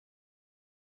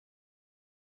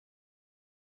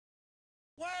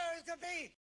Where is the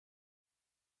beat?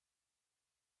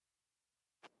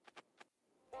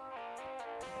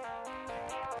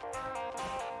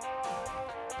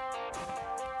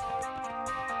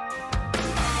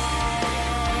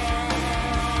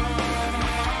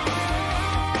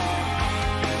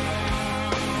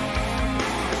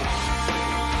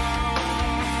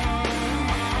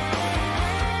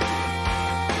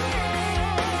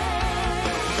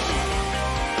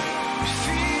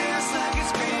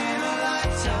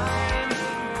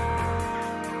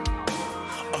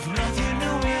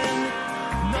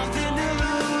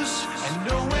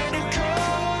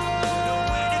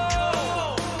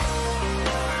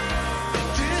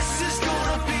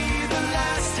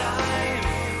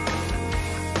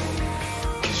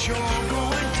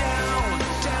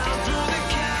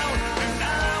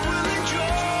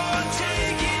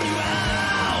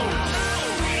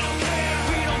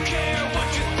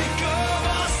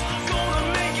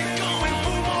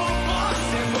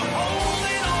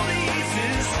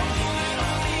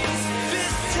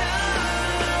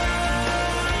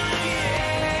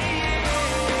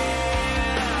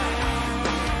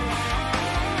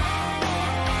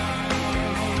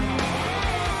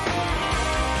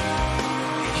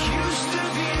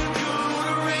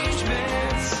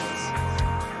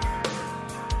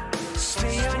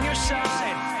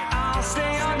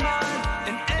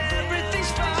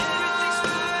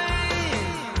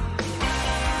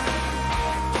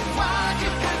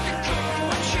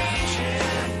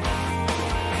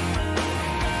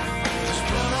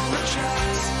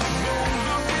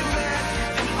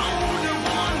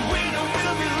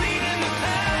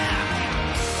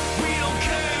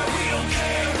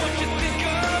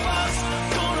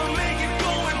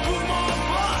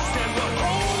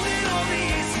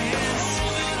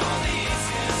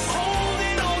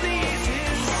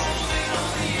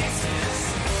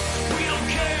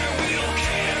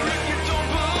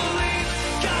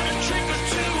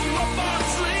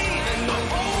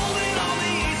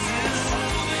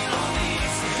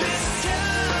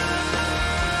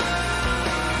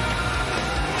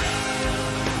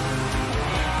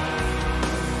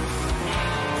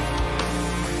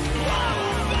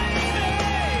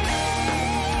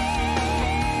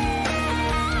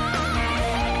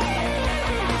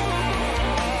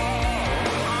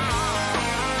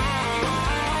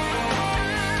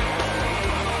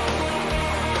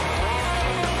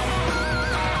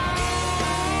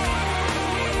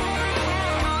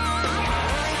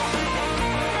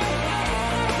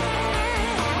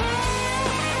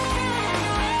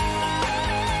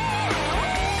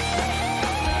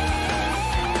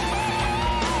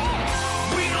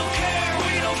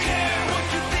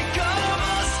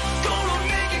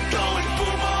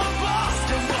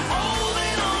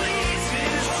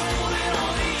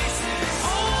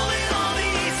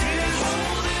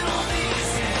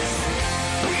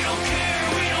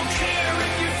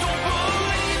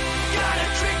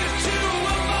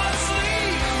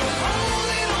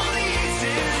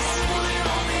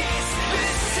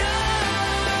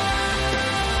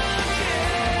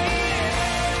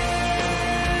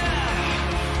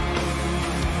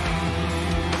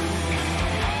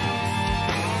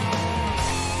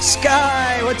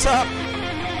 Sky, what's up?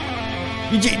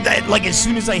 Like, as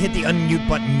soon as I hit the unmute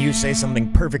button, you say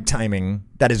something. Perfect timing.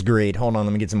 That is great. Hold on,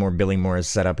 let me get some more Billy Morris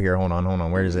set up here. Hold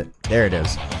on. Where is it? There it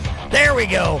is. There we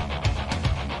go.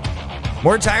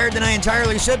 More tired than I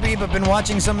entirely should be, but been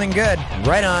watching something good.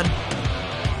 Right on.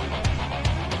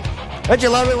 Don't you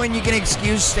love it when you can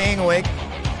excuse staying awake?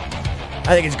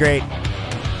 I think it's great.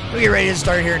 We'll get ready to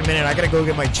start here in a minute. I gotta go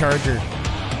get my charger.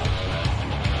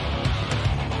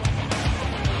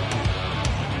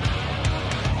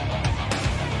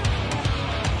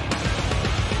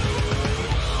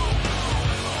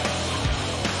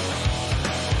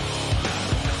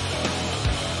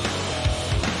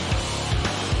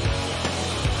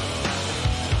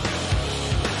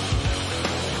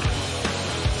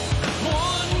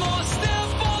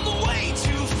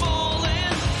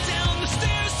 Down the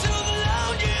stairs to the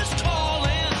lounge is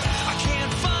calling. I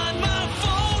can't find my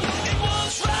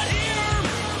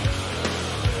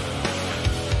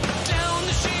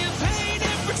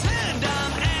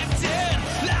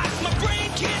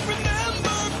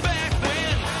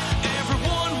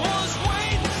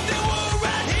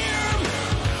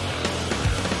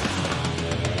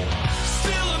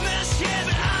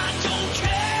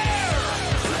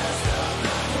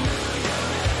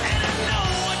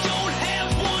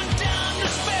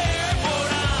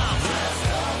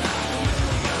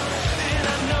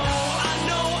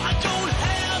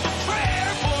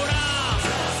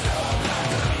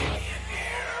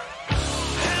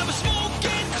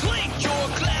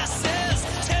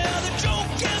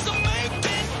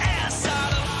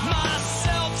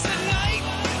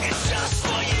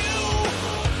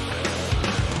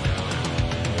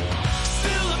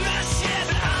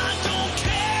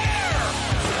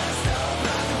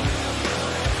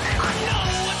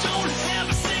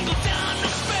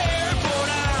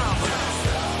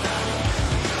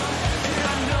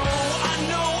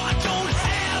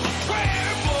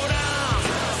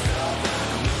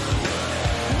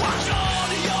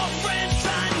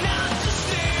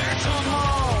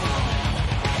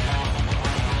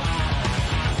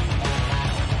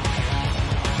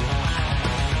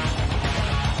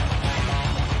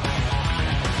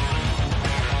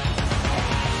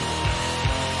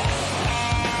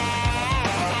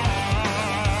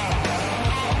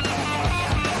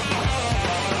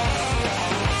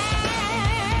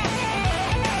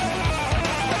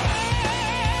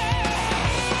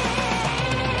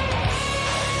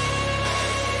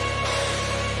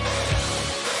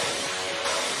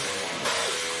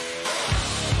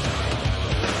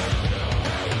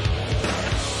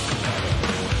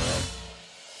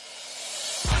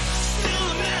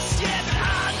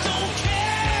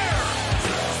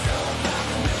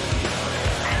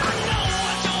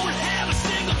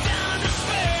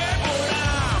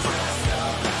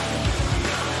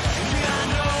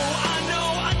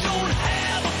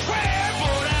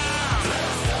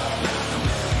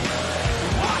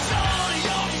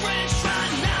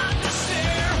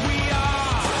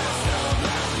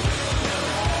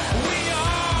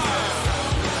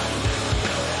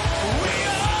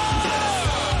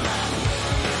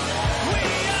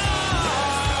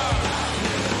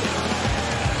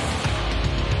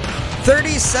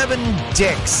 37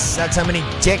 dicks. That's how many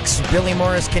dicks Billy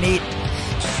Morris can eat.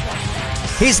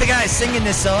 He's the guy singing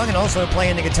this song and also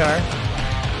playing the guitar.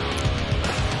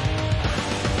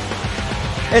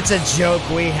 It's a joke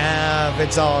we have.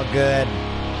 It's all good.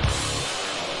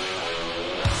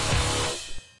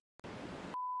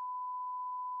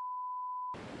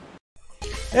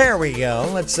 There we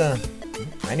go. Let's, I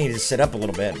need to sit up a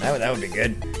little bit. That would be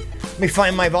good. Let me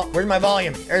find my where's my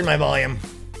volume? There's my volume.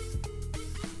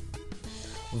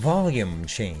 Volume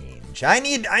change. I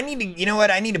need to, you know what?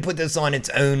 I need to put this on its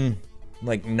own,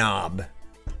 like, knob.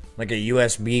 Like a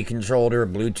USB controlled or a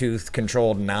Bluetooth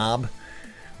controlled knob.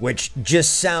 Which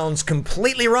just sounds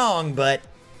completely wrong, but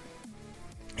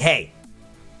hey,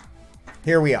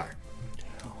 here we are.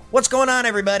 What's going on,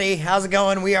 everybody? How's it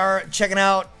going? We are checking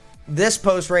out this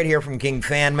post right here from King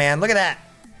Fan Man. Look at that.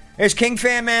 There's King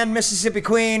Fan Man, Mississippi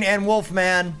Queen, and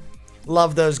Wolfman.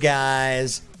 Love those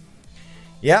guys.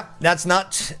 Yep, that's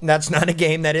not a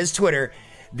game. That is Twitter.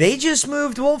 They just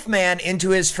moved Wolfman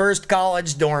into his first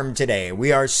college dorm today.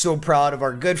 We are so proud of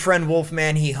our good friend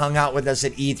Wolfman. He hung out with us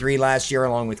at E3 last year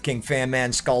along with King Fan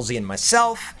Man, Skullsy, and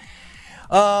myself.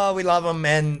 We love him,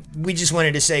 and we just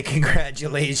wanted to say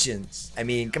congratulations. I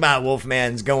mean, come on,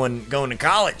 Wolfman's going to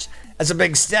college. That's a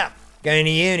big step. Going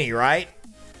to uni, right?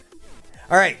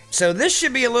 All right, so this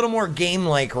should be a little more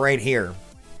game-like right here.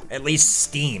 At least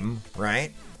Steam,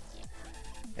 right?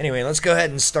 Anyway, let's go ahead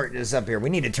and start this up here. We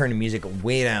need to turn the music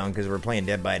way down because we're playing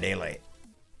Dead by Daylight.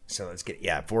 So let's get,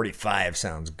 yeah, 45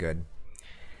 sounds good.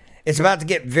 It's about to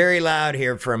get very loud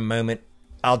here for a moment.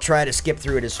 I'll try to skip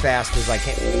through it as fast as I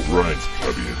can. Alright,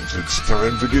 plebeians, it's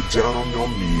time to get down on your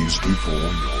knees before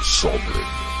you're sovereign.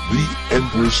 The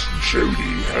Empress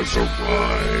Jody has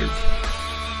arrived.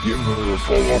 Give her a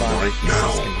follow right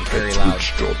now at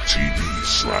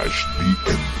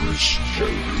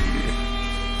twitch.tv/TheEmpressJody.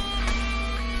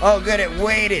 Oh, good, it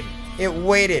waited. It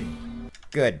waited.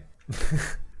 Good.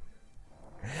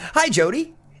 Hi,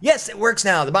 Jody. Yes, it works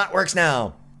now. The bot works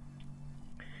now.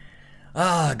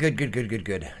 Ah,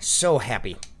 good. So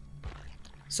happy.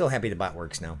 So happy the bot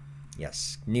works now.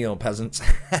 Yes, neo-peasants.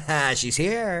 She's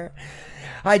here.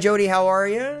 Hi, Jody, how are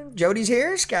you? Jody's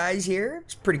here, Sky's here.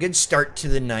 It's a pretty good start to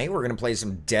the night. We're going to play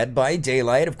some Dead by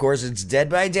Daylight. Of course, it's Dead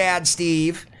by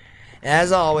DadSteve,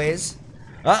 as always.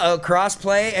 Uh-oh,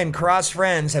 crossplay and cross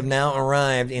friends have now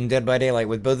arrived in Dead by Daylight.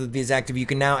 With both of these active, you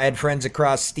can now add friends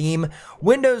across Steam,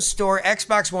 Windows Store,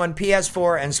 Xbox One,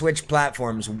 PS4, and Switch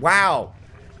platforms. Wow.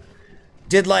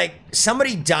 Did, like,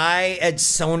 somebody die at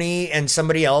Sony and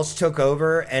somebody else took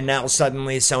over, and now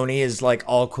suddenly Sony is, like,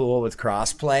 all cool with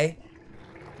crossplay?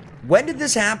 When did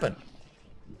this happen?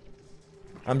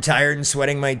 I'm tired and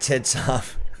sweating my tits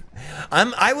off.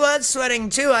 I was sweating,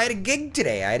 too. I had a gig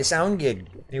today. I had a sound gig.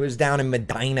 It was down in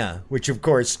Medina, which, of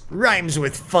course, rhymes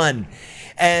with fun.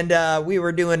 And we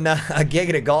were doing a gig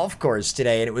at a golf course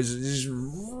today, and it was this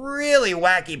really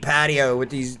wacky patio with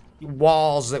these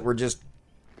walls that were just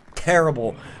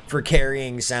terrible for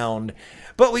carrying sound.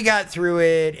 But we got through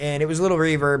it, and it was a little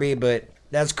reverby, but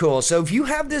that's cool. So if you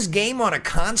have this game on a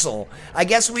console, I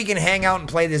guess we can hang out and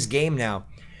play this game now.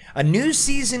 A new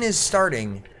season is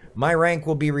starting. My rank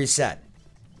will be reset.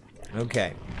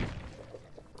 Okay.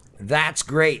 That's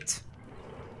great.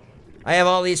 I have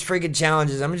all these friggin'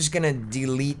 challenges. I'm just gonna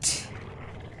delete.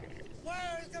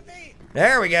 Where's the beat?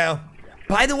 There we go.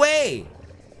 By the way,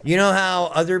 you know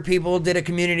how other people did a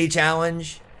community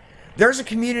challenge? There's a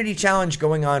community challenge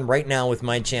going on right now with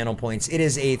my channel points. It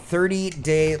is a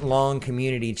 30-day long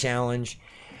community challenge.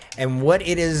 And what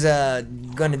it is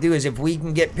going to do is if we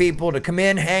can get people to come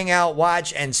in, hang out,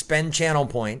 watch, and spend channel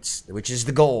points, which is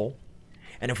the goal.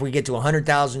 And if we get to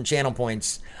 100,000 channel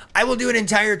points, I will do an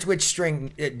entire Twitch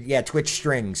string. Twitch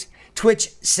strings. Twitch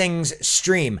sings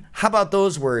stream. How about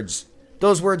those words?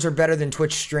 Those words are better than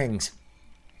Twitch strings.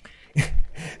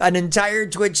 An entire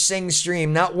Twitch sing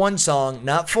stream, not one song,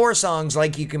 not 4 songs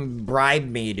like you can bribe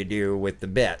me to do with the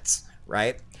bits,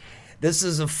 right? This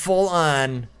is a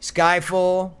full-on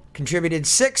Skyful contributed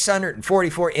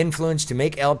 644 influence to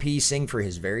make LP sing for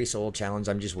his very soul challenge.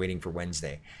 I'm just waiting for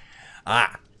Wednesday.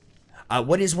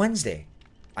 What is Wednesday?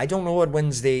 I don't know what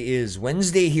Wednesday is.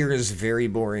 Wednesday here is very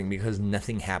boring because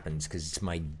nothing happens because it's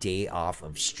my day off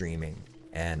of streaming.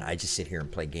 And I just sit here and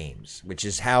play games, which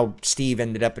is how Steve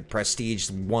ended up at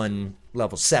Prestige 1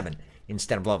 level 7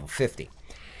 instead of level 50.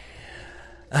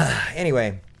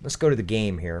 Anyway, let's go to the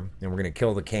game here, and we're going to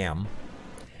kill the cam.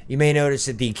 You may notice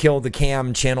that the kill the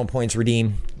cam channel points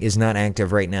redeem is not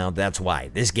active right now. That's why.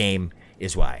 This game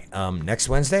is why. Next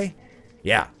Wednesday?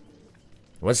 Yeah.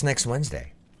 What's next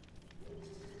Wednesday?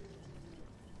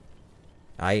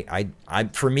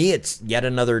 For me, it's yet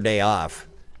another day off.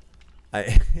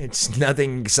 It's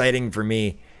nothing exciting for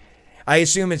me. I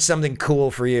assume it's something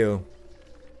cool for you.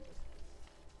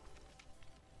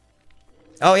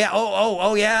 Oh yeah,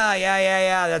 oh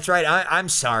yeah. That's right. I'm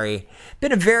sorry.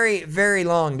 Been a very, very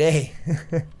long day.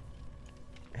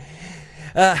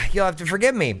 You'll have to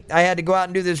forgive me. I had to go out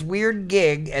and do this weird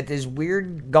gig at this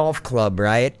weird golf club,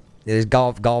 right? This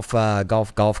golf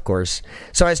course.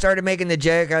 So I started making the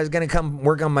joke I was gonna come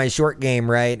work on my short game,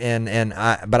 right?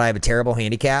 But I have a terrible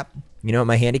handicap. You know what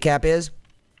my handicap is?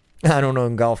 I don't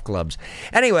own golf clubs.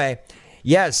 Anyway.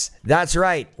 Yes, that's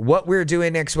right. What we're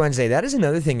doing next Wednesday. That is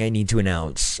another thing I need to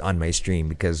announce on my stream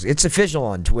because it's official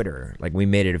on Twitter. Like we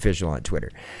made it official on Twitter.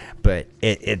 But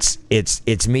it's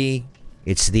me.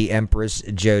 It's the Empress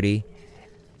Jody.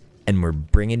 And we're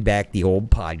bringing back the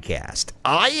old podcast.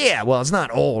 Oh yeah. Well, it's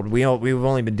not old. We've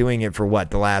only been doing it for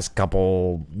what, the last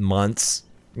couple months,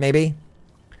 maybe?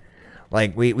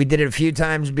 Like, we did it a few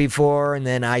times before, and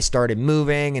then I started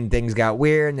moving, and things got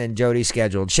weird, and then Jody's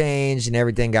schedule changed, and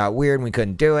everything got weird, and we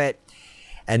couldn't do it.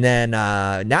 And then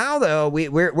now, though,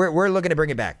 we're looking to bring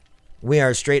it back. We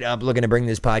are straight up looking to bring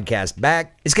this podcast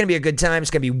back. It's going to be a good time.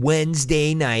 It's going to be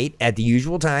Wednesday night at the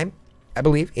usual time, I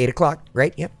believe, 8 o'clock,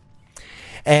 right? Yep.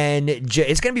 And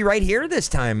it's going to be right here this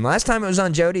time. Last time it was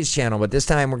on Jody's channel, but this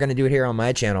time we're going to do it here on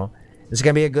my channel. It's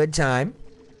going to be a good time.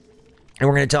 And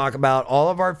we're going to talk about all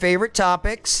of our favorite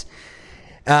topics.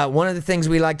 One of the things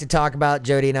we like to talk about,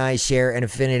 Jody and I share an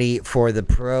affinity for the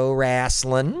pro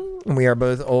wrestling. We are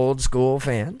both old school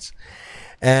fans.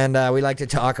 And we like to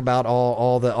talk about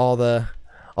all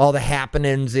the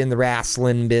happenings in the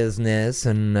wrestling business.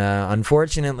 And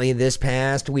unfortunately, this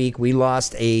past week, we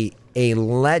lost a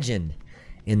legend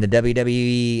in the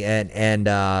WWE and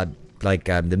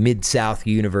the Mid-South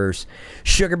universe.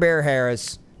 Sugar Bear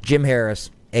Harris, Jim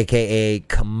Harris, a.k.a.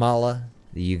 Kamala,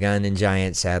 the Ugandan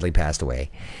giant, sadly passed away.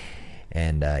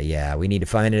 And, we need to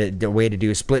find a way to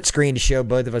do a split screen to show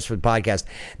both of us for the podcast.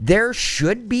 There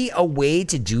should be a way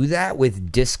to do that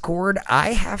with Discord.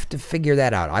 I have to figure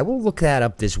that out. I will look that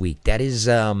up this week. That is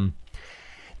a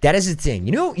thing.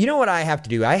 You know what I have to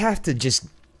do? I have to just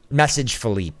message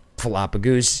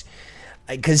Philoppagoose,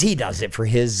 because he does it for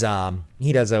his,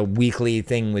 he does a weekly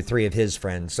thing with 3 of his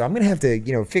friends. So I'm going to have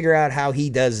to, figure out how he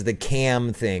does the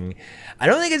cam thing. I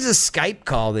don't think it's a Skype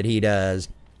call that he does.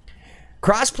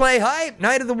 Crossplay hype,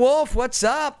 Night of the Wolf, what's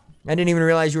up? I didn't even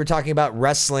realize you were talking about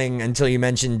wrestling until you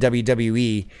mentioned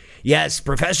WWE. Yes,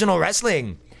 professional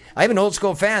wrestling. I have an old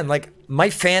school fan. Like, my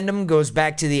fandom goes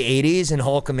back to the 80s and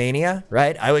Hulkamania,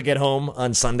 right? I would get home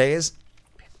on Sundays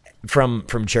from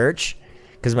church,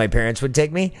 because my parents would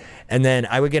take me, and then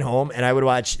I would get home and I would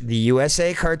watch the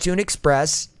USA Cartoon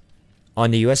Express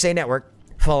on the USA Network,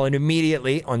 followed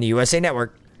immediately on the USA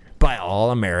Network by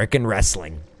All American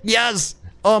Wrestling. Yes!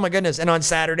 Oh my goodness. And on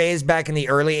Saturdays back in the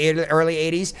early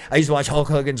 80s, I used to watch Hulk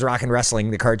Hogan's Rockin' Wrestling,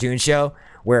 the cartoon show,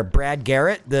 where Brad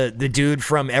Garrett, the dude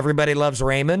from Everybody Loves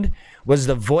Raymond, was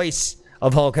the voice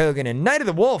of Hulk Hogan. And Night of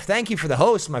the Wolf, thank you for the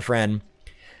host, my friend.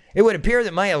 It would appear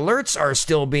that my alerts are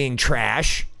still being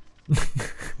trash.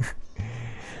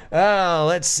 Oh,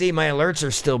 let's see. My alerts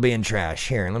are still being trash.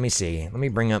 Here, let me see. Let me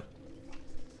bring up.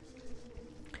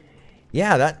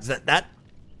 Yeah,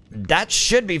 that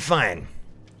should be fine.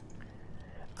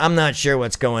 I'm not sure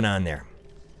what's going on there.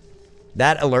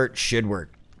 That alert should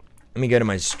work. Let me go to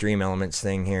my Stream Elements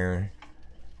thing here.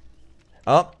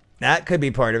 Oh, that could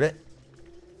be part of it.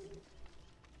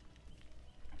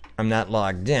 I'm not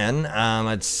logged in.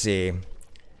 Let's see.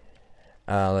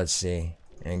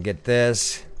 And get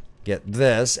this,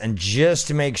 and just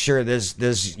to make sure this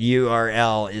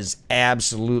URL is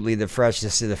absolutely the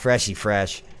freshest of the freshy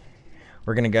fresh,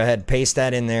 we're gonna go ahead and paste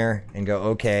that in there and go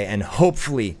okay, and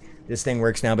hopefully this thing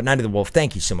works now. But Night of the Wolf,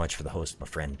 thank you so much for the host, my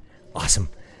friend. Awesome.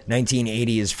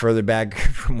 1980 is further back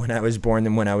from when I was born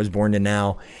than when I was born to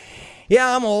now.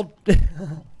 Yeah, I'm old.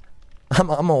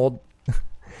 I'm old.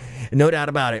 No doubt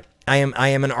about it. I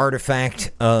am an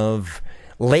artifact of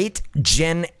late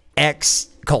Gen X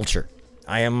culture.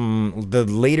 I am the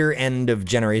later end of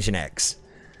Generation X.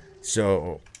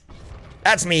 So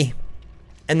that's me.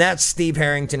 And that's Steve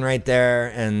Harrington right there.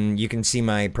 And you can see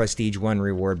my Prestige 1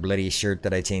 reward bloody shirt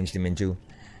that I changed him into.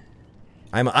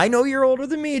 I know you're older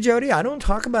than me, Jody. I don't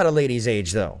talk about a lady's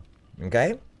age, though.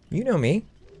 Okay? You know me.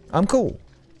 I'm cool.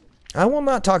 I will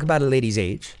not talk about a lady's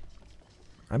age.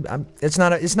 It's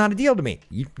not a deal to me.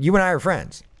 You and I are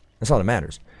friends. That's all that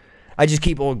matters. I just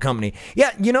keep old company.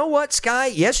 Yeah, you know what, Sky?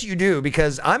 Yes, you do,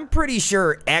 because I'm pretty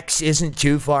sure X isn't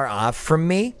too far off from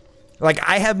me. Like,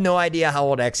 I have no idea how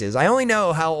old X is. I only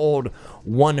know how old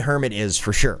one hermit is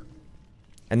for sure.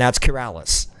 And that's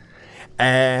Kiralis.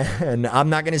 And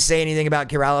I'm not going to say anything about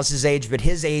Kiralis' age, but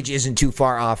his age isn't too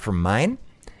far off from mine.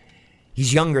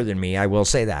 He's younger than me, I will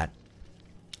say that.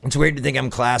 It's weird to think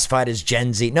I'm classified as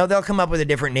Gen Z. No, they'll come up with a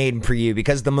different name for you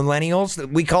because the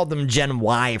millennials, we called them Gen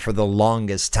Y for the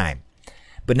longest time.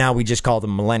 But now we just call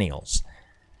them millennials.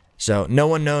 So no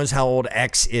one knows how old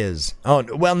X is. Oh,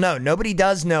 well, no, nobody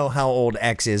does know how old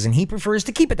X is, and he prefers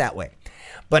to keep it that way.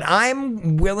 But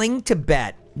I'm willing to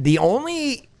bet the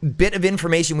only bit of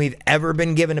information we've ever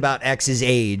been given about X's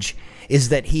age is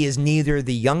that he is neither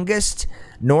the youngest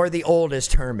nor the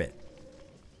oldest hermit.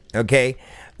 Okay?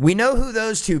 We know who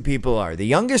those two people are. The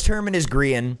youngest hermit is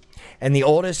Grian, and the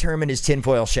oldest hermit is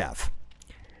Tinfoil Chef.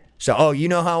 So, oh, you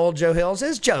know how old Joe Hills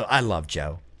is? Joe, I love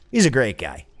Joe. He's a great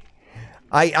guy.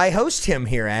 I host him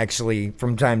here, actually,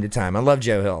 from time to time. I love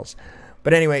Joe Hills.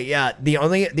 But anyway, yeah, the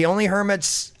only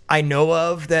hermits I know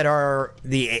of that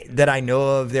I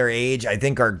know of their age, I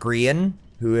think, are Grian,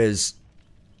 who is,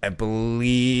 I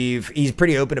believe, he's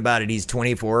pretty open about it. He's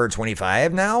 24 or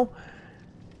 25 now.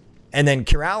 And then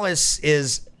Kiralis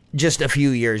is just a few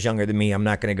years younger than me. I'm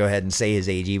not going to go ahead and say his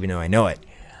age, even though I know it.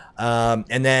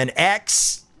 And then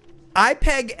X, I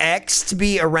peg X to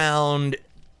be around,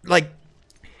 like,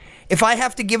 if I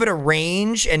have to give it a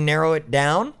range and narrow it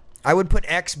down, I would put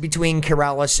X between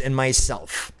Kiralis and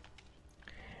myself.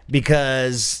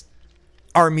 Because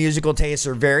our musical tastes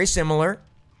are very similar.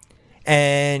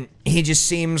 And he just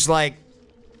seems like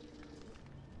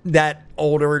that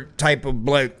older type of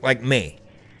bloke like me.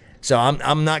 So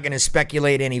I'm not going to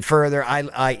speculate any further.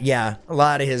 Yeah, a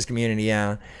lot of his community,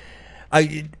 yeah.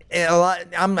 I'm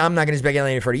not going to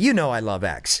speculate any further. You know I love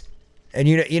X. And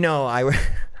you know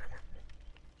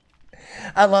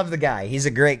I love the guy. He's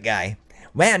a great guy.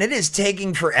 Man, it is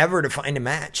taking forever to find a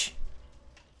match.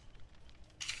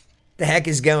 The heck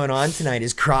is going on tonight?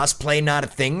 Is crossplay not a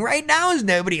thing right now? Is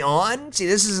nobody on? See,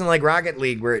 this isn't like Rocket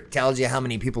League where it tells you how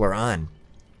many people are on.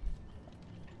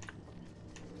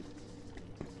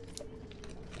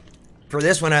 For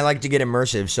this one, I like to get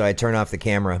immersive, so I turn off the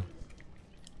camera.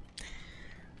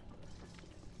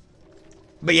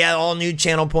 But yeah, all new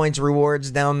channel points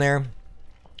rewards down there.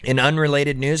 In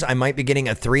unrelated news, I might be getting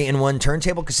a 3-in-1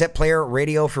 turntable cassette player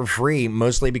radio for free,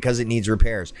 mostly because it needs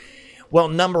repairs. Well,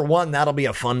 number one, that'll be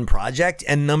a fun project.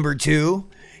 And number two,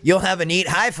 you'll have a neat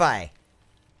hi-fi.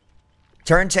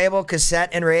 Turntable, cassette,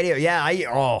 and radio. Yeah, I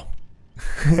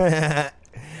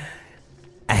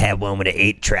had one with an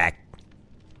 8-track.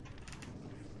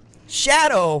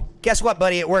 Shadow! Guess what,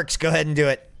 buddy? It works. Go ahead and do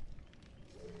it.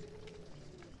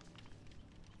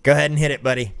 Go ahead and hit it,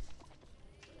 buddy.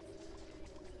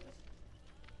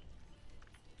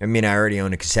 I mean, I already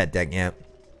own a cassette deck, yeah.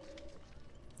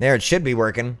 There, it should be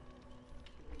working.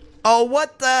 Oh,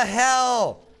 what the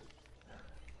hell?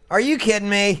 Are you kidding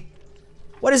me?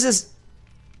 What is this?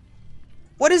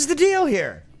 What is the deal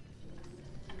here?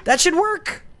 That should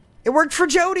work. It worked for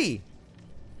Jody.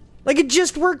 Like, it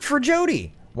just worked for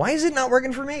Jody. Why is it not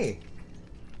working for me?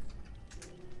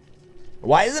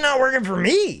 Why is it not working for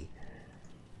me?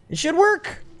 It should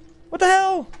work. What the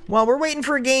hell? Well, we're waiting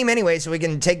for a game anyway, so we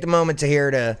can take the moment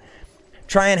to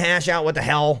try and hash out what the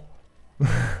hell.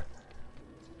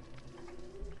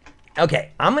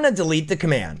 Okay, I'm going to delete the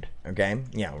command, okay?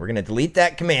 Yeah, we're going to delete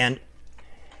that command,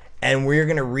 and we're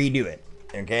going to redo it,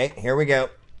 okay? Here we go.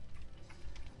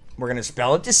 We're going to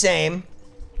spell it the same.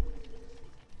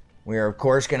 We are, of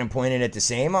course, going to point it at the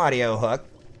same audio hook.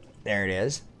 There it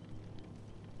is.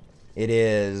 It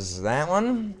is that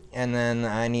one, and then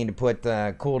I need to put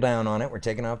the cooldown on it. We're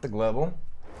taking off the global.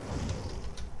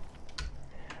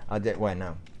 Wait,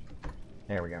 no.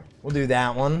 There we go. We'll do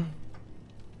that one.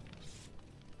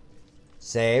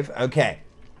 Save. Okay.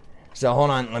 So hold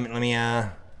on. Let me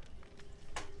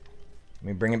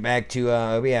bring it back to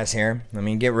OBS here. Let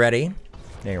me get ready.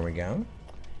 There we go.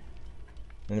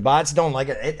 And the bots don't like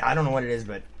it. I don't know what it is,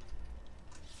 but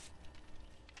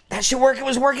that should work. It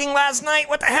was working last night.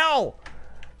 What the hell?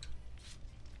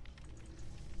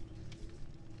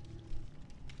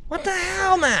 What the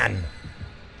hell, man?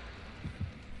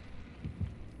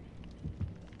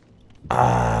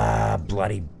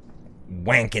 Bloody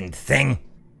wanking thing.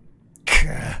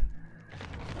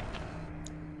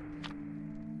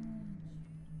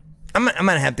 I'm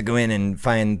gonna have to go in and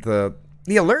find the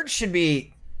alert should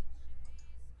be.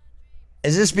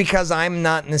 Is this because I'm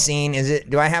not in the scene? Is it?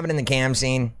 Do I have it in the cam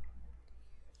scene?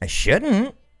 I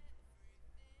shouldn't.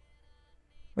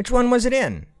 Which one was it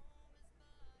in?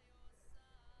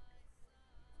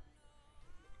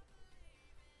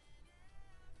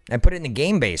 I put it in the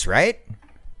game base, right?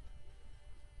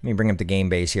 Let me bring up the game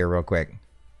base here real quick.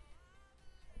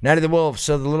 Night of the Wolf.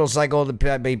 So the little cycle of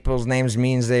the people's names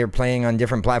means they are playing on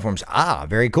different platforms. Ah,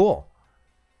 very cool.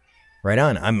 Right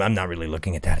on. I'm not really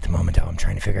looking at that at the moment, though. I'm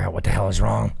trying to figure out what the hell is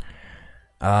wrong.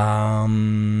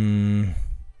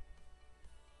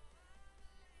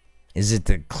 Is it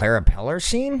the Clara Peller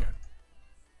scene?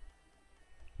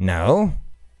 No.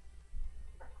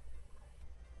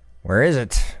 Where is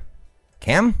it?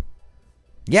 Cam?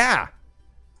 Yeah.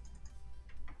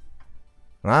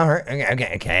 Well,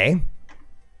 okay.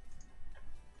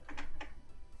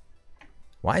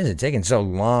 Why is it taking so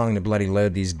long to bloody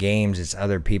load these games? It's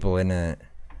other people in it.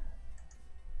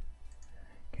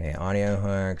 Okay, audio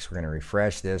hooks. We're going to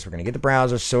refresh this. We're going to get the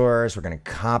browser source. We're going to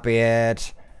copy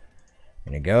it.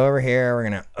 We're going to go over here. We're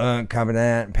going to copy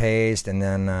that, paste, and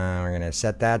then we're going to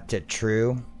set that to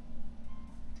true.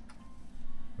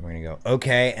 We're going to go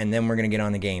okay, and then we're going to get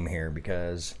on the game here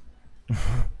because...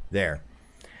 there.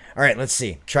 All right, let's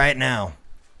see. Try it now.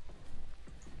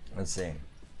 Let's see.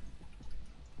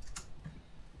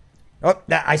 Oh,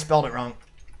 I spelled it wrong.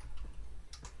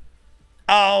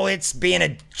 Oh, it's being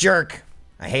a jerk.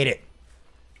 I hate it.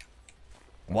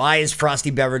 Why is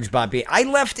Frosty Beverage Bot being... I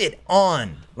left it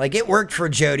on. Like, it worked for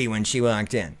Jody when she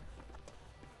walked in.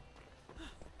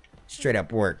 Straight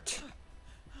up worked.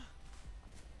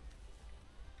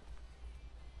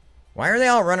 Why are they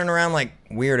all running around like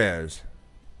weirdos?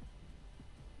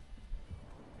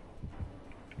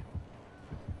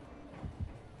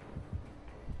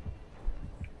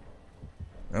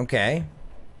 Okay.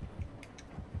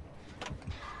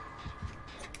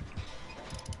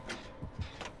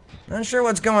 Not sure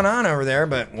what's going on over there,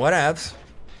 but whatevs.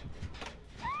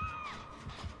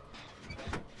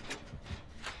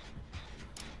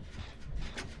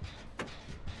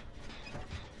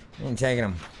 I'm taking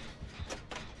him.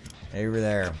 Over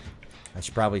there. I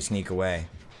should probably sneak away.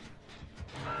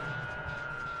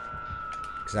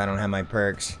 Because I don't have my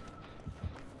perks.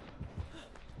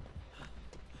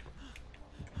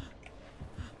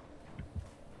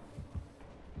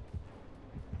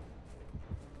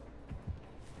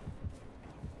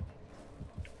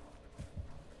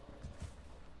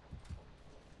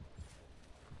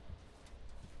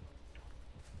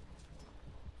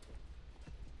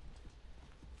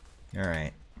 All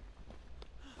right.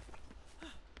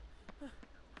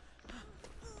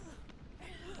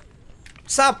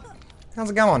 What's up? How's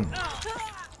it going?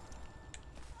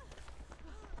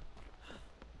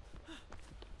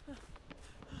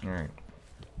 All right.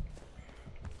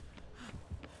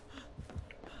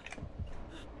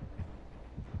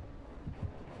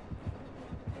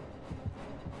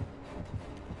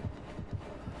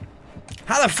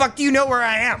 How the fuck do you know where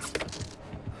I am?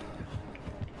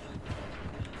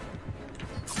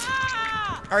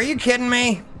 Are you kidding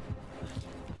me?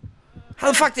 How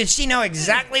the fuck did she know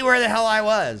exactly where the hell I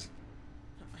was?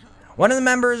 One of the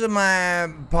members of my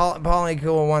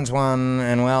Polycool wants one,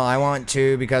 and well, I want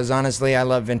to because honestly, I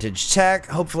love vintage tech.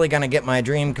 Hopefully, gonna get my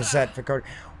dream cassette recorder.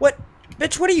 What,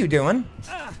 bitch? What are you doing?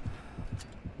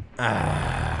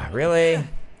 Really?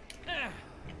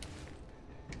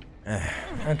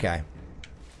 Okay.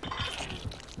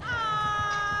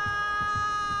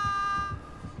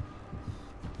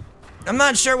 I'm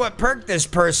not sure what perk this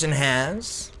person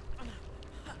has.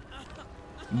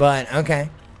 But, okay.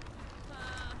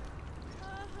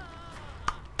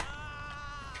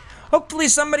 Hopefully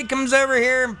somebody comes over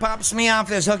here and pops me off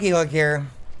this hooky hook here.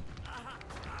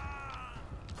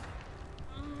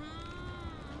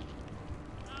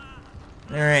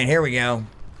 Alright, here we go.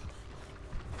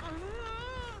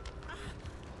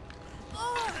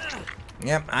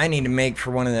 Yep, I need to make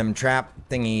for one of them trap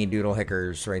thingy doodle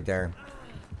hickers right there.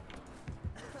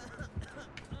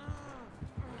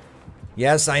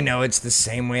 Yes, I know it's the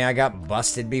same way I got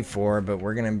busted before, but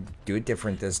we're gonna do it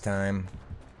different this time.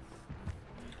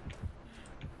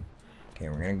 Okay,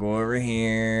 we're gonna go over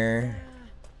here.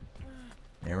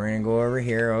 And we're gonna go over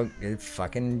here. Oh, it's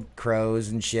fucking crows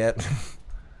and shit.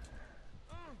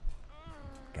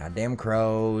 Goddamn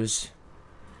crows.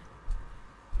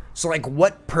 So, like,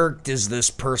 what perk does this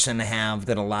person have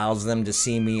that allows them to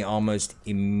see me almost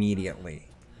immediately?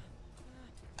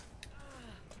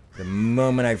 The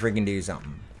moment I freaking do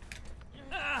something.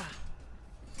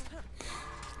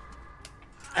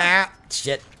 Ah,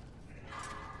 shit.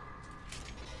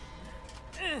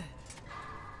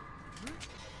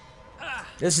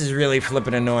 This is really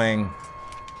flippin' annoying.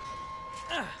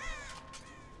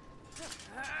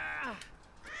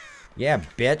 Yeah,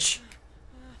 bitch.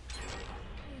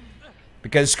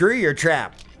 Because screw your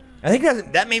trap. I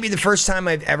think that may be the first time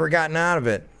I've ever gotten out of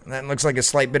it. That looks like a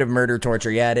slight bit of murder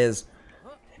torture. Yeah, it is.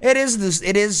 It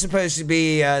is supposed to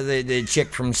be the chick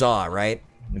from Saw, right?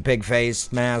 The pig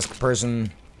face, mask,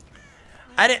 person.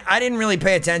 I didn't really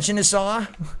pay attention to Saw.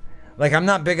 Like, I'm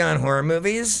not big on horror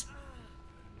movies.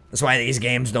 That's why these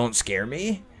games don't scare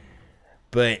me.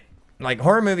 But, like,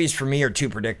 horror movies for me are too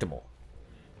predictable.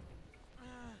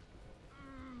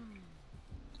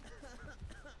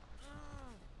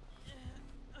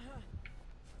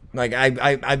 Like,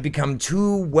 I've become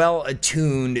too well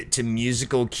attuned to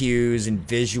musical cues and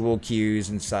visual cues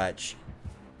and such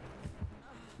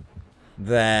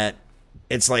that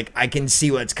it's like I can see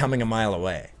what's coming a mile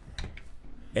away.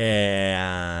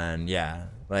 And, yeah.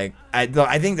 Like, I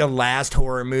think the last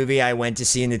horror movie I went to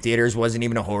see in the theaters wasn't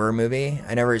even a horror movie.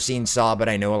 I never seen Saw, but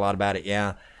I know a lot about it,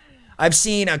 yeah. I've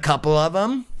seen a couple of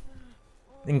them,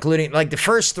 including, like, the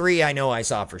first three I know I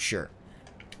saw for sure.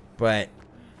 But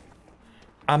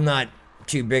I'm not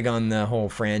too big on the whole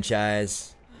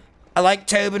franchise. I like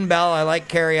Tobin Bell. I like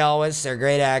Carrie Elwes. They're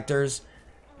great actors.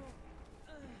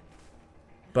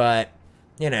 But,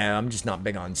 you know, I'm just not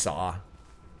big on Saw.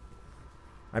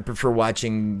 I prefer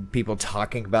watching people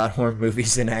talking about horror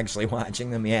movies than actually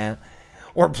watching them, yeah.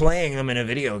 Or playing them in a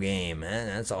video game.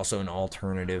 That's also an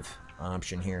alternative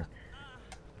option here,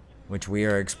 which we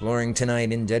are exploring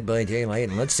tonight in Dead by Daylight.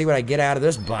 And let's see what I get out of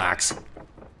this box.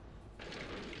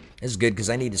 This is good because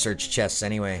I need to search chests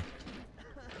anyway.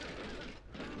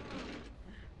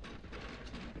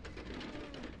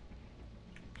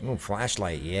 Oh,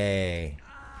 flashlight, yay.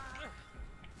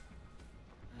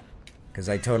 Because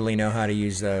I totally know how to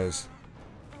use those.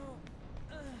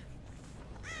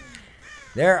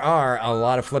 There are a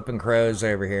lot of flipping crows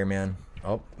over here, man.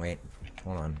 Oh, wait.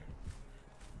 Hold on.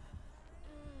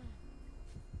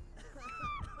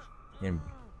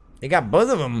 They got both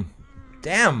of them.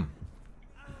 Damn.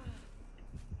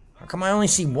 How come I only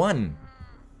see one?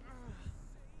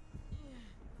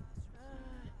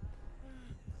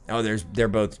 Oh, they're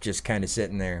both just kind of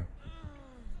sitting there.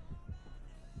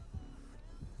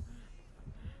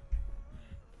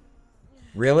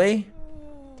 Really?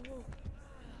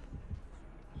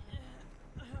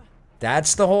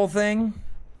 That's the whole thing?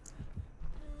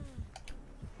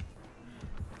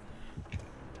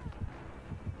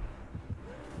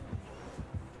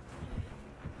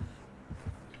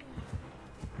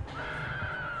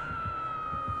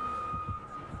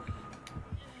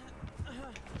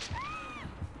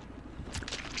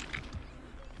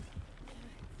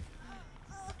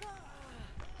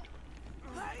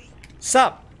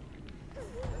 Sup?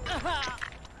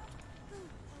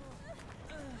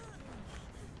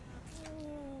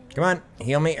 Come on,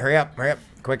 heal me. Hurry up, hurry up.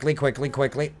 Quickly, quickly,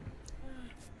 quickly.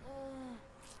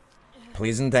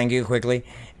 Please and thank you, quickly.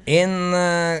 In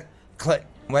the...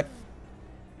 What?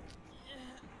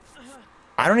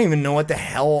 I don't even know what the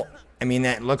hell... I mean,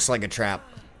 that looks like a trap.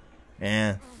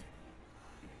 Yeah.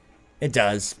 It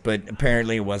does, but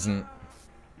apparently it wasn't.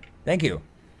 Thank you.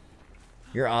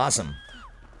 You're awesome.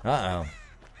 Uh-oh.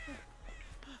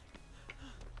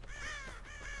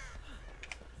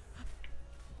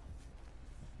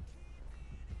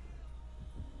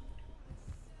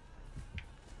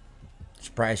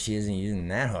 Surprised she isn't using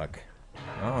that hook.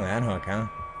 Oh, that hook, huh?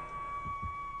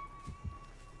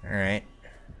 Alright.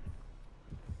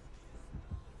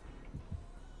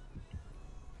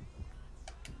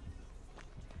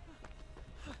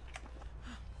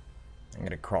 I'm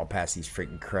gonna crawl past these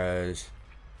freaking crows.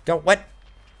 Don't, what?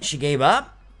 She gave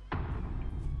up?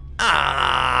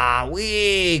 Ah,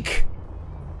 weak.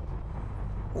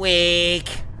 Weak.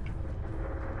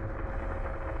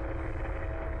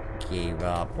 Gave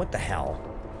up. What the hell?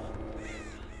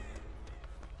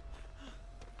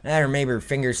 Or maybe her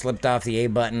finger slipped off the A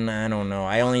button. I don't know.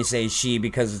 I only say she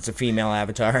because it's a female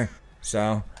avatar.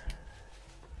 So.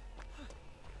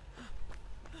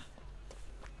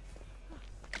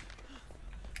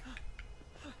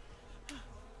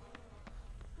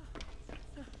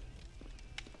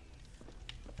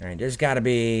 Alright, there's got to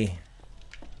be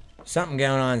something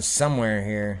going on somewhere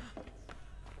here.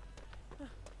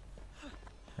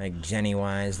 Like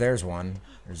Jenny-wise. There's one.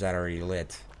 Or is that already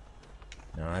lit?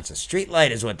 No, that's a street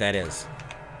light is what that is.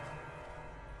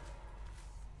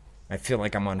 I feel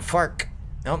like I'm on Fark.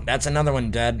 Oh, that's another one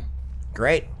dead.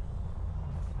 Great.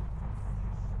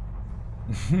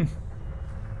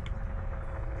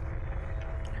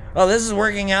 Well, this is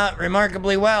working out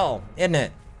remarkably well, isn't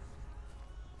it?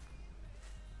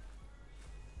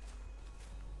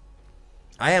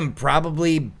 I am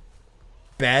probably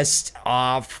best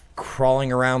off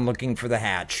crawling around looking for the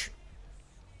hatch.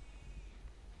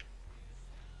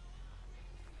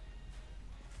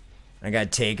 I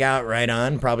got takeout, right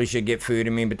on. Probably should get food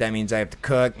in me, but that means I have to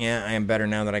cook. Yeah, I am better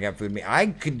now that I got food in me. I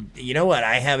could, you know what?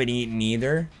 I haven't eaten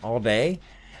either all day.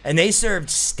 And they served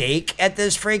steak at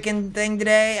this freaking thing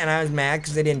today, and I was mad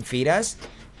because they didn't feed us.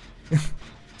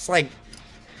 It's like,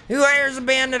 who hires a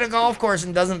band at a golf course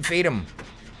and doesn't feed them?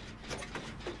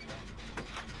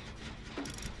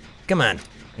 Come on.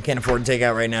 I can't afford to take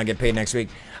out right now, get paid next week.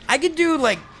 I could do,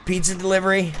 like, pizza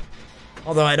delivery.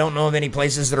 Although I don't know of any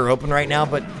places that are open right now,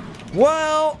 but,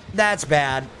 well, that's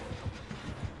bad.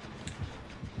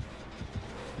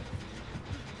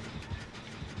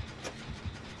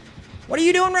 What are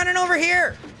you doing running over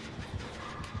here?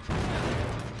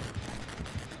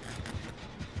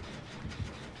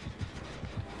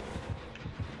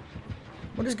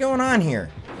 What is going on here?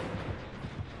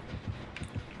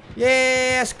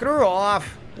 Yeah, screw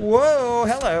off. Whoa,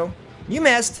 hello. You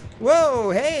missed.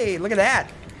 Whoa, hey, look at that.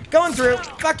 Going through.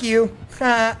 Fuck you.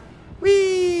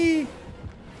 Whee!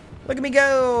 Look at me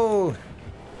go.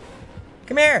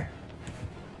 Come here.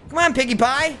 Come on, piggy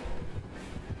pie.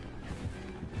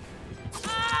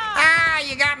 Ah,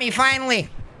 you got me finally.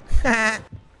 I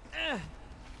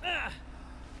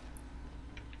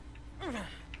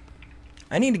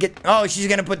need to get... Oh, she's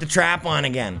gonna put the trap on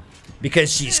again.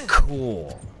 Because she's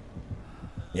cool.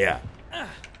 Yeah.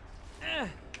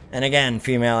 And again,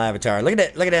 female avatar. Look at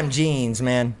it. Look at them jeans,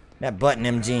 man. That butt in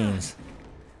them jeans.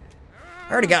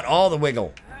 I already got all the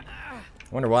wiggle.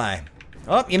 Wonder why.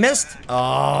 Oh, you missed. Oh,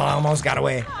 almost got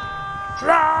away.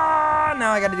 Ah,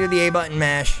 now I gotta do the A button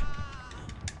mash.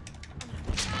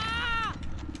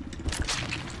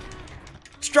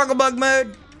 Struggle bug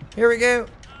mode. Here we go.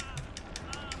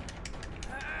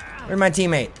 Where's my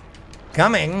teammate?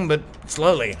 Coming, but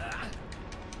slowly.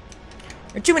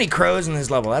 There are too many crows in this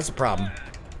level. That's the problem.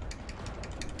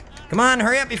 Come on,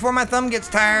 hurry up before my thumb gets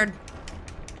tired.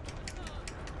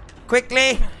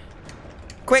 Quickly.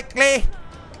 Quickly.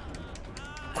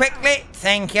 Quickly.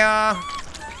 Thank you. Alright,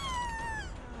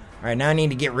 now I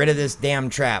need to get rid of this damn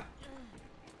trap.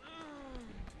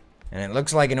 And it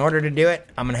looks like in order to do it,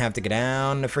 I'm gonna have to go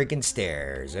down the freaking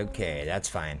stairs. Okay, that's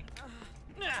fine.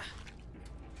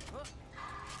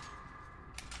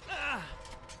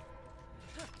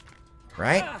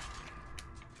 Right?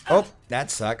 Oh,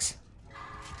 that sucks.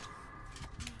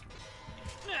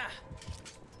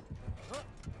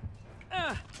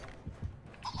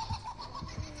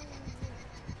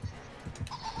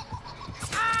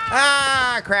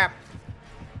 Ah, crap.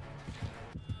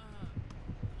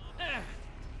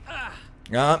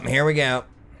 Oh, here we go.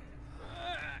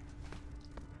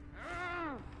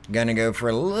 Gonna go for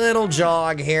a little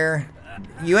jog here.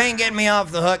 You ain't getting me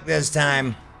off the hook this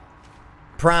time.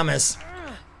 Promise.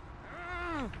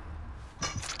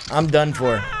 I'm done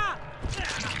for.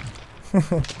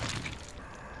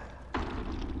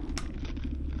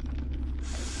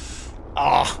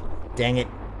 Oh, dang it.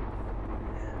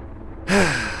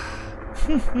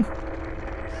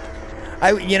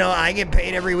 I get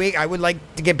paid every week. I would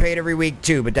like to get paid every week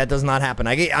too, but that does not happen.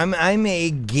 I'm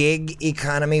a gig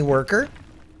economy worker.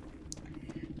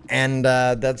 And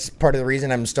that's part of the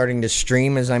reason I'm starting to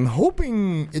stream, is I'm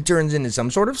hoping it turns into some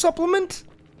sort of supplement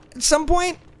at some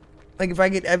point. Like if I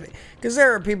get, because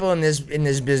there are people in this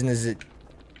business that,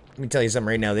 let me tell you something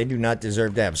right now, they do not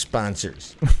deserve to have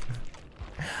sponsors.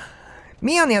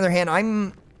 Me, on the other hand,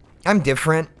 I'm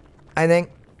different. I think.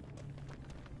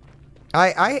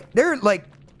 They're like,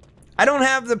 I don't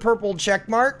have the purple check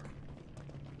mark,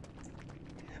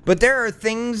 but there are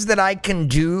things that I can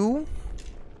do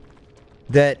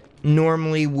that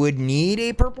normally would need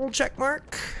a purple check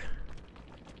mark.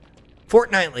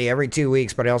 Fortnightly, every 2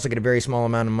 weeks, but I also get a very small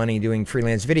amount of money doing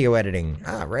freelance video editing.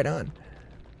 Ah, right on.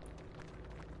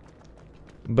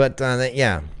 But,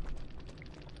 yeah.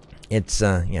 It's,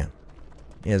 yeah.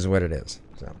 It is what it is,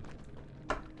 so.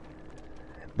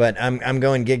 But I'm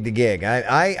going gig to gig.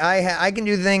 I can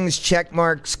do things check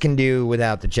marks can do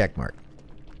without the check mark.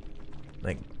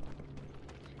 Like,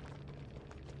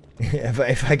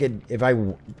 if I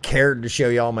cared to show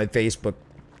you all my Facebook,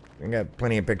 I got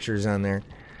plenty of pictures on there.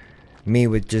 Me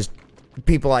with just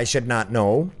people I should not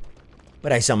know,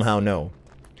 but I somehow know.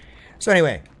 So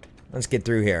anyway, let's get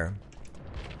through here.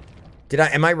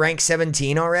 Am I rank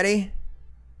 17 already?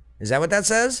 Is that what that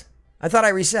says? I thought I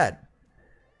reset.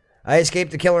 I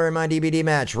escaped the killer in my DBD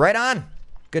match. Right on.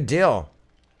 Good deal.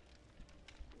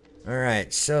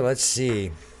 Alright, so let's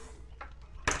see.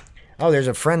 Oh, there's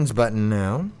a friends button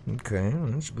now. Okay,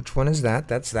 which one is that?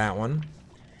 That's that one.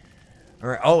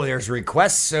 Alright, oh, there's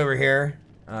requests over here.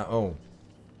 Oh.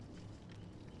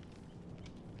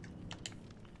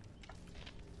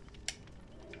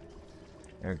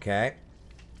 Okay.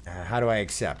 How do I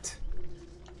accept?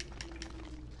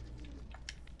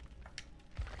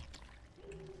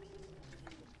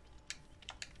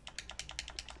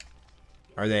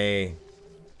 Are they...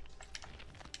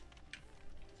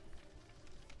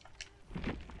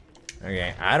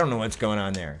 Okay, I don't know what's going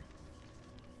on there.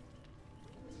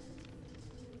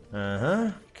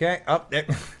 Uh-huh. Okay, up there.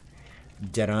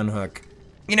 Dead on hook.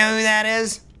 You know who that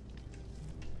is?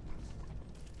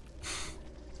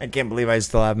 I can't believe I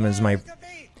still have him as my...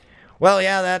 Well,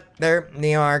 yeah,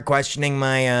 they are questioning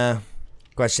my,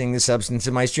 questioning the substance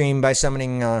of my stream by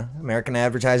summoning, American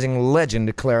advertising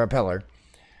legend Clara Peller.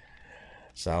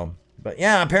 So, but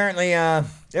yeah, apparently,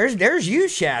 there's you,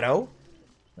 Shadow.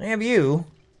 I have you.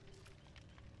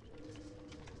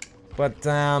 But,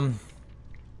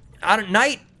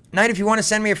 Night, if you want to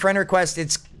send me a friend request,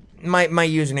 it's, my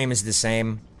username is the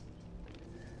same.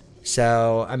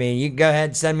 So, I mean, you can go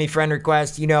ahead and send me friend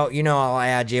request. You know I'll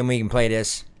add you and we can play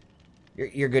this.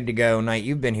 You're good to go, Knight.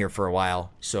 You've been here for a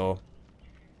while, so...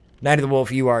 Night of the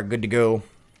Wolf, you are good to go.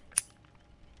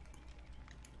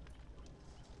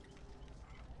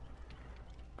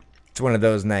 It's one of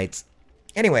those nights.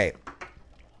 Anyway,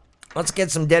 let's get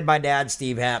some Dead by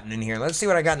DadSteve happening here. Let's see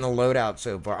what I got in the loadout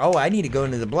so far. Oh, I need to go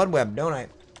into the blood web, don't I?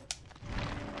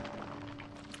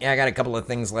 Yeah, I got a couple of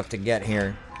things left to get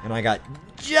here. And I got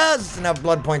just enough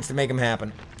blood points to make them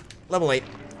happen. Level 8.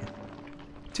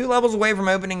 2 levels away from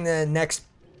opening the next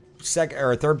second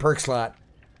or third perk slot.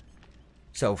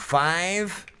 So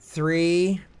 5,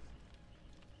 3.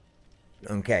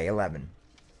 Okay, 11.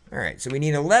 Alright, so we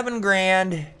need 11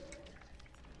 grand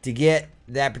to get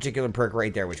that particular perk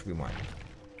right there, which we want.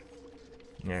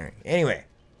 Alright, anyway.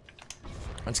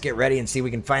 Let's get ready and see if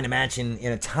we can find a match in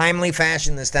a timely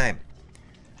fashion this time.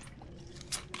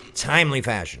 Timely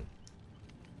fashion.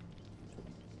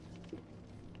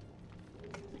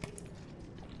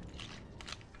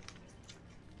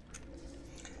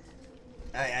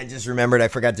 I just remembered I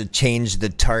forgot to change the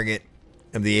target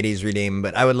of the 80s redeem,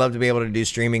 but I would love to be able to do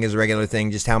streaming as a regular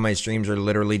thing, just how my streams are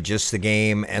literally just the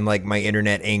game and like my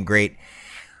internet ain't great.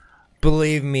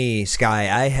 Believe me,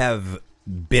 Sky, I have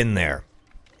been there.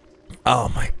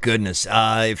 Oh my goodness.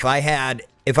 If I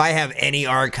have any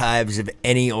archives of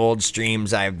any old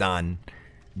streams I've done,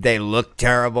 they look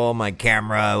terrible. My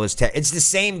camera was it's the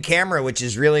same camera, which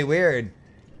is really weird.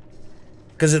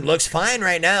 Because it looks fine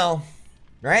right now.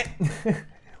 Right?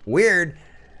 Weird.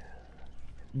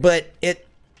 But it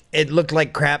looked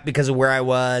like crap because of where I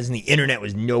was, and the internet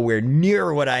was nowhere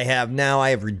near what I have now. I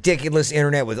have ridiculous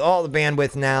internet with all the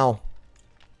bandwidth now.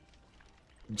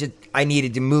 I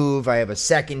needed to move. I have a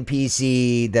second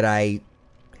PC that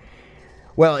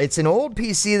well, it's an old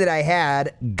PC that I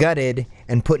had, gutted,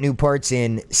 and put new parts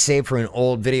in, save for an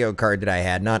old video card that I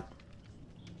had. Not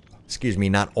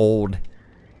old.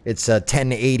 It's a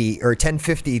 1080 or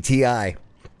 1050 Ti.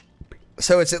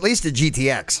 So it's at least a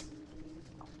GTX.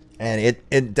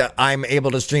 And I'm able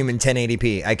to stream in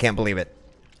 1080p. I can't believe it.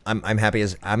 I'm happy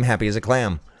as a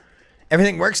clam.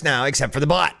 Everything works now except for the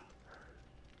bot.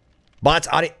 Bot's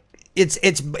audio.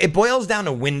 It boils down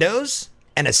to Windows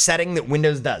and a setting that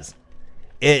Windows does.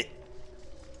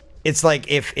 It's like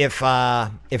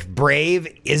if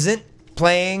Brave isn't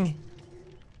playing,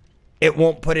 it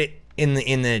won't put it in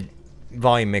the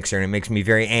volume mixer, and it makes me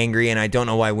very angry, and I don't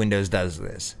know why Windows does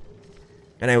this.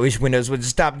 And I wish Windows would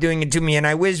stop doing it to me, and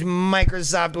I wish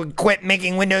Microsoft would quit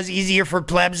making Windows easier for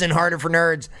plebs and harder for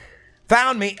nerds.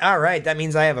 Found me. All right, that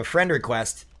means I have a friend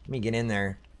request. Let me get in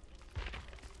there.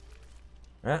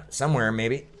 Somewhere,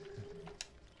 maybe.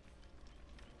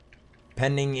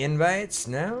 Pending invites?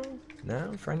 No?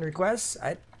 No? Friend requests?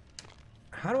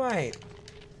 How do I...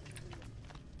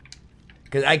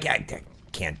 Because I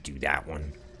can't do that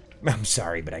one. I'm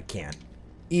sorry, but I can't.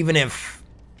 Even if...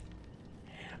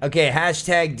 Okay,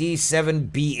 hashtag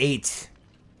D7B8.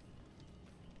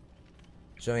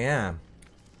 So, yeah.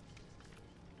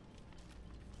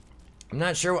 I'm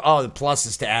not sure. Oh, the plus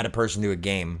is to add a person to a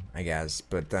game, I guess.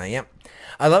 But, yep.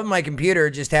 I love my computer,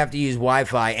 just have to use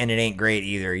Wi-Fi, and it ain't great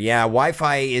either. Yeah,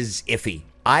 Wi-Fi is iffy.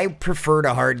 I prefer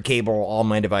to hard cable all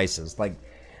my devices. Like,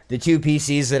 the 2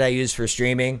 PCs that I use for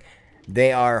streaming,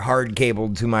 they are hard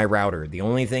cabled to my router. The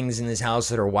only things in this house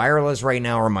that are wireless right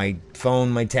now are my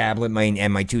phone, my tablet,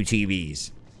 and my 2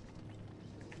 TVs.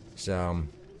 So,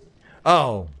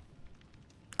 oh,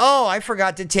 I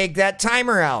forgot to take that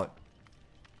timer out.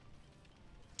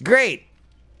 Great.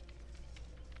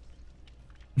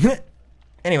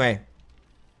 Anyway,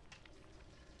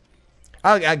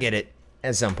 I'll get it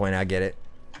at some point. I'll get it.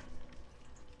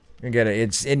 I get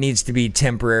it. It needs to be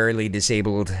temporarily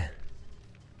disabled.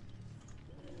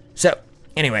 So,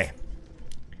 anyway.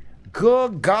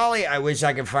 Good golly, I wish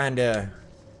I could find a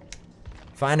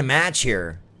match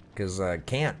here. Because I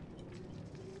can't.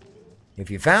 If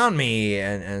you found me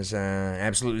as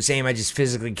absolutely the same, I just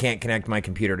physically can't connect my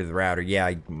computer to the router.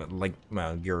 Yeah,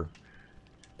 well,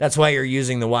 That's why you're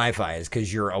using the Wi-Fi, is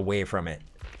because you're away from it.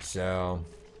 So,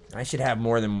 I should have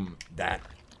more than that.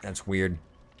 That's weird.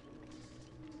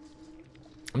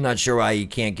 I'm not sure why you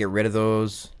can't get rid of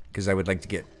those, because I would like to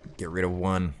get rid of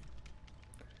one.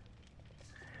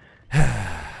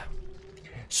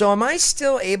 So am I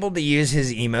still able to use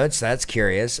his emotes? That's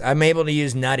curious. I'm able to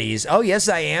use Nutties. Oh, yes,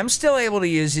 I am still able to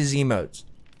use his emotes.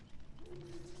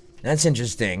 That's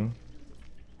interesting.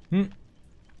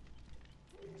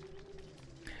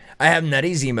 I have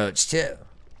Nutties emotes, too.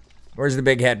 Where's the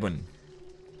big head one?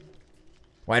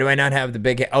 Why do I not have the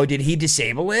big head? Oh, did he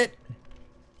disable it?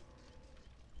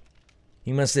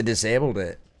 He must have disabled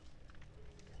it.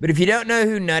 But if you don't know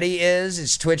who Nutty is,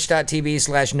 it's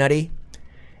twitch.tv/Nutty.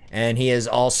 And he is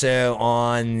also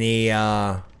on the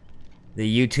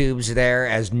YouTubes there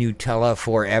as Nutella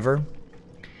Forever.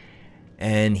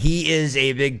 And he is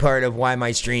a big part of why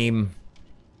my stream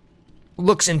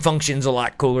looks and functions a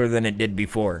lot cooler than it did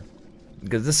before.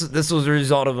 Because this was a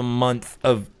result of a month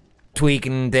of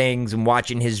tweaking things and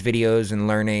watching his videos and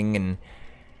learning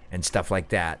and stuff like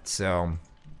that. So,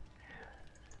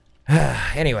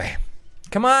 anyway.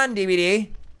 Come on, DVD.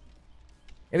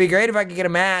 It'd be great if I could get a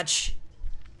match.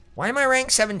 Why am I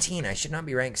ranked 17? I should not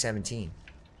be ranked 17.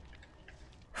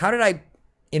 How did I,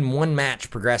 in one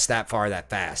match, progress that far that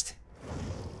fast?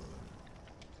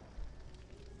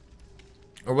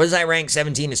 Or was I ranked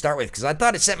 17 to start with? Because I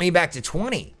thought it sent me back to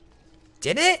 20.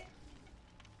 Did it?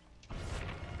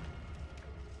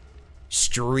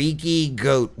 Streaky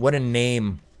Goat. What a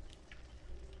name.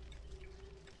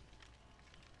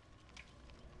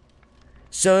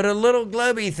 So the little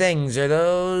globy things, are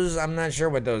those? I'm not sure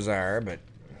what those are, but...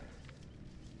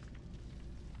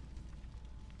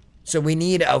 So we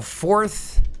need a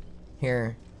fourth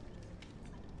here.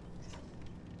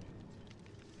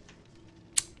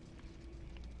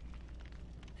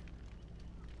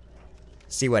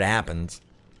 See what happens.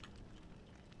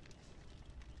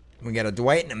 We got a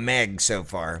Dwight and a Meg so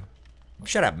far.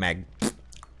 Shut up, Meg.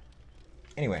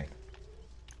 Anyway.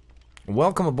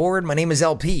 Welcome aboard. My name is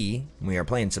LP. We are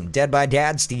playing some Dead by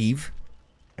DadSteve.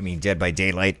 I mean, Dead by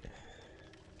Daylight.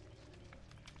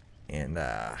 And,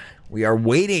 we are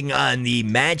waiting on the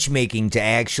matchmaking to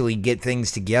actually get things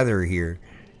together here.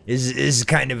 This is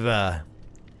kind of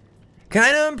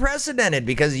unprecedented,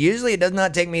 because usually it does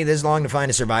not take me this long to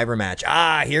find a Survivor match.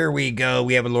 Ah, here we go.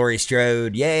 We have a Laurie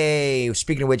Strode. Yay.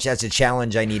 Speaking of which, that's a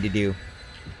challenge I need to do.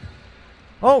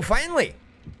 Oh, finally.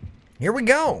 Here we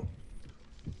go.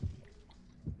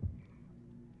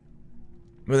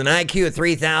 With an IQ of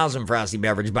 3,000, Frosty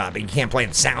Beverage Bob, but you can't play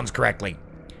the sounds correctly.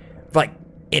 Like,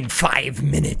 in 5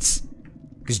 minutes.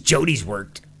 Because Jody's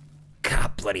worked.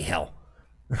 God bloody hell.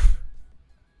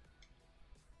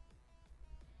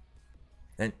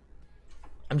 And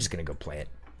I'm just going to go play it.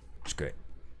 Screw it.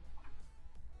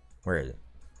 Where is it?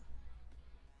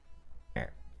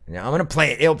 There. Now I'm going to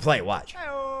play it. It'll play. Watch.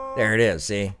 There it is.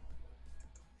 See?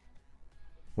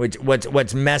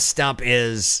 What's messed up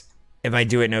is if I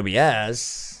do it in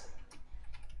OBS,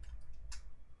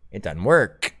 it doesn't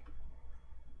work.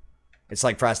 It's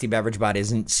like Frosty Beverage Bot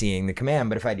isn't seeing the command,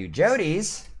 but if I do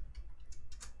Jody's,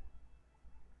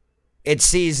 it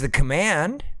sees the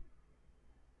command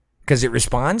because it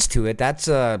responds to it. That's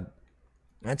an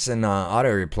auto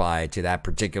reply to that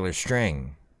particular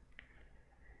string,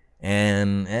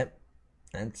 and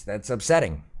that's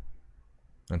upsetting.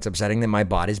 That's upsetting that my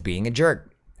bot is being a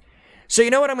jerk. So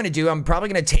you know what I'm going to do? I'm probably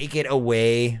going to take it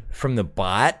away from the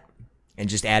bot and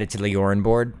just add it to the Yorin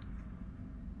board.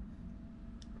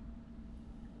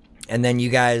 And then you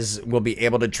guys will be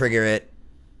able to trigger it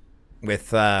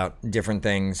with different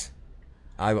things.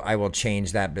 I will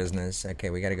change that business. Okay,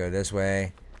 we got to go this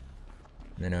way.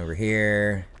 And then over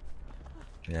here.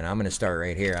 And then I'm going to start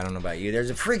right here. I don't know about you.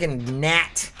 There's a freaking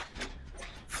gnat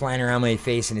flying around my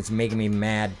face and it's making me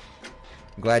mad.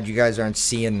 I'm glad you guys aren't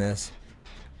seeing this.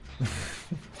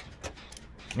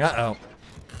 Uh-oh.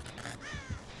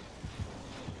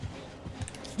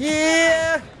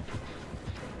 Yeah!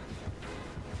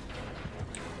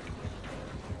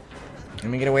 Let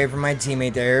me get away from my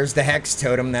teammate. There's the Hex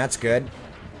Totem. That's good.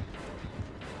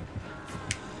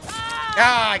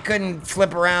 Ah, I couldn't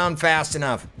flip around fast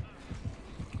enough.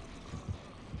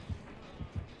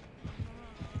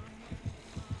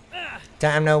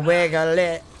 Time to wiggle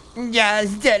it.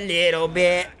 Just a little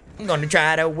bit. I'm gonna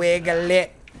try to wiggle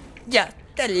it. Just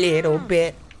a little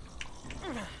bit.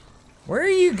 Where are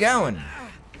you going?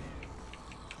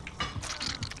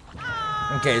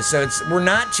 Okay, so we're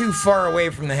not too far away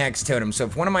from the Hex Totem, so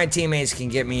if one of my teammates can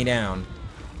get me down.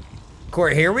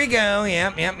 Corey, here we go.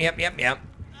 Yep.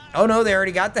 Oh no, they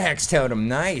already got the Hex Totem.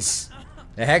 Nice.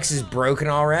 The Hex is broken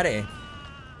already.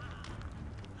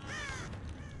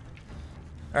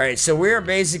 Alright, so we're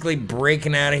basically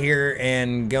breaking out of here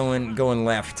and going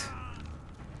left.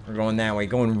 We're going that way.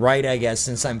 Going right, I guess,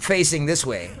 since I'm facing this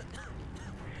way.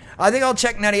 I think I'll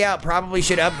check Nutty out. Probably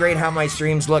should upgrade how my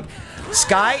streams look.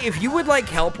 Sky, if you would like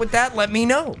help with that, let me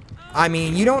know. I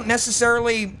mean, you don't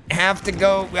necessarily have to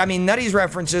go... I mean, Nutty's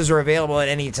references are available at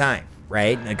any time,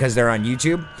 right? Because they're on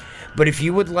YouTube. But if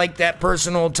you would like that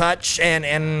personal touch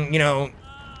and you know...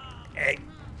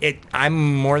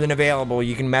 I'm more than available.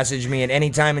 You can message me at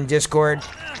any time in Discord.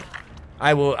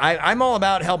 I'm all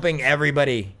about helping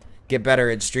everybody get better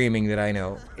at streaming that I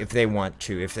know, if they want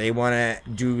to. If they want to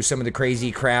do some of the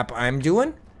crazy crap I'm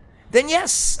doing, then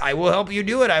yes, I will help you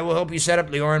do it. I will help you set up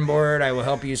Leorin board. I will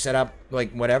help you set up,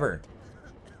 like, whatever.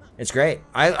 It's great.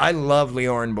 I love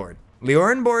Leorin board.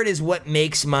 Leorin board is what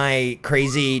makes my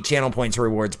crazy channel points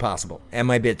rewards possible, and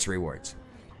my bits rewards.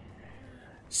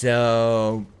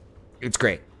 So, it's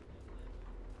great.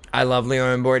 I love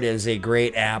Leorin board. It is a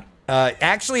great app.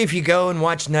 Actually, if you go and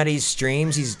watch Nutty's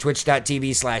streams, he's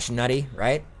twitch.tv/Nutty,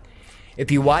 right?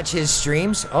 If you watch his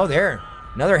streams, oh, there,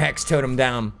 another hex totem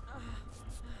down.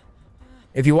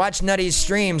 If you watch Nutty's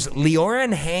streams,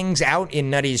 Leorin hangs out in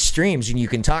Nutty's streams and you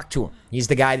can talk to him. He's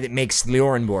the guy that makes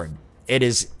Leorin board.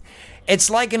 It's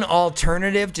like an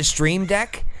alternative to Stream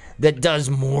Deck that does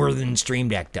more than Stream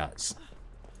Deck does.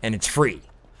 And it's free,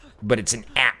 but it's an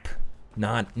app,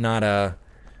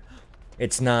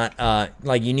 it's not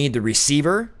like you need the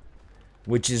receiver,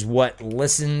 which is what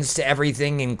listens to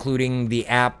everything, including the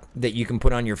app that you can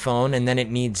put on your phone, and then it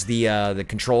needs the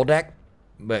control deck.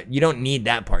 But you don't need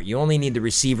that part. You only need the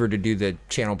receiver to do the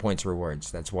channel points rewards.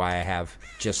 That's why I have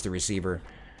just the receiver.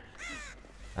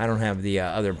 I don't have the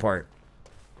other part.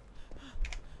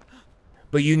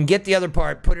 But you can get the other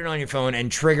part, put it on your phone,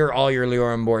 and trigger all your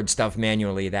Leorin board stuff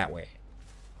manually that way.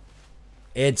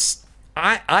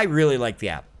 I really like the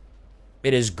app.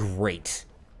 It is great.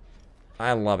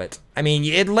 I love it. I mean,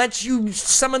 it lets you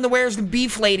summon the Where's the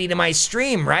Beef Lady to my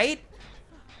stream, right?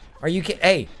 Are you kidding?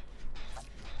 Hey.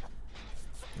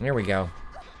 There we go.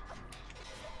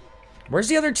 Where's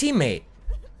the other teammate?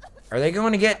 Are they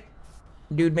going to get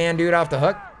Dude off the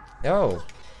hook? Oh.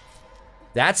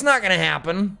 That's not gonna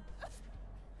happen.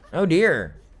 Oh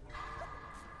dear.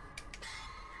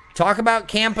 Talk about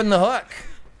camping the hook.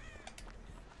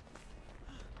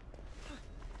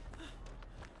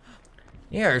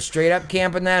 Yeah, straight up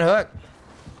camping that hook.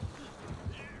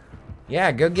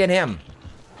 Yeah, go get him.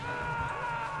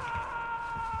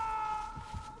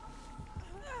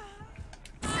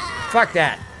 Fuck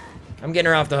that. I'm getting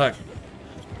her off the hook.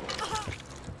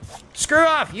 Screw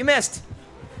off, you missed.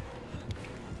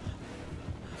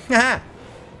 Haha.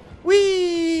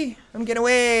 Whee! I'm getting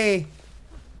away.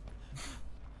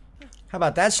 How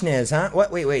about that schniz, huh?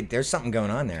 What? Wait, there's something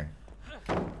going on there.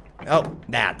 Oh,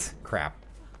 that crap.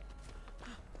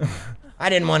 I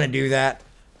didn't want to do that.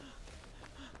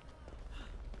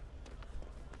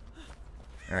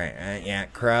 Alright, yeah,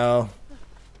 crow.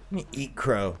 Let me eat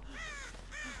crow.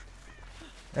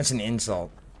 That's an insult.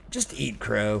 Just eat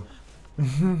crow.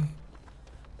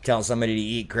 Tell somebody to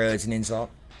eat crow, it's an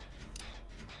insult.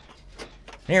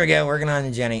 Here we go, working on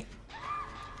the Jenny.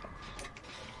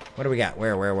 What do we got?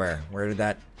 Where? Where did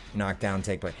that knockdown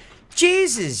take place?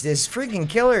 Jesus, this freaking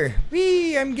killer.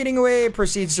 Whee, I'm getting away.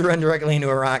 Proceeds to run directly into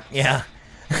a rock. Yeah.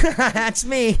 That's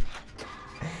me.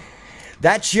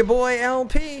 That's your boy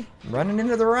LP. Running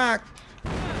into the rock.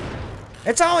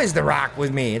 It's always the rock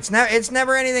with me. It's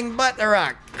never anything but the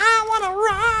rock. I want a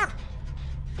rock.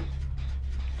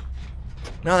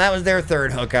 No, that was their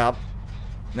third hookup.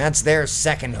 That's their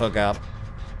second hookup.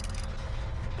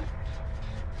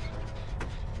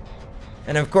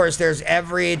 And of course, there's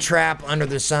every trap under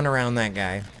the sun around that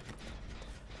guy.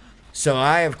 So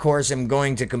I, of course, am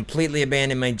going to completely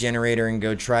abandon my generator and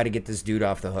go try to get this dude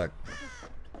off the hook.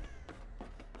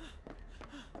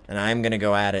 And I'm gonna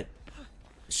go at it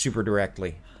super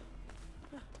directly.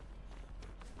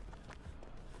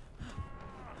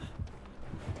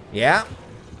 Yeah.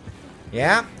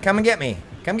 Yeah, come and get me.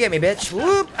 Come get me, bitch.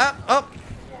 Whoop, up.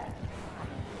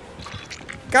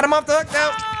 Got him off the hook,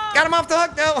 though. Got him off the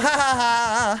hook, though. Ha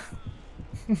ha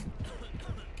ha.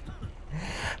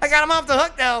 I got him off the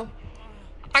hook, though.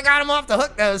 I got him off the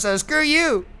hook, though, so screw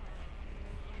you.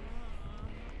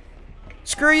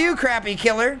 Screw you, crappy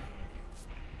killer.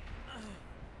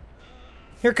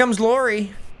 Here comes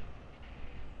Lori.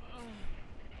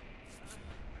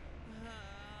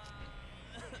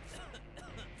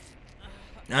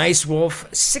 Nice Wolf.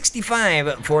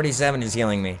 65-47 is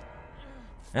healing me.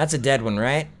 That's a dead one,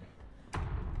 right?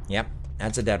 Yep,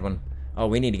 that's a dead one. Oh,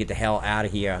 we need to get the hell out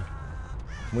of here.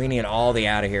 We need all the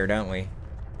out of here, don't we?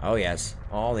 Oh, yes.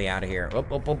 All the out of here.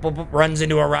 Oop, oop, oop, oop, oop. Runs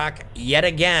into a rock yet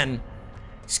again.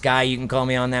 Sky, you can call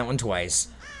me on that one twice.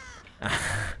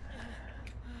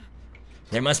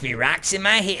 There must be rocks in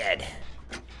my head.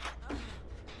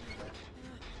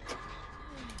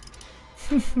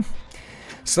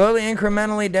 Slowly,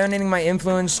 incrementally donating my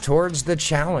influence towards the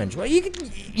challenge. Well,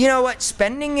 you know what?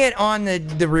 Spending it on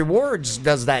the rewards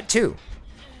does that too.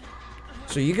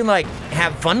 So you can, like,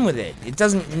 have fun with it. It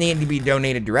doesn't need to be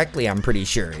donated directly, I'm pretty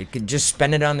sure. It could just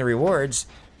spend it on the rewards,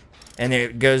 and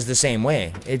it goes the same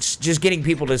way. It's just getting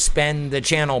people to spend the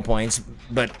channel points,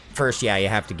 but first, yeah, you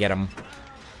have to get them.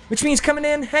 Which means coming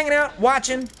in, hanging out,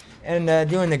 watching, and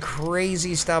doing the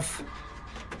crazy stuff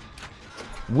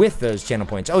with those channel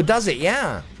points. Oh, does it?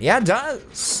 Yeah. Yeah, it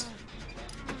does.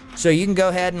 So you can go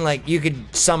ahead and, like, you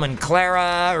could summon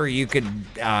Clara, or you could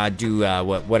do,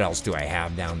 what else do I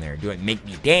have down there? Do it make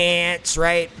me dance,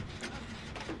 right?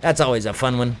 That's always a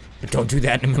fun one. But don't do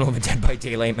that in the middle of a Dead by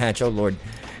Daylight match, oh lord.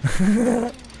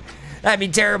 That'd be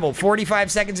terrible.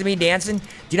 45 seconds of me dancing? Do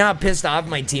you know how pissed off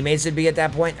my teammates would be at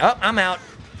that point? Oh, I'm out.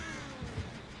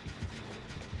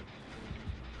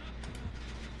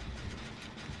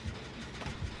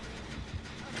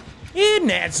 Isn't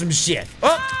that some shit?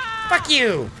 Oh, fuck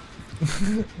you.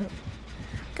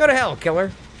 Go to hell,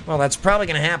 killer. Well, that's probably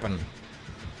gonna happen.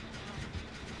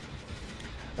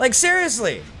 Like,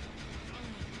 seriously.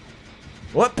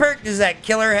 What perk does that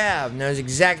killer have? Knows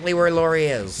exactly where Lori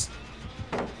is.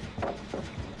 Oh,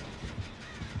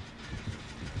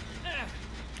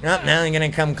 now they're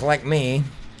gonna come collect me.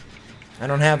 I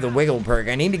don't have the wiggle perk.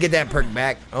 I need to get that perk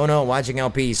back. Oh no, watching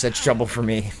LP is such trouble for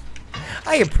me.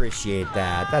 I appreciate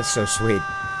that. That's so sweet.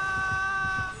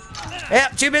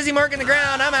 Yep, too busy marking the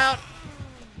ground. I'm out.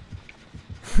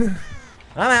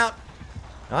 I'm out.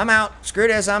 I'm out. Screw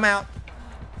this. I'm out.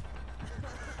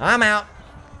 I'm out.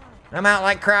 I'm out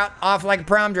like kraut, off like a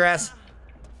prom dress.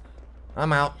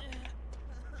 I'm out.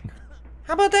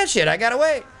 How about that shit? I got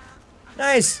away.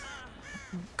 Nice.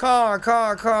 Car.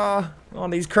 All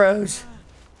these crows.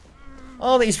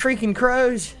 All these freaking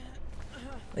crows.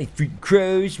 They freaking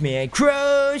crows, man.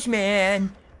 Crows,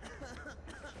 man.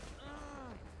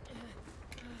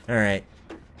 Alright.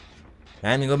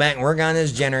 Time to go back and work on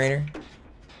this generator.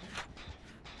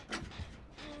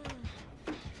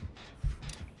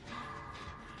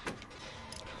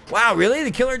 Wow, really?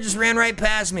 The killer just ran right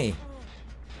past me.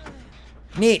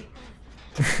 Neat.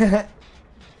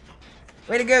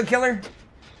 Way to go, killer.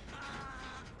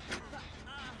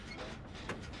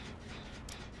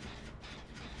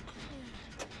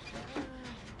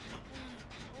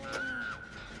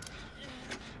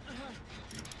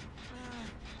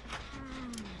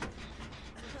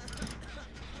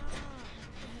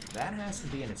 That has to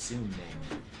be an assumed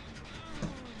name.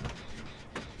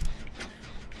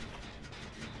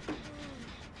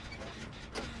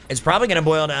 It's probably gonna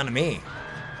boil down to me.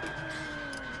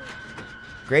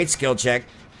 Great skill check.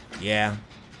 Yeah.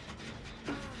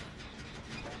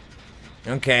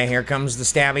 Okay, here comes the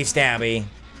stabby.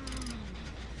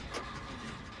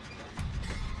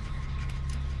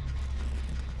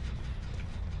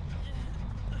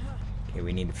 Okay,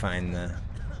 we need to find the...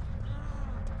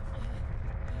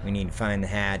 We need to find the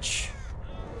hatch.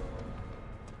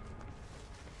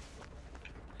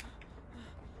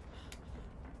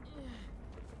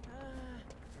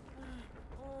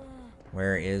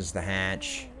 Where is the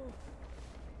hatch?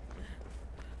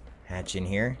 Hatch in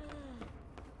here.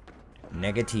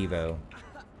 Negativo.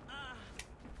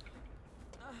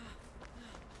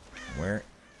 Where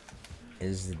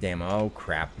is the damn... Oh,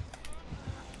 crap.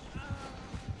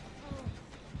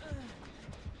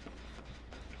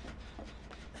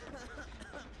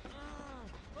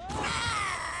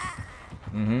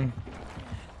 Mm-hmm.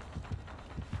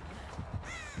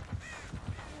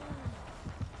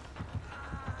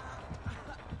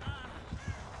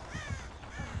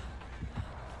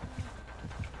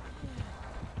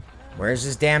 Where's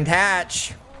this damned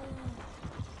hatch?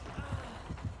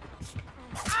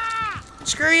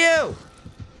 Screw you!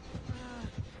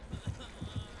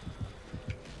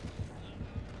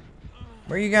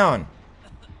 Where are you going?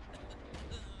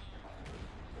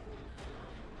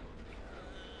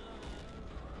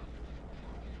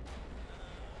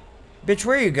 Bitch,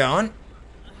 where are you going?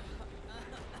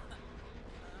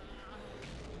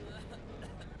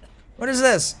 What is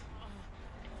this?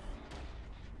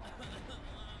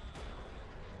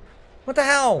 What the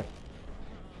hell?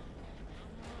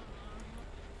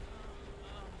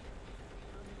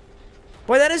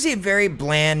 Boy, that is a very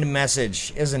bland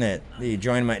message, isn't it? The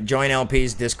join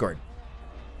LP's Discord.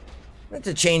 I have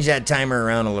to change that timer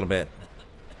around a little bit.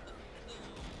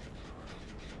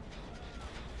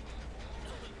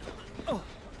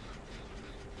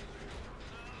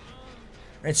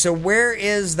 Alright, so where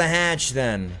is the hatch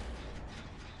then?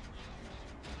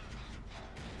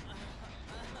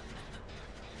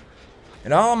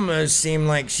 It almost seemed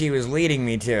like she was leading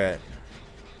me to it.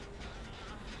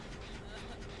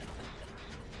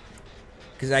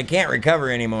 Because I can't recover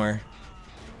anymore.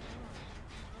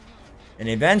 And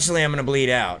eventually I'm going to bleed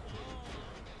out.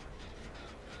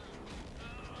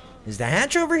 Is the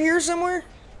hatch over here somewhere?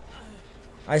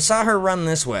 I saw her run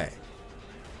this way.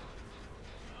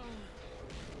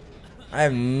 I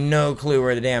have no clue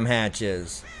where the damn hatch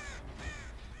is.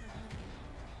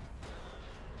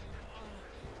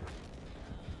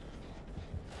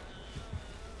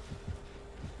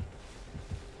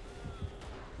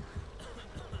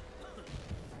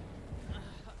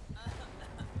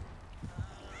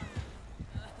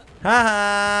 Ha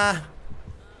ha!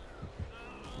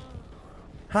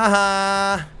 Ha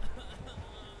ha!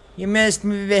 You missed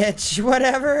me, bitch.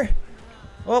 Whatever.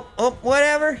 Oh,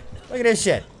 whatever. Look at this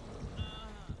shit.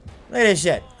 Look at this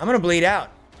shit. I'm gonna bleed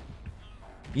out.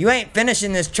 You ain't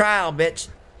finishing this trial, bitch.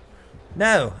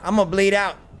 No, I'm gonna bleed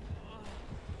out.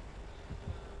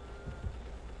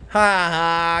 Ha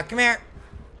ha! Come here.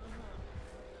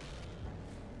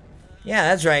 Yeah,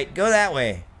 that's right. Go that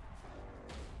way.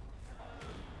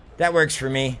 That works for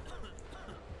me.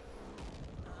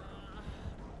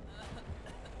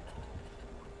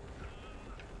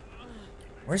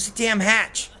 Where's the damn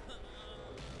hatch?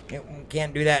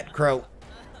 Can't do that, Crow.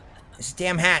 It's a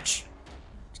damn hatch.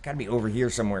 It's gotta be over here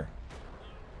somewhere.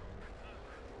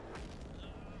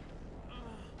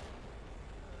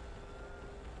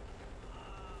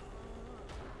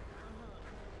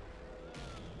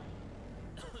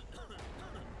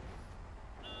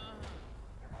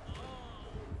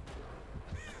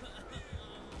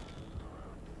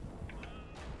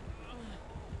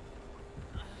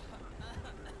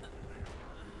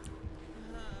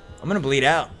 I'm gonna bleed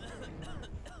out.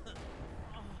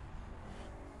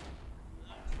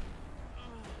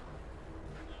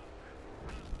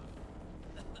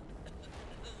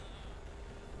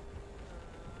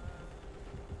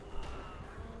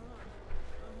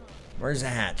 Where's the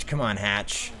hatch? Come on,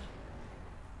 hatch.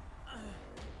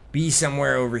 Be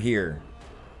somewhere over here.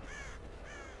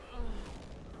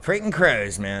 Freaking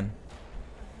crows, man.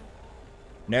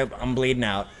 Nope, I'm bleeding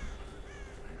out.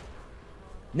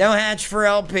 No hatch for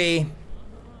LP.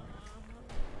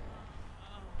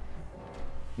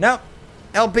 Nope.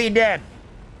 LP dead.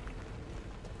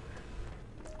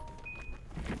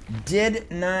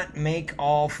 Did not make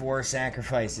all 4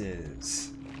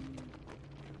 sacrifices.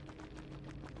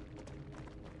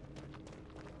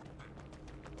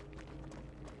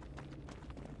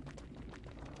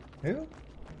 Who?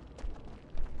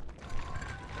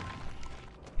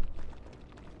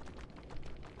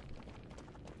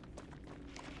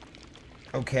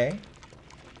 Okay.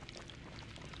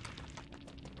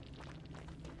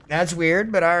 That's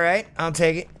weird, but alright. I'll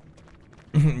take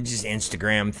it. Just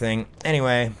Instagram thing.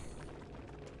 Anyway.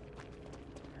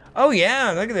 Oh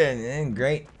yeah, look at that.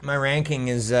 Great. My ranking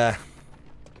is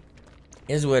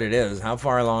what it is. How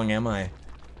far along am I?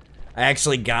 I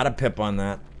actually got a pip on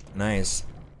that. Nice.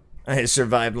 I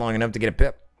survived long enough to get a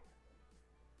pip.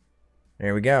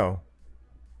 There we go.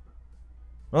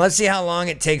 Well, let's see how long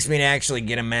it takes me to actually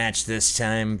get a match this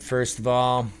time. First of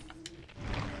all,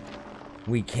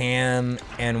 we can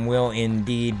and will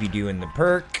indeed be doing the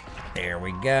perk. There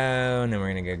we go. And then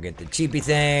we're going to go get the cheapy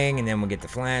thing. And then we'll get the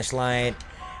flashlight.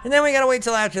 And then we got to wait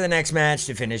till after the next match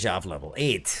to finish off level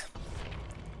 8.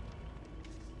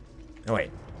 Oh,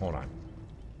 wait. Hold on.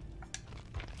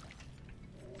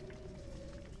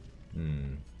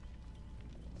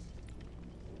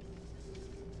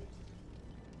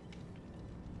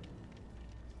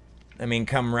 I mean,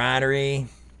 camaraderie.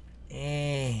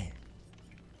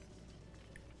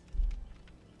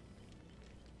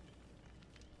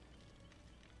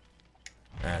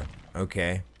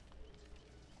 Okay.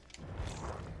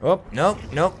 Oh,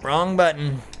 nope, wrong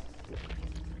button.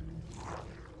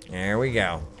 There we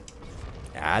go.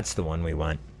 That's the one we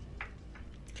want.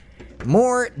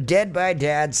 More Dead by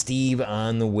DadSteve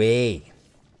on the way.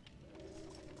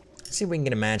 Let's see if we can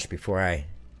get a match before I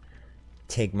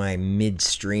take my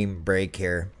midstream break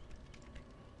here.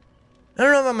 I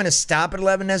don't know if I'm going to stop at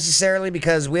 11 necessarily,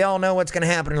 because we all know what's going to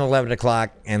happen at 11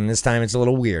 o'clock, and this time it's a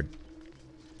little weird.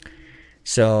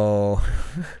 So,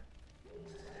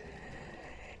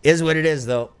 is what it is,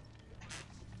 though.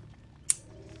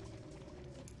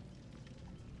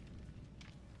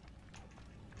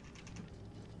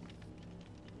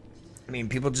 I mean,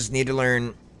 people just need to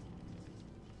learn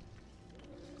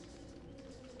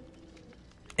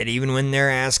that even when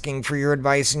they're asking for your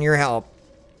advice and your help,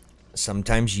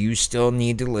 sometimes you still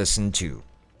need to listen too.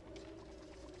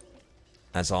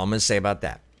 That's all I'm going to say about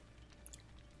that.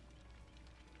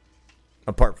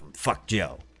 Apart from fuck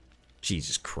Joe.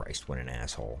 Jesus Christ, what an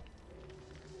asshole.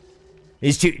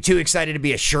 He's too excited to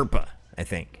be a Sherpa, I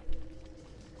think.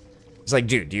 It's like,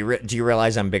 dude, do you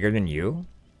realize I'm bigger than you?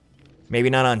 Maybe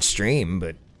not on stream,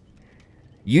 but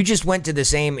you just went to the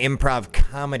same improv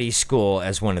comedy school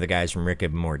as one of the guys from Rick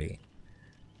and Morty.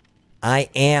 I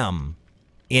am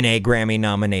in a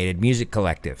Grammy-nominated music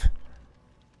collective.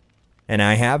 And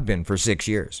I have been for 6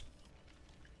 years.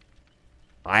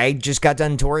 I just got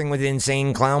done touring with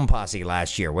Insane Clown Posse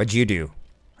last year. What'd you do?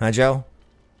 Huh, Joe?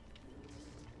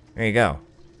 There you go.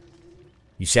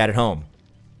 You sat at home.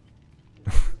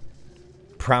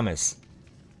 Promise.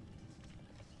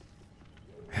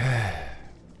 I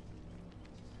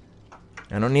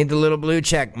don't need the little blue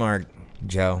check mark,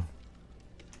 Joe.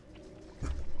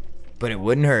 But it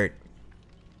wouldn't hurt.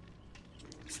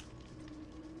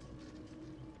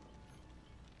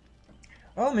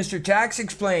 Oh, Mr.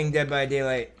 Toxic's playing Dead by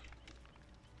Daylight.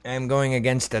 I'm going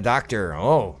against a doctor.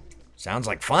 Oh, sounds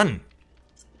like fun.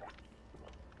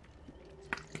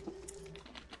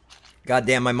 God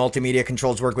damn, my multimedia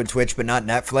controls work with Twitch, but not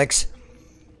Netflix.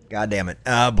 God damn it.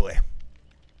 Oh, boy.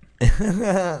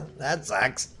 That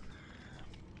sucks.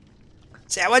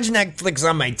 See, I watch Netflix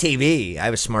on my TV. I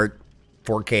have a smart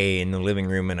 4K in the living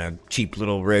room and a cheap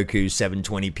little Roku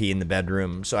 720p in the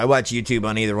bedroom. So I watch YouTube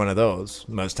on either one of those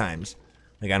most times.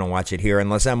 Like, I don't watch it here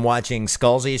unless I'm watching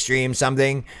Skullsy stream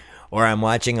something, or I'm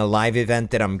watching a live event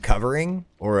that I'm covering,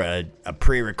 or a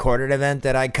pre-recorded event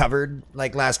that I covered,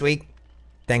 like last week.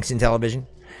 Thanks in television.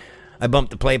 I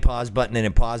bump the play pause button and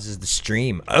it pauses the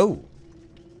stream. Oh.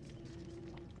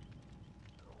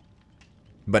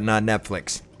 But not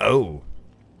Netflix. Oh.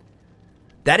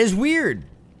 That is weird.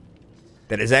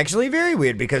 That is actually very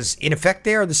weird because, in effect,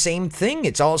 they are the same thing.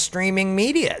 It's all streaming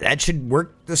media. That should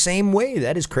work the same way.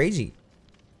 That is crazy.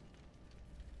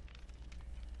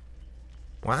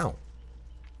 Wow.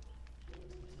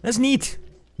 That's neat.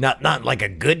 Not like a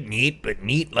good neat, but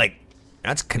neat like,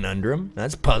 that's conundrum.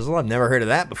 That's puzzle. I've never heard of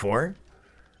that before.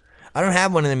 I don't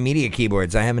have one of the media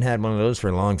keyboards. I haven't had one of those for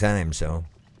a long time, so.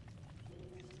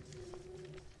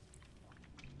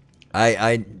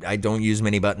 I don't use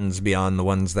many buttons beyond the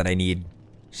ones that I need,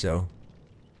 so.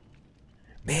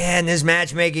 Man, this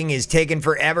matchmaking is taking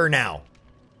forever now.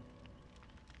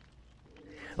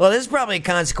 Well, this is probably a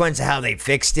consequence of how they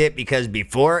fixed it, because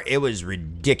before, it was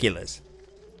ridiculous.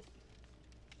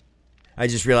 I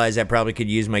just realized I probably could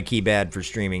use my keypad for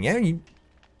streaming.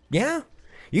 Yeah,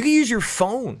 you can use your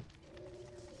phone.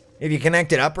 If you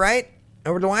connect it up right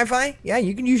over to Wi-Fi, yeah,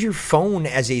 you can use your phone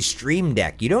as a stream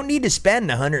deck. You don't need to spend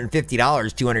 $150,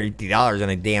 $250 on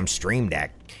a damn stream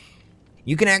deck.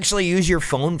 You can actually use your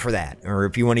phone for that. Or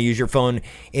if you want to use your phone,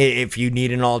 if you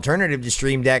need an alternative to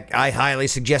Stream Deck, I highly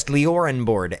suggest Liorn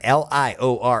board.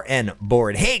 Liorn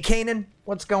board. Hey, Kanan,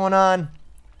 what's going on?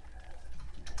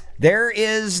 There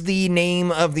is the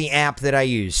name of the app that I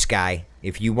use, Sky.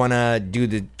 If you want to do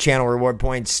the channel reward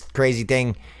points crazy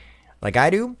thing like I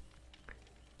do.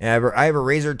 I have a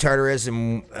Razer Tartarus,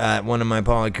 and one of my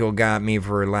Polykill got me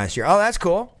for last year. Oh, that's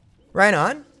cool. Right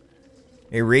on.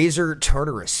 A Razer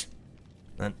Tartarus.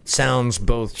 That sounds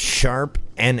both sharp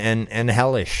and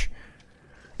hellish.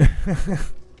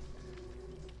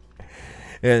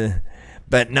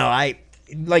 But no,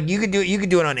 you could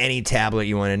do it on any tablet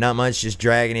you wanted. Not much, just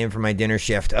dragging in for my dinner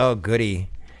shift. Oh, goody.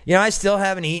 You know, I still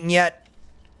haven't eaten yet.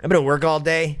 I've been at work all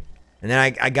day, and then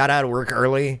I got out of work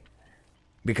early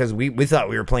because we thought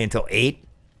we were playing till 8.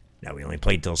 No, we only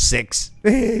played till 6.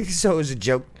 So it was a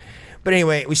joke. But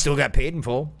anyway, we still got paid in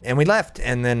full, and we left.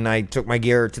 And then I took my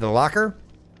gear to the locker,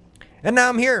 and now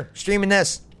I'm here streaming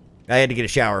this. I had to get a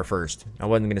shower first. I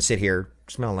wasn't going to sit here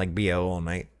smelling like BO all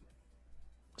night.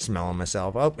 Smelling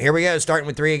myself. Oh, here we go. Starting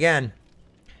with 3 again.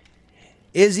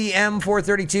 Izzy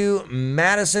M432,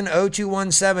 Madison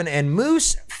 0217, and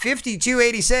Moose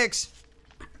 5286.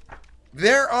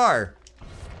 There are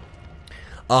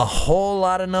a whole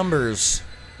lot of numbers.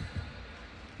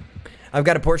 I've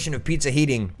got a portion of pizza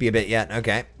heating. Be a bit yet.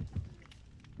 Okay.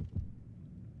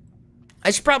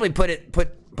 I should probably put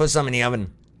some in the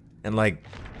oven and like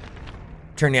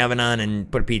turn the oven on and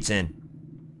put a pizza in.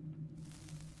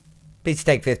 Pizza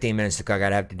take 15 minutes to cook.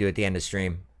 I'd have to do it at the end of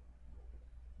stream.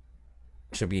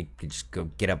 So we could just go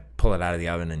get up, pull it out of the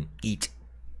oven, and eat.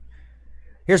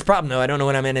 Here's the problem, though. I don't know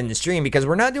when I'm in the stream because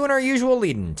we're not doing our usual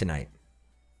lead-in tonight.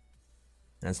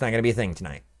 That's not going to be a thing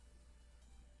tonight.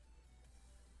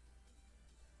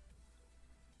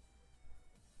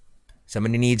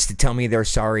 Somebody needs to tell me they're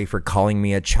sorry for calling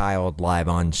me a child live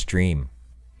on stream.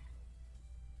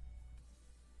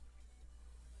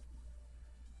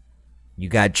 You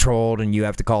got trolled and you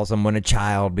have to call someone a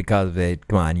child because of it.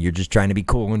 Come on, you're just trying to be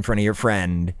cool in front of your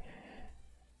friend.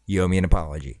 You owe me an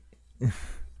apology.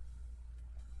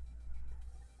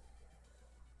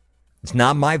 It's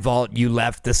not my fault you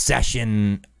left the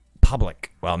session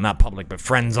public. Well, not public, but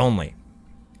friends only.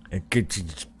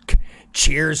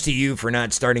 Cheers to you for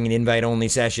not starting an invite-only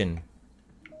session.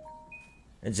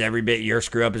 It's every bit your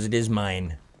screw-up as it is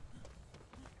mine.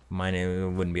 Mine, it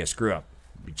wouldn't be a screw-up.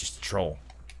 It'd be just a troll.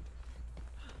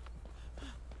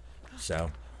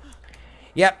 So,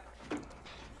 yep.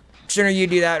 Sooner you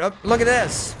do that. Oh, look at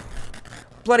this.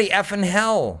 Bloody effing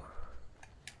hell.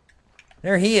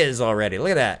 There he is already. Look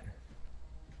at that.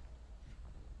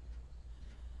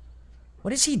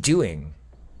 What is he doing?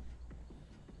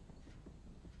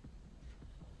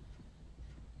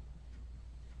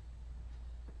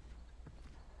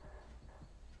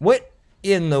 What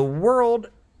in the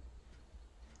world?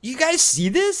 You guys see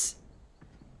this?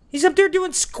 He's up there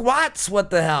doing squats. What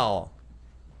the hell?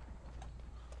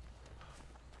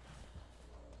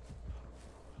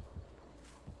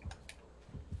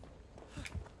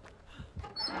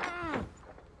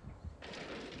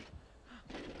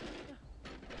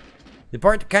 The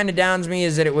part that kind of downs me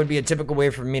is that it would be a typical way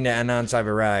for me to announce I've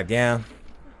arrived. Yeah.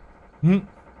 I'm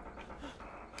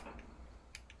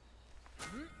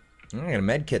gonna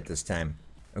med kit this time.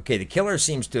 Okay, the killer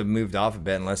seems to have moved off a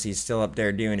bit unless he's still up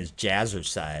there doing his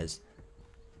jazzercise.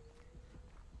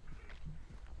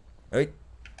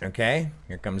 Okay,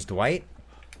 here comes Dwight.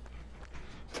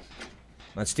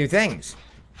 Let's do things.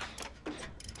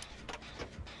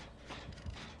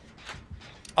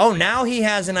 Oh, now he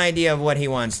has an idea of what he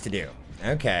wants to do.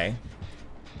 Okay.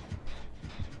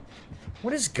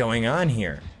 What is going on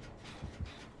here?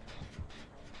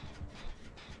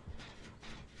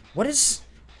 What is...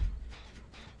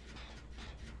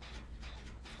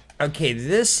 Okay,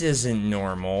 this isn't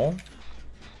normal.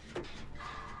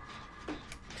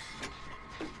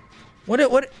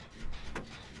 What?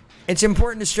 It's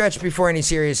important to stretch before any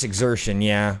serious exertion,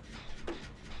 yeah.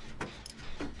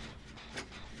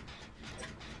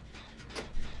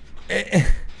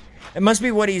 It must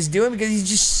be what he's doing because he's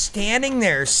just standing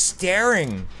there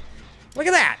staring. Look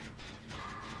at that.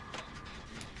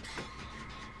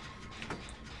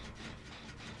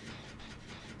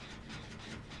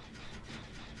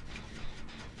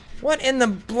 What in the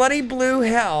bloody blue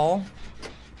hell?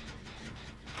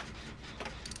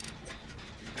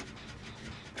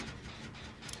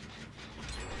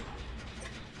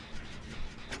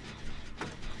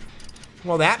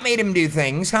 Well, that made him do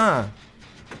things, huh?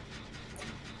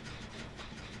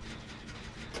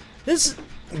 This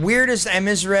weirdest, I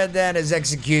misread that as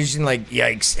execution, like,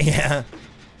 yikes, yeah.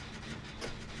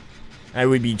 I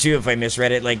would be too if I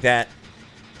misread it like that.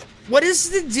 What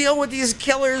is the deal with these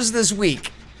killers this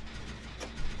week?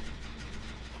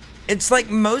 It's like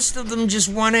most of them just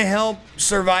want to help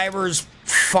survivors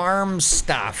farm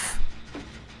stuff.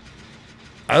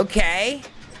 Okay.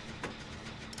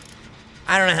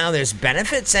 I don't know how this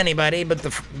benefits anybody,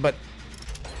 but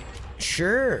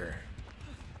sure.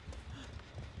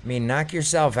 I mean, knock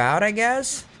yourself out, I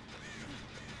guess?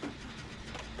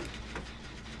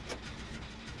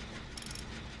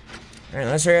 Alright,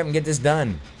 let's hurry up and get this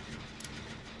done.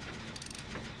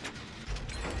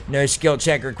 No skill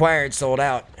check required, sold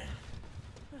out.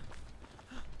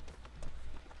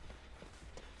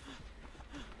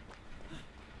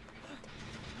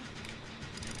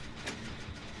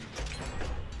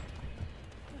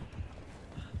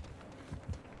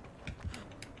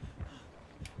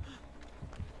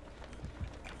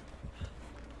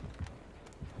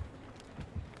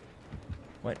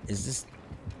 What is this?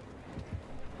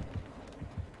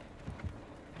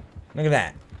 Look at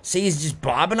that. See, he's just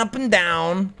bobbing up and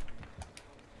down.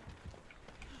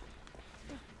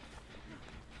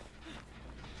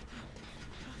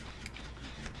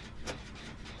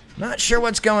 Not sure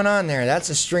what's going on there. That's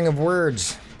a string of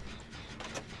words.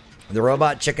 The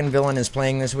robot chicken villain is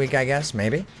playing this week, I guess.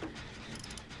 Maybe.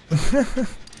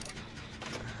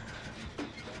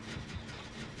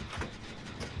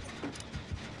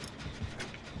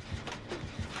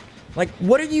 Like,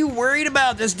 what are you worried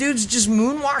about? This dude's just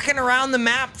moonwalking around the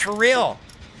map for real.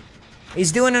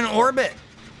 He's doing an orbit.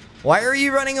 Why are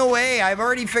you running away? I've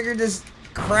already figured this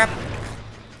crap.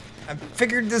 I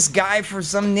figured this guy for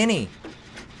some ninny.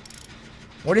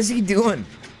 What is he doing?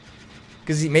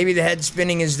 Because maybe the head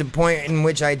spinning is the point in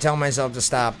which I tell myself to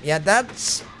stop. Yeah,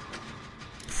 that's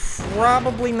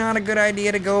probably not a good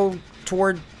idea to go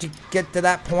toward to get to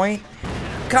that point.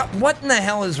 God, what in the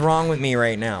hell is wrong with me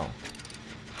right now?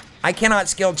 I cannot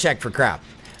skill check for crap.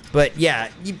 But yeah,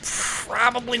 you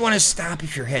probably want to stop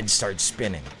if your head starts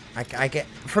spinning. I get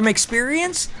from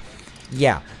experience.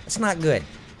 Yeah, it's not good.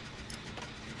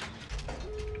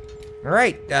 All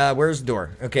right, where's the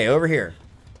door? Okay, over here.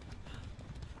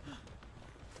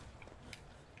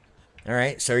 All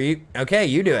right, so you okay?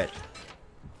 You do it.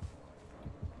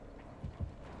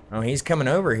 Oh, he's coming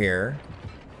over here.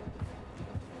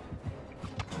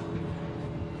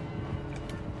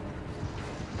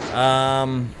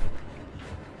 I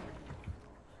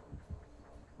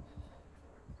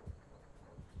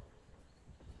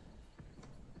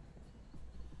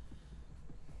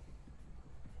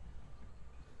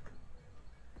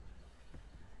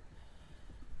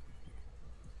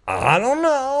don't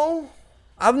know.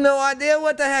 I have no idea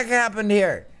what the heck happened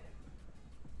here.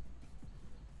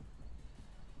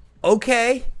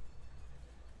 Okay.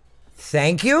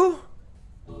 Thank you.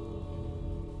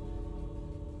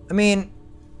 I mean,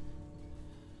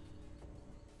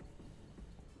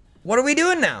 what are we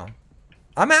doing now?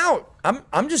 I'm out.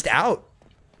 I'm just out.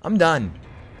 I'm done.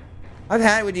 I've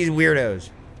had it with these weirdos.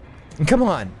 Come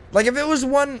on. Like, if it was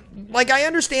one, like, I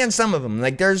understand some of them.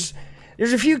 Like, there's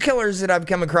a few killers that I've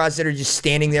come across that are just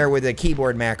standing there with a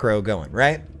keyboard macro going,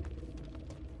 right?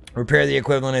 Repair the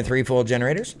equivalent of 3 full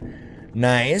generators.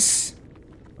 Nice.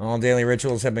 All daily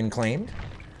rituals have been claimed.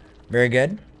 Very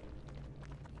good.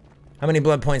 How many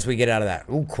blood points we get out of that?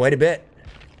 Ooh, quite a bit.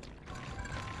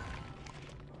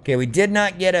 Okay, we did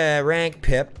not get a rank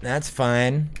pip. That's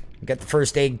fine. We got the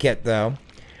first aid kit, though.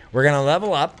 We're going to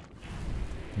level up.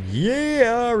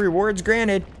 Yeah, rewards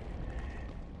granted.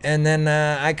 And then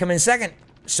I come in second.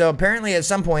 So apparently at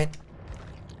some point,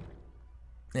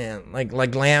 yeah,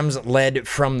 like lambs led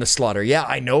from the slaughter. Yeah,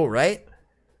 I know, right?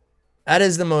 That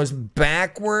is the most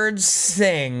backwards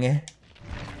thing.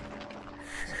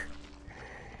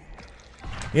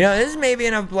 You know, this is maybe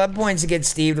enough blood points to get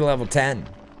Steve to level 10.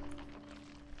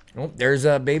 Oh, there's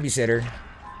a babysitter.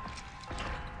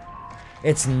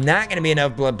 It's not going to be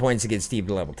enough blood points to get Steve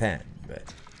to level 10,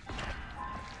 but...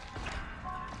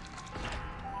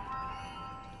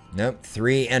 Nope,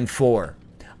 3 and 4.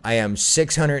 I am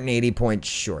 680 points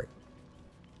short.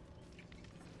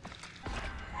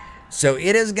 So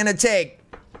it is going to take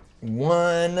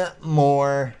one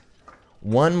more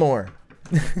one more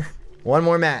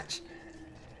match.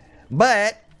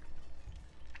 But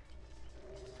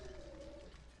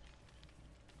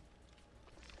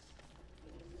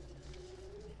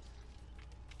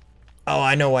oh,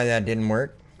 I know why that didn't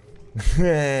work.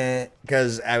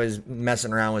 Because I was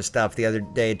messing around with stuff the other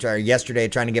day, yesterday,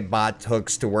 trying to get bot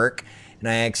hooks to work, and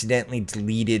I accidentally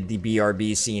deleted the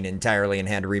BRB scene entirely and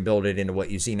had to rebuild it into what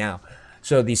you see now.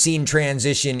 So the scene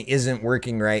transition isn't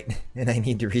working right, and I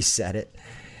need to reset it.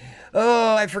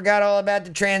 Oh, I forgot all about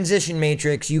the transition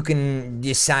matrix. You can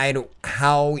decide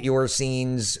how your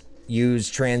scenes use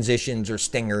transitions or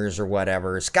stingers or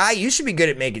whatever. Sky, you should be good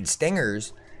at making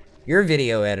stingers. You're a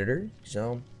video editor,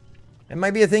 so that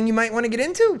might be a thing you might want to get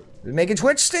into. Making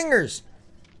Twitch stingers.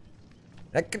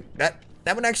 That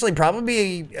would actually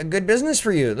probably be a good business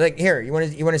for you. Like, here, you want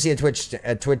to see a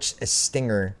Twitch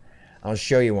stinger? I'll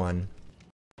show you one.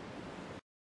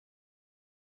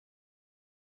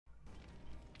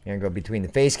 You're gonna go between the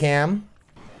face cam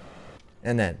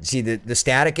and then see the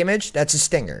static image. That's a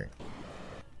stinger.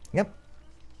 Yep.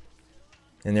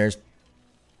 And there's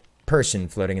person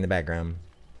floating in the background.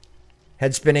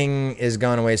 Head spinning is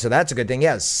gone away, so that's a good thing.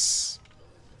 Yes.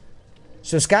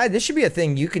 So Sky, this should be a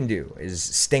thing you can do, is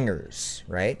stingers,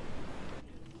 right?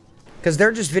 Because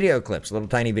they're just video clips, little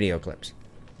tiny video clips.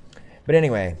 But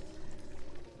anyway,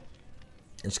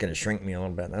 it's gonna shrink me a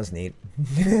little bit. That's neat.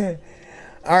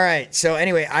 All right. So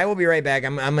anyway, I will be right back.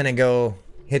 I'm gonna go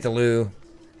hit the loo,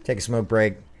 take a smoke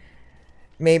break.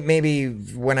 Maybe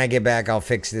when I get back, I'll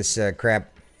fix this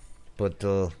crap. But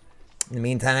in the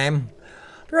meantime,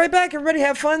 be right back. Everybody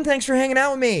have fun. Thanks for hanging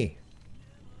out with me.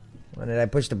 What, did I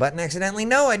push the button accidentally?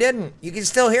 No, I didn't. You can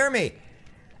still hear me.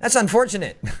 That's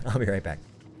unfortunate. I'll be right back.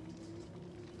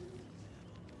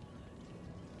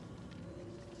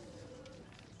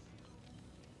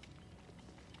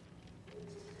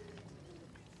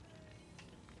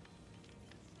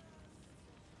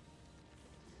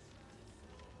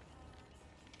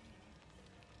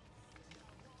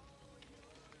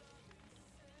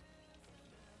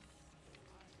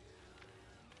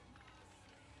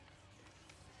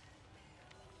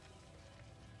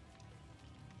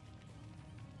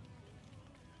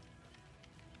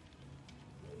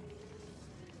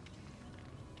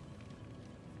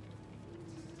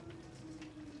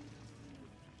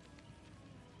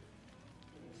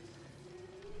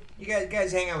 You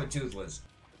guys hang out with Toothless.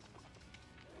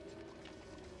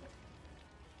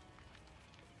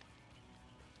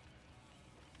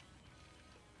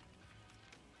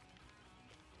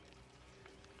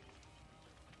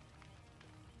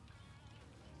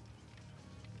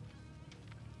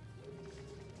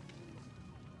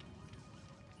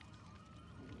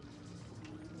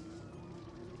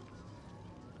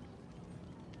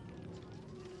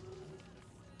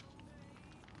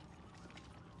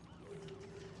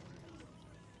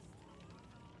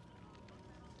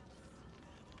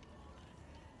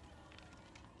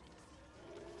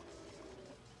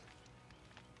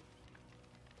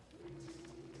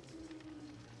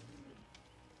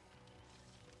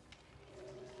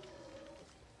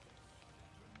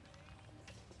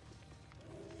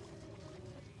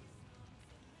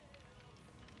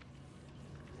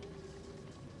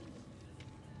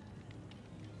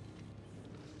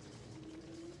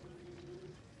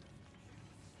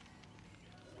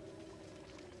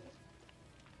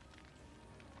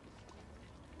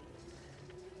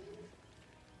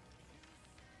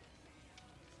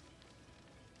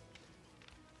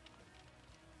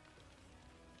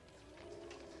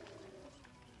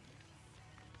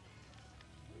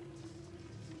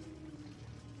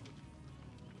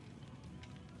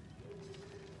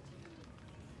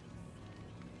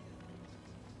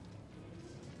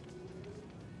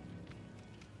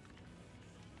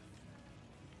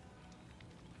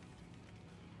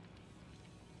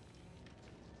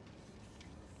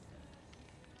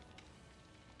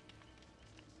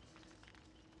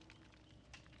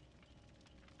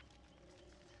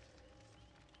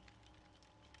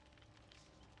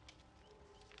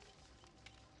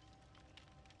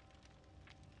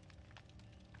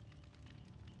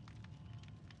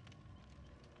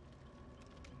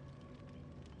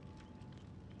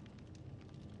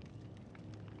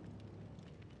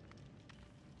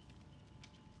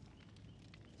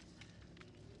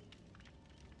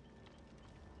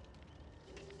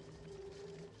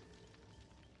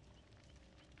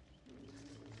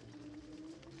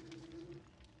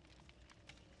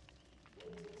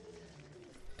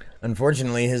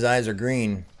 Unfortunately, his eyes are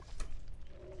green.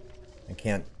 I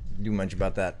can't do much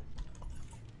about that.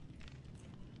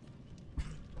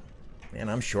 Man,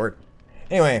 I'm short.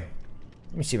 Anyway,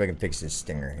 let me see if I can fix this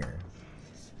stinger here.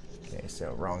 Okay,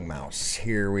 so wrong mouse.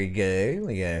 Here we go.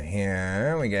 We go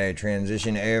here. We go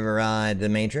transition override the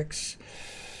matrix.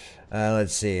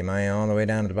 Let's see. Am I all the way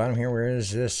down to the bottom here? Where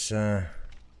is this? There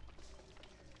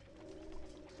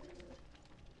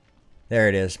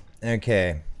it is.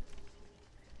 Okay.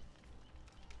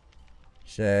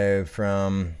 So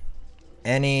from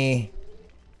any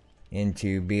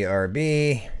into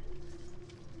BRB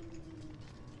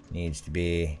needs to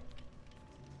be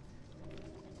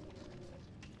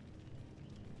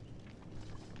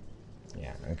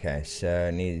okay, so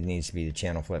it needs to be the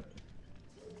channel flip.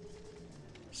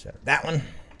 So that one.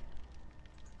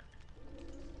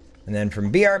 And then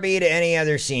from BRB to any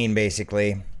other scene,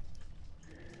 basically.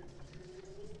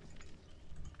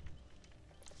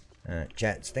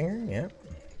 Chat stinger, yeah.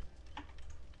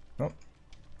 Oh.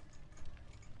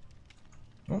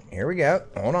 Oh, here we go.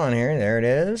 Hold on here. There it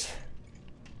is.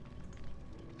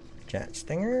 Chat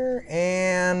stinger.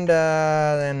 And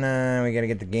then we got to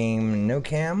get the game no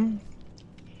cam.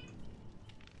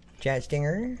 Chat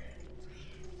stinger.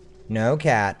 No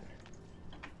cat.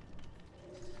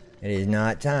 It is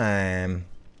not time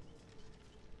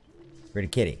for the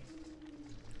kitty.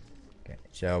 Okay,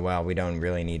 so, well, we don't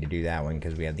really need to do that one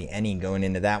because we have the any going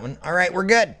into that one. All right, we're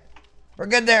good. We're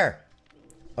good there.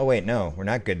 Oh, wait, no, we're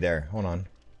not good there. Hold on.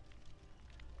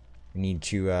 We need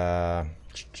to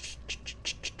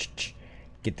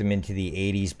get them into the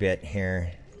 80s bit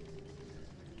here.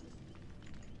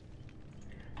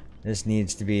 This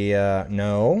needs to be,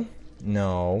 no.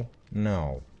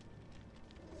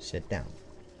 Sit down.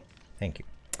 Thank you.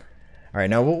 All right,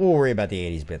 now we'll worry about the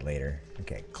 80s bit later.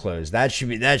 Okay, close. That should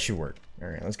work. All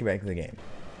right, let's get back to the game.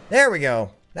 There we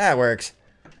go. That works.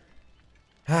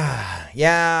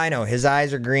 Yeah, I know. His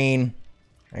eyes are green.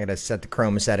 I gotta set the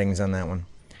chroma settings on that one.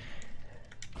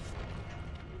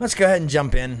 Let's go ahead and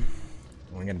jump in.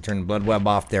 We're gonna turn the blood web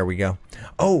off. There we go.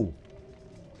 Oh!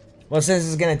 Well, since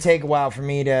it's gonna take a while for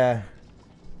me to...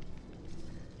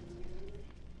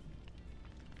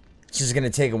 It's just gonna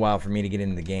take a while for me to get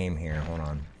into the game here. Hold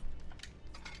on.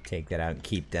 Take that out and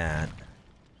keep that.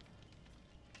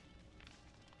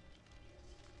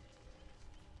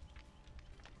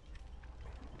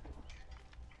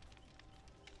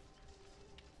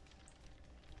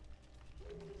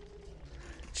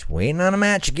 Just waiting on a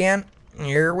match again.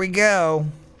 Here we go.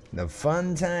 The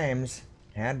fun times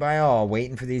had by all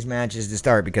waiting for these matches to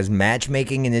start because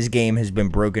matchmaking in this game has been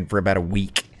broken for about a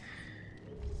week.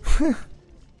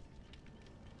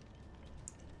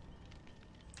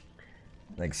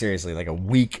 Like, seriously, like a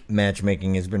week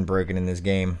matchmaking has been broken in this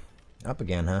game. Up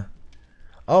again, huh?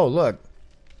 Oh, look.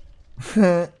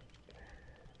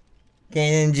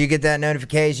 Did you get that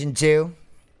notification too?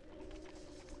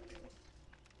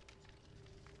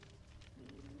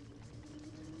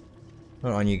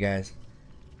 Hold on, you guys.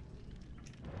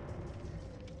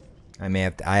 I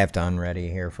have to unready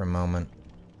here for a moment.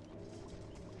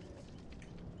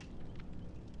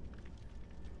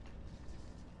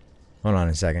 Hold on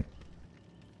a second.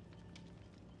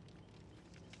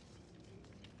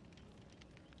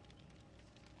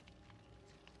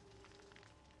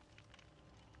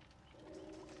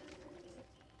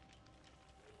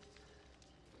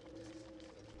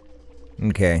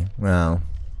 Okay, well,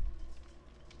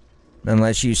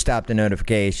 unless you stop the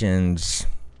notifications,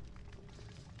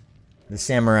 the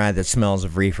samurai that smells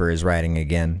of reefer is riding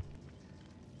again.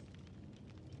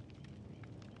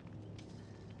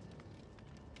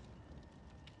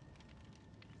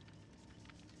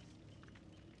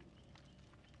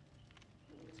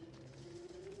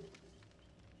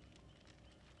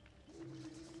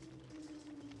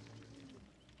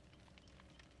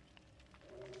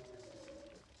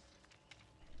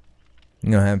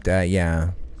 You'll have to,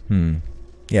 yeah.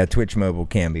 Yeah, Twitch Mobile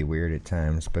can be weird at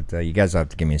times, but you guys will have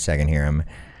to give me a second here.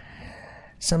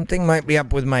 Something might be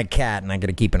up with my cat, and I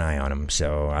gotta keep an eye on him.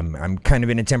 So I'm kind of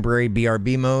in a temporary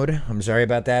BRB mode. I'm sorry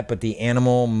about that, but the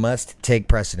animal must take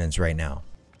precedence right now.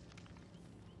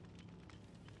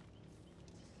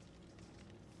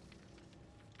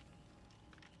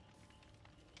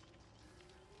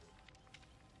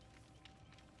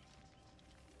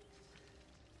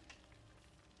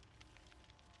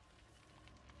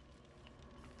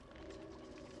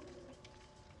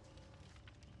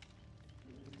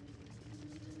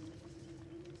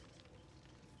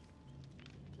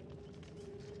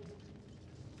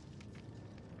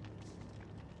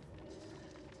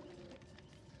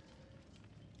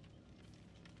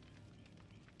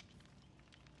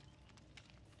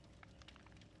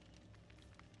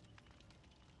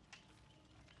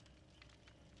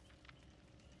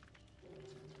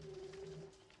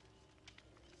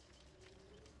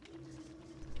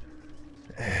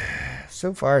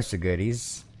 so far so good.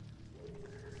 He's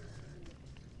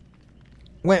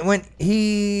when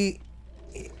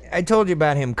I told you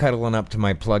about him cuddling up to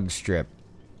my plug strip.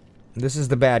 This is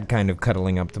the bad kind of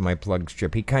cuddling up to my plug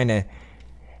strip. He kind of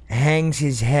hangs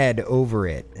his head over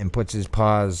it and puts his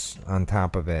paws on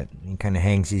top of it. He kind of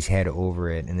hangs his head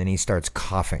over it, and then he starts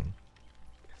coughing.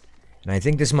 And I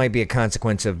think this might be a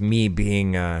consequence of me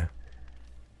being a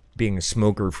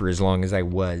smoker for as long as I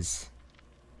was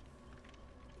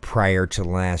prior to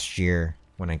last year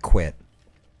when I quit.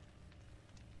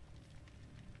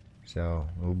 So,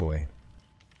 oh boy.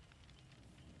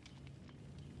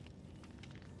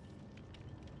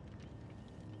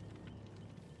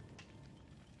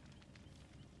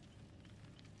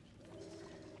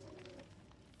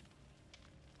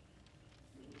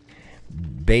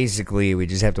 Basically, we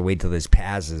just have to wait till this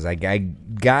passes. I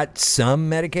got some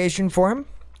medication for him.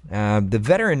 The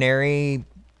veterinary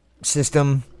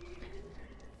system,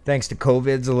 thanks to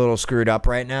COVID's a little screwed up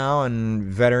right now, and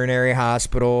veterinary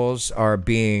hospitals are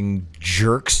being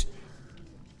jerks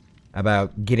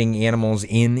about getting animals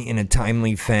in a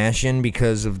timely fashion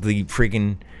because of the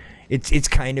freaking... It's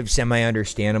kind of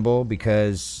semi-understandable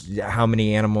because how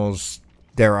many animals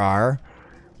there are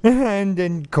and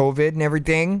then COVID and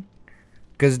everything.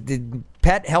 Because the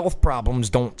pet health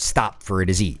problems don't stop for a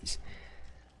disease.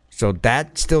 So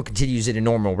that still continues at a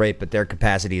normal rate, but their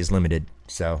capacity is limited.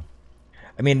 So,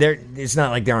 I mean, it's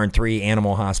not like there aren't 3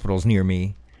 animal hospitals near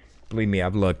me. Believe me,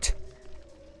 I've looked.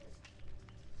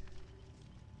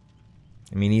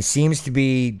 I mean, he seems to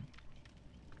be...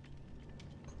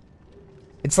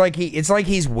 It's like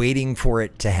he's waiting for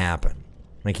it to happen.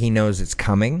 Like he knows it's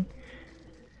coming.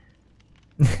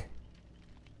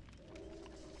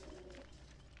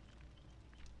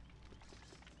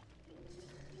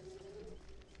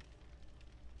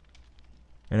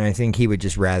 And I think he would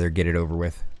just rather get it over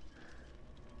with.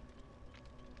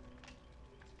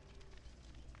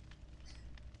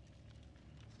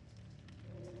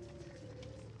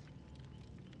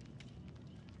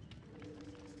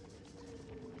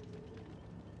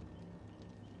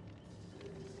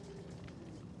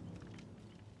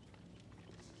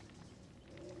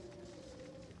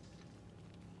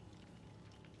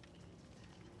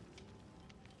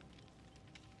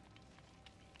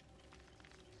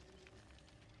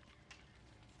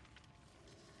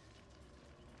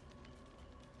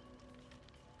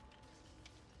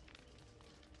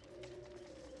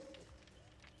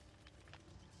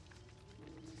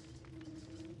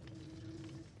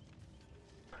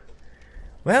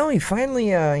 Well, he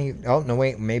finally, oh, no,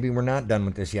 wait, maybe we're not done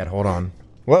with this yet. Hold on.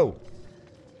 Whoa.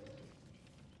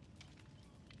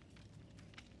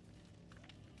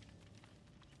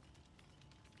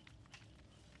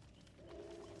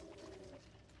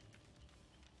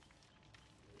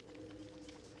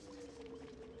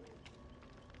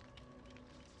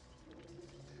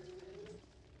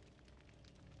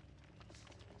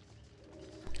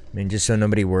 I mean, just so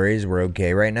nobody worries, we're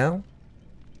okay right now.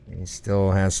 He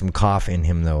still has some cough in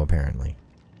him, though, apparently.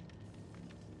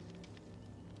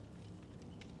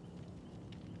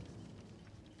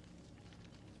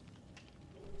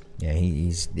 Yeah,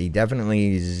 he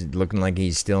definitely is looking like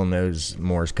he still knows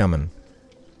more's coming.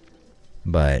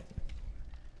 But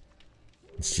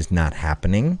it's just not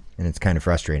happening, and it's kind of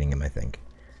frustrating him, I think.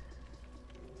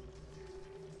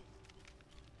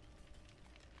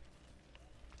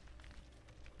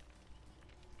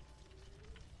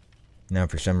 Now,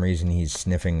 for some reason, he's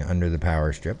sniffing under the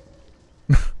power strip.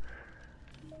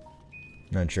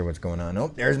 Not sure what's going on. Oh,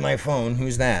 there's my phone.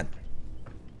 Who's that?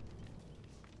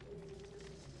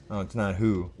 Oh, it's not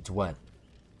who. It's what.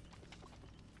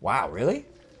 Wow, really?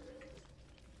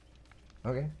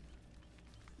 Okay.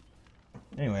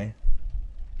 Anyway.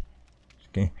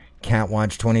 Okay. Cat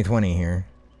Watch 2020 here.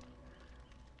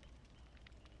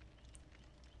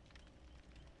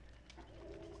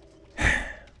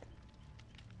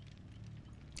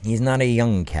 He's not a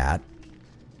young cat.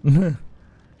 I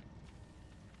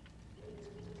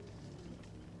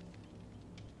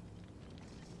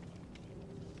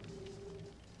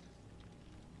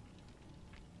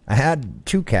had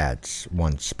 2 cats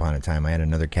once upon a time. I had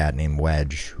another cat named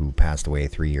Wedge who passed away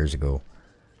 3 years ago.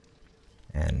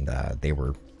 And they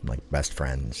were like best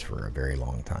friends for a very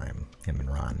long time, him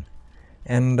and Ron.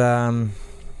 And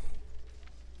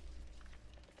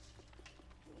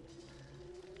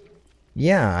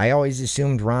yeah, I always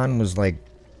assumed Ron was like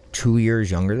 2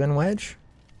 years younger than Wedge.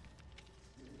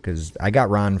 Because I got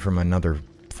Ron from another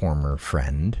former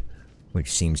friend,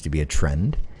 which seems to be a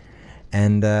trend.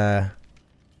 And it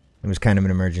was kind of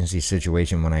an emergency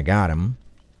situation when I got him.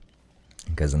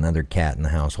 Because another cat in the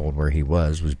household where he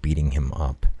was beating him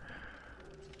up.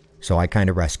 So I kind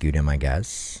of rescued him, I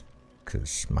guess,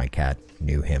 because my cat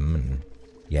knew him. And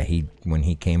yeah, when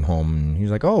he came home, he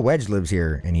was like, "Oh, Wedge lives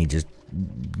here," and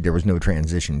there was no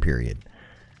transition period.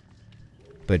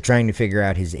 But trying to figure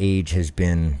out his age has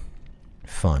been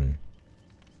fun.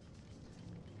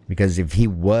 Because if he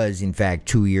was, in fact,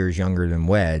 2 years younger than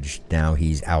Wedge, now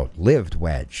he's outlived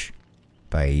Wedge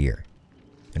by a year.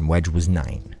 And Wedge was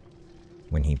 9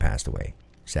 when he passed away,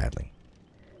 sadly.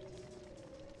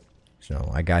 So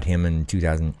I got him in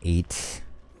 2008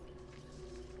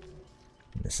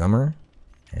 in the summer.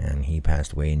 And he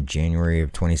passed away in January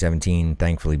of 2017,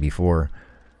 thankfully before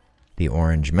the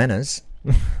Orange Menace.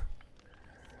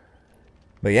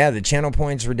 But yeah, the channel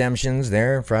points redemptions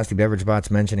there. Frosty Beverage Bot's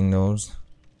mentioning those.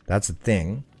 That's the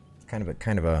thing. Kind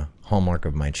of a hallmark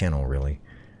of my channel, really.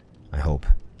 I hope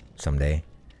someday.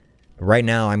 But right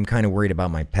now, I'm kind of worried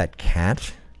about my pet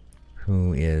cat,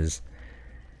 who is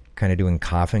kind of doing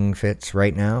coughing fits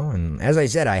right now. And as I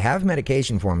said, I have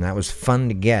medication for him. That was fun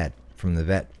to get from the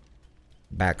vet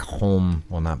back home.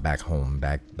 Well, not back home.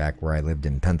 Back where I lived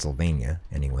in Pennsylvania,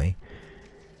 anyway.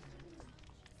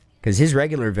 Because his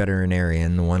regular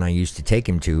veterinarian, the one I used to take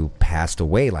him to, passed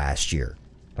away last year.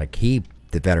 Like,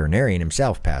 the veterinarian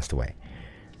himself passed away.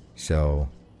 So,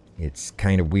 it's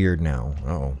kind of weird now.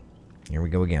 Uh-oh. Here we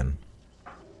go again.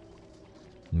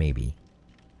 Maybe.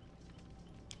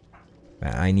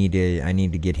 I need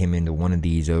to get him into one of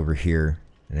these over here.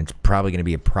 And it's probably going to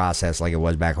be a process like it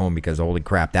was back home, because holy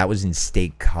crap, that was in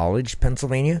State College,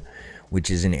 Pennsylvania,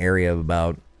 which is an area of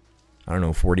about, I don't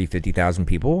know, 40, 50,000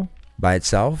 people by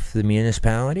itself, the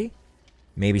municipality.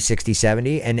 Maybe 60,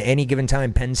 70. And any given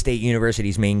time, Penn State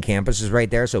University's main campus is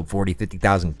right there, so 40,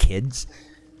 50,000 kids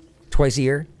twice a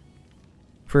year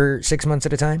for 6 months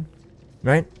at a time,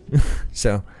 right?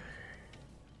 So,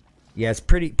 yeah, it's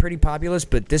pretty populous,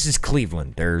 but this is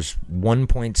Cleveland. There's 1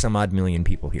 point some odd million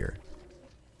people here.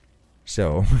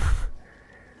 So,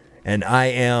 and I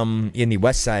am in the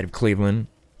west side of Cleveland,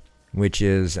 which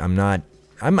is,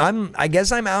 I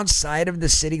guess I'm outside of the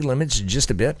city limits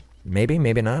just a bit. Maybe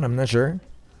not, I'm not sure.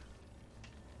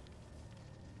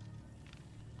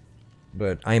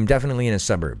 But I am definitely in a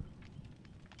suburb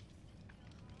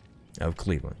of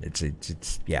Cleveland.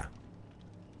 It's yeah.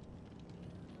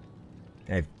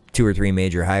 I have 2 or 3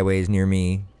 major highways near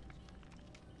me.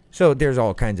 So there's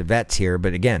all kinds of vets here,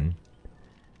 but again,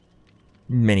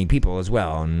 many people as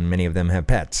well, and many of them have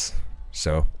pets.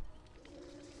 So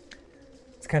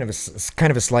it's kind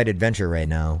of a slight adventure right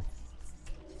now.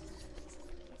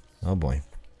 Oh boy.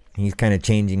 He's kind of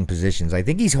changing positions. I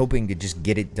think he's hoping to just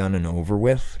get it done and over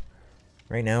with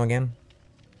right now again.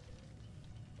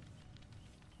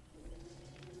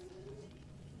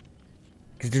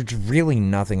 Because there's really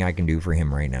nothing I can do for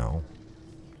him right now.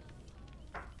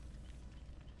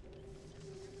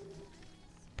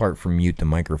 Apart from mute the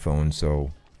microphone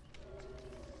so,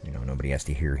 you know, nobody has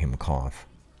to hear him cough.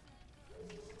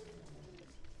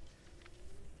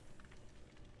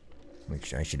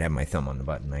 Which I should have my thumb on the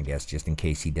button, I guess, just in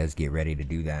case he does get ready to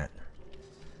do that.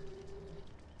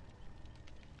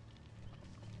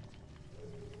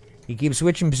 He keeps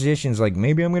switching positions like,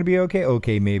 maybe I'm going to be okay.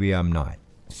 Okay, maybe I'm not.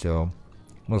 So,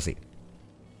 we'll see.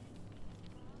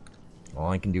 All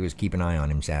I can do is keep an eye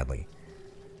on him, sadly.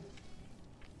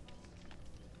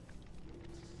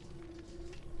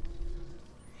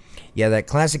 Yeah, that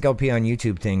classic LP on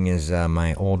YouTube thing is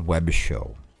my old web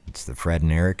show. It's the Fred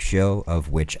and Eric show,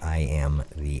 of which I am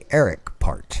the Eric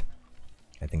part.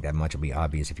 I think that much will be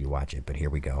obvious if you watch it, but here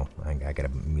we go. I gotta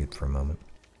mute for a moment.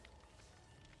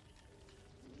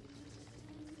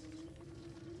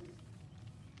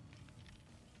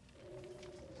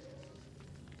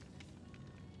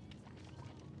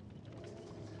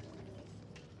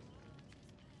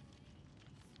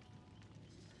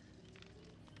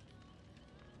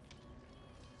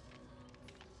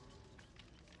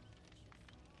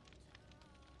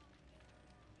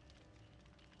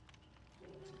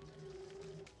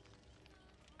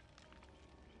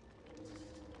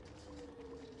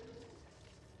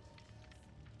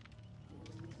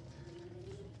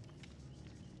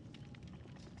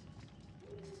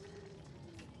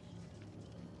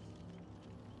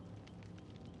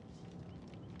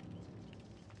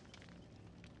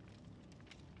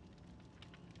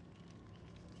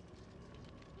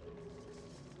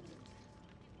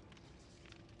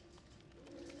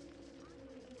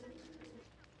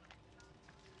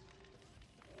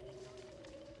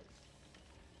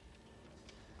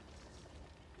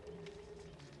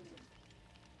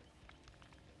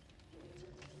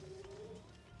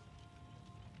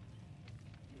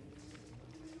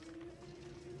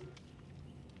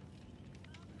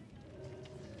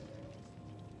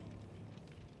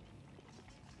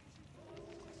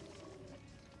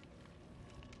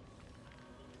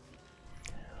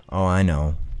 Oh, I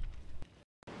know.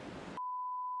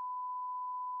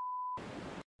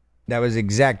 That was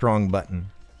exact wrong button.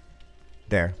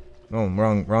 There. Oh,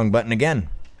 wrong button again.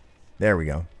 There we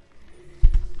go.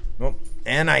 Oh,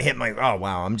 and I hit my... Oh,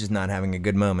 wow. I'm just not having a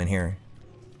good moment here.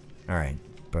 All right.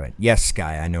 But yes,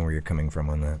 Sky, I know where you're coming from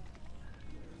on that.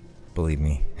 Believe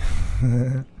me.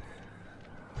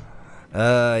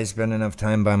 I spend enough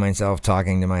time by myself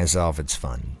talking to myself. It's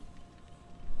fun.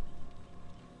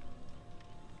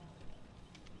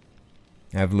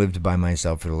 I've lived by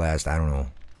myself for the last, I don't know,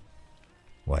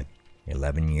 what,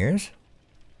 11 years?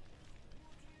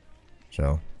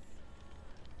 So,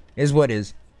 is what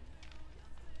is.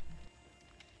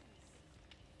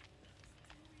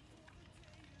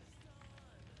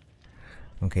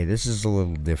 Okay, this is a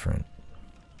little different.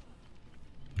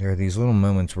 There are these little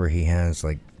moments where he has,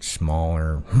 like,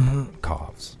 smaller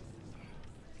coughs.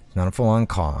 It's not a full-on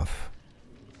cough.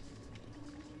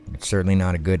 It's certainly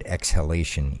not a good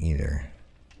exhalation either.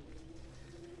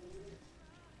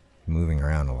 Moving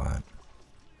around a lot.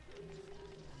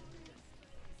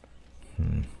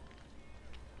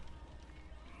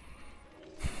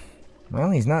 Well,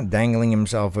 he's not dangling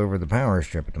himself over the power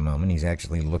strip at the moment. He's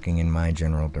actually looking in my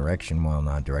general direction while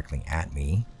not directly at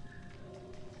me.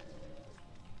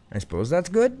 I suppose that's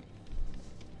good?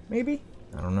 Maybe?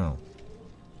 I don't know.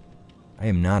 I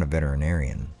am not a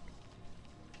veterinarian.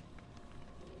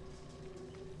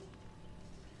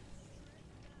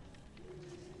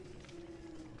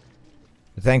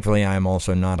 But thankfully, I am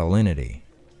also not a linity.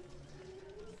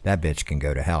 That bitch can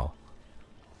go to hell.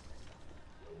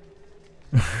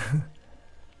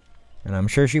 And I'm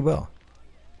sure she will.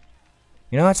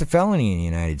 You know, that's a felony in the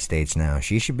United States now.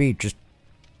 She should be just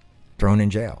thrown in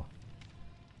jail.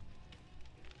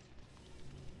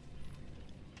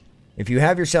 If you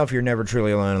have yourself, you're never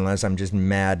truly alone unless I'm just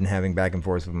mad and having back and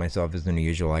forth with myself is an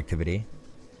unusual activity.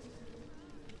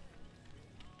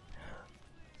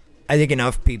 I think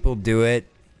enough people do it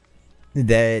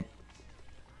that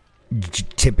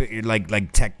typically,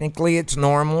 like technically it's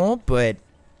normal, but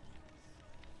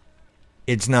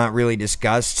it's not really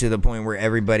discussed to the point where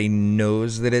everybody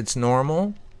knows that it's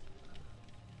normal.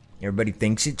 Everybody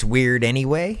thinks it's weird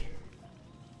anyway,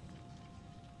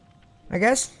 I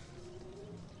guess.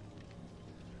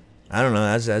 I don't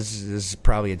know. That's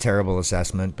probably a terrible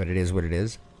assessment, but it is what it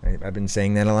is. I've been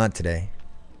saying that a lot today.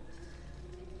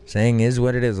 Saying is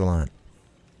what it is a lot.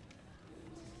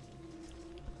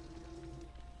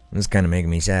 This is kind of making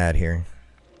me sad here.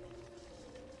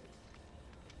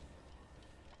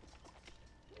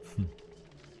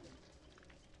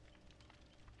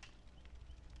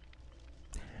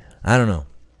 I don't know.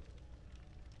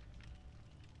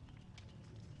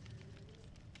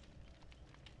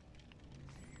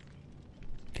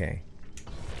 Okay.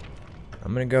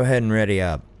 I'm gonna go ahead and ready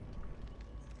up.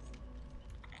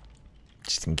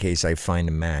 Just in case I find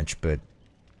a match, but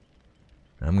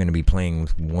I'm gonna be playing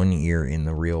with one ear in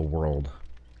the real world.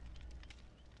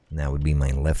 And that would be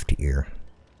my left ear.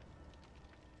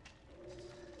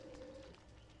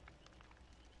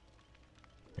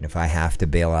 And if I have to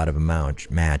bail out of a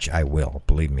match, I will.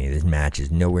 Believe me, this match is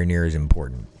nowhere near as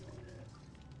important.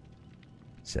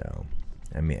 So,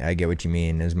 I mean, I get what you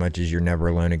mean. As much as you're never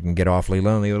alone, it can get awfully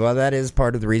lonely. Well, that is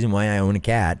part of the reason why I own a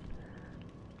cat.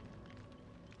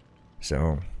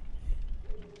 So,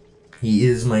 he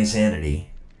is my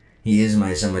sanity. He is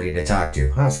my somebody to talk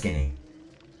to. Huh, Skinny?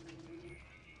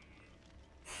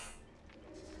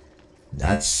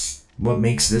 That's what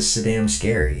makes this so damn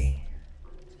scary.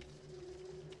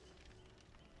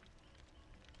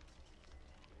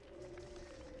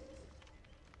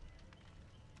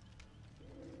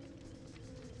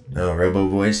 Oh, Robo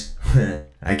Voice?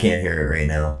 I can't hear it right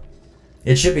now.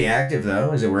 It should be active,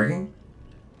 though. Is it working?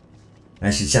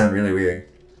 That should sound really weird.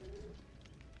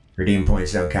 Redeem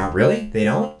points don't count. Really? They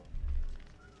don't?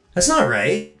 That's not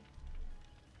right.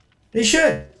 They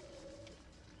should.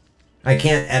 I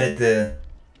can't edit the...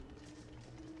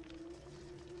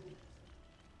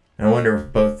 I wonder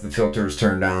if both the filters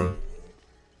turned on.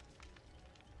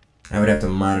 I would have to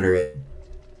monitor it.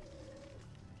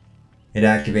 It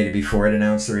activated before it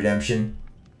announced the redemption.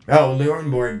 Oh, the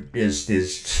onboard is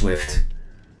swift.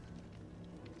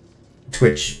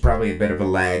 Twitch, probably a bit of a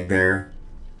lag there.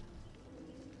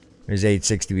 There's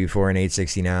 860 before and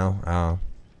 860 now. Oh,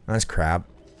 that's crap.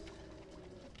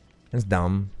 That's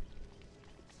dumb.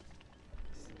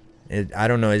 I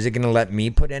don't know. Is it going to let me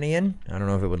put any in? I don't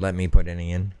know if it would let me put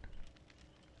any in.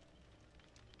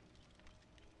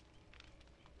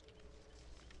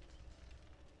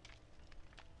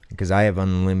 Because I have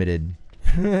unlimited.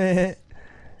 It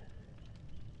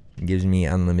gives me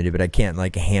unlimited, but I can't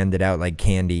like hand it out like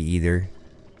candy either.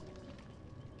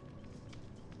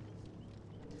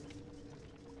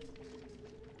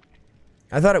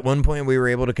 I thought at one point we were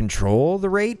able to control the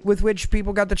rate with which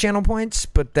people got the channel points,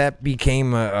 but that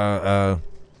became a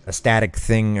static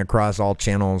thing across all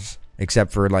channels,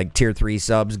 except for like tier 3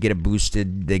 subs get it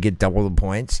boosted, they get double the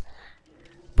points.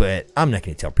 But I'm not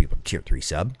going to tell people tier 3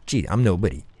 sub. Gee, I'm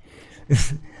nobody.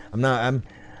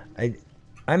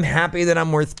 I'm happy that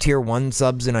I'm worth tier 1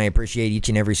 subs, and I appreciate each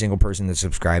and every single person that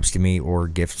subscribes to me or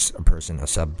gifts a person a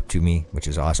sub to me, which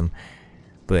is awesome.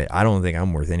 But I don't think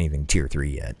I'm worth anything tier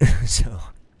 3 yet. So,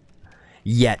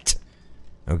 yet.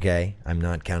 Okay? I'm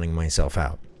not counting myself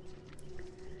out.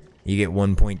 You get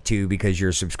 1.2 because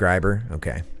you're a subscriber?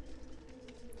 Okay.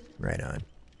 Right on.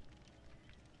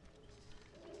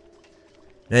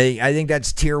 I think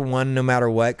that's tier 1 no matter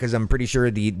what, because I'm pretty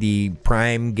sure the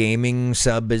Prime Gaming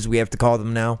sub, as we have to call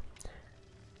them now.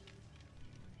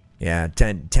 Yeah,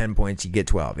 10 points, you get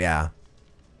 12, yeah.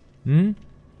 Hmm?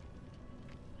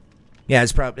 Yeah,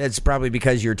 it's probably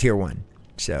because you're tier 1.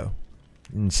 So,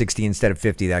 60 instead of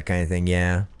 50, that kind of thing,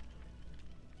 yeah.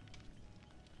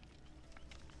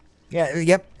 Yeah,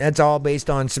 yep, that's all based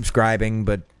on subscribing,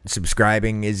 but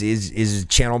subscribing is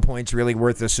channel points really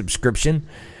worth a subscription?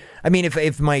 I mean,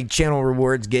 if my channel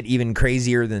rewards get even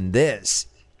crazier than this,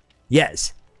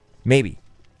 yes, maybe.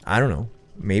 I don't know.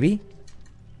 Maybe?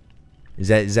 Is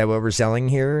that what we're selling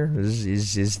here?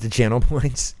 Is the channel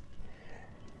points?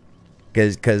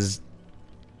 Because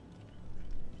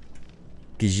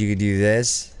you could do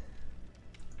this.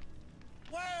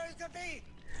 Where's the beat?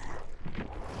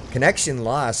 Connection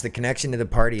lost. The connection to the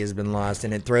party has been lost,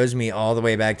 and it throws me all the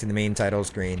way back to the main title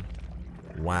screen.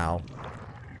 Wow.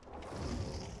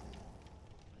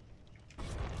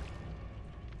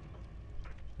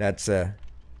 It's a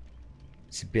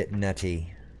bit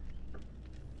nutty.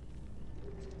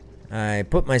 I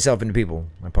put myself into people.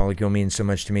 My polykill means so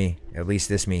much to me. At least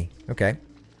this me. Okay.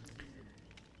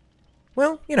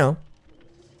 Well, you know.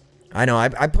 I know, I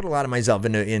put a lot of myself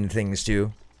in things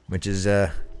too, which has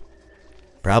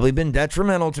probably been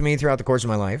detrimental to me throughout the course of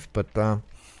my life, but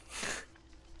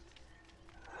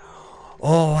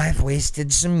oh, I've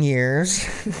wasted some years.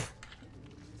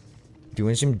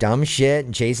 Doing some dumb shit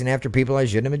and chasing after people I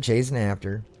shouldn't have been chasing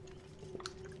after.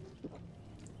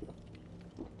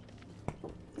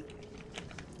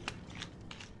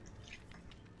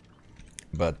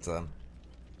 But,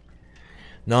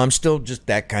 no, I'm still just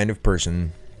that kind of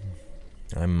person.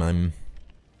 I'm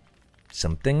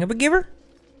something of a giver,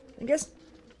 I guess.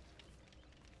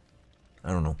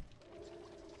 I don't know.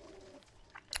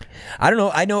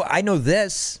 I know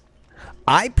this.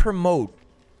 I promote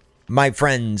my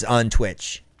friends on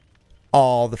Twitch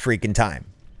all the freaking time.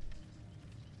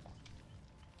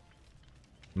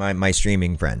 My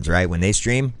streaming friends, right? When they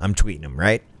stream, I'm tweeting them,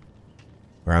 right?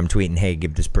 Or I'm tweeting, hey,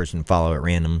 give this person a follow at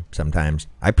random sometimes.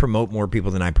 I promote more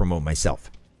people than I promote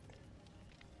myself.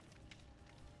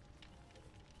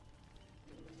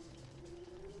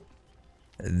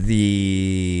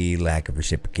 The lack of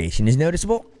reciprocation is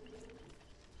noticeable.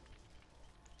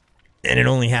 And it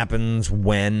only happens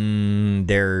when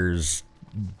there's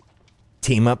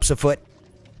team-ups afoot.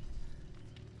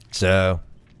 So,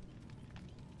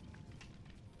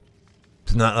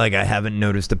 it's not like I haven't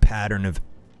noticed a pattern of,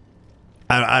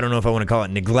 I don't know if I want to call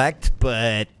it neglect,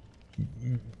 but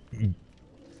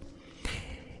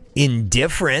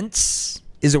indifference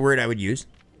is a word I would use.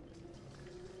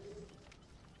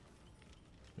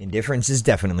 Indifference is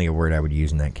definitely a word I would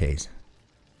use in that case.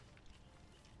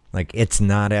 Like, it's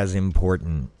not as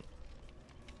important.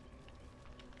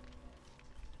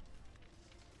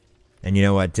 And you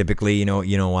know what? Typically, you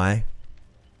know why?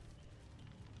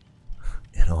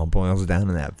 It all boils down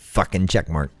to that fucking check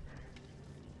mark.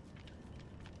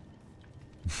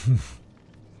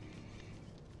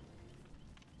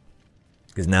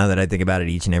 Because now that I think about it,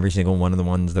 each and every single one of the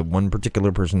ones that one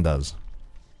particular person does.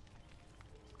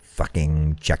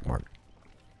 Fucking check mark.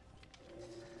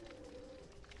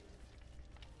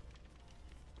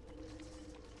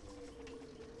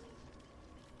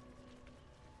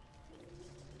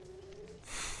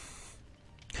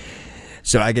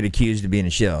 So I get accused of being a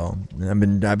shill. I've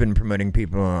been promoting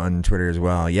people on Twitter as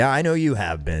well. Yeah, I know you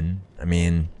have been. I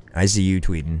mean, I see you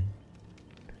tweeting.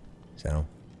 So.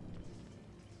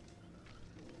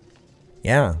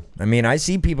 Yeah, I mean, I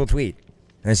see people tweet.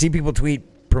 I see people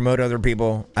tweet, promote other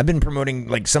people. I've been promoting,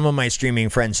 like, some of my streaming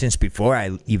friends since before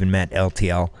I even met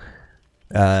LTL.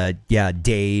 Yeah,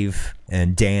 Dave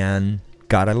and Dan.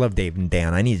 God, I love Dave and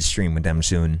Dan. I need to stream with them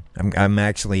soon. I'm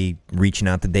actually reaching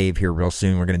out to Dave here real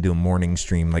soon. We're going to do a morning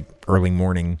stream, like early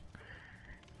morning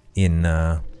in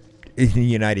the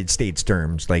United States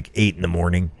terms, like 8 in the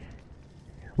morning.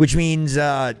 Which means,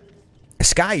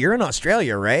 Sky, you're in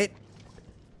Australia, right?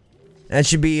 That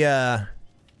should be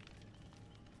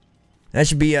That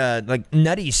should be like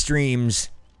Nutty streams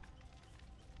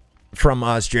from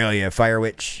Australia.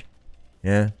 Firewitch.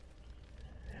 Yeah.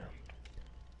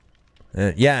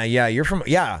 Yeah, you're from...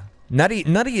 Yeah,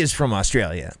 Nutty is from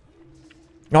Australia.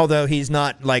 Although he's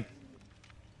not, like...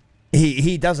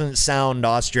 He doesn't sound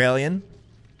Australian.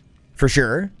 For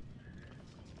sure.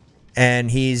 And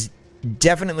he's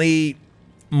definitely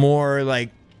more, like,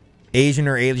 Asian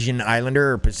or Asian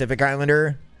Islander or Pacific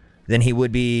Islander than he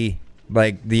would be,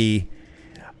 like, the...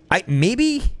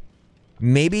 Maybe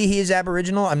he's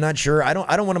Aboriginal. I'm not sure. I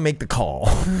don't want to make the call.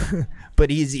 But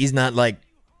he's not, like...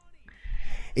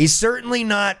 He's certainly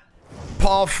not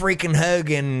Paul freaking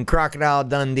Hogan, Crocodile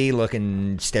Dundee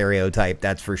looking stereotype,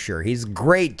 that's for sure. He's a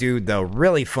great dude, though.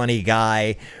 Really funny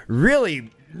guy. Really,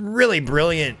 really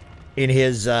brilliant in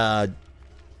his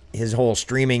whole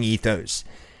streaming ethos.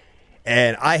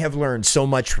 And I have learned so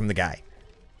much from the guy.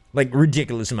 Like,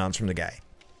 ridiculous amounts from the guy.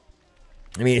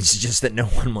 I mean, it's just that no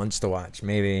one wants to watch.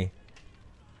 Maybe.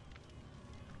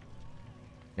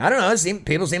 I don't know.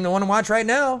 People seem to want to watch right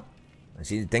now.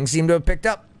 Things seem to have picked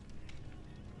up.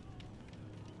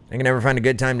 I can never find a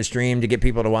good time to stream to get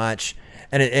people to watch.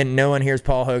 And no one hears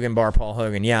Paul Hogan bar Paul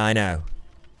Hogan. Yeah, I know.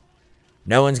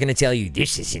 No one's going to tell you,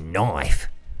 this is a knife.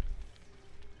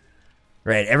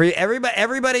 Right.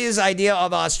 Everybody's idea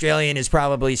of Australian is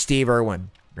probably Steve Irwin.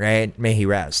 Right? May he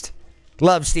rest.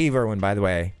 Love Steve Irwin, by the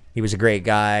way. He was a great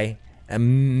guy.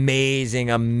 Amazing,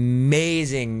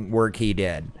 amazing work he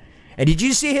did. And did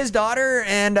you see his daughter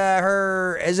and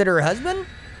is it her husband?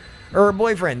 Or her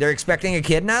boyfriend? They're expecting a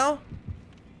kid now?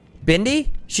 Bindi?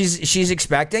 She's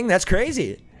expecting? That's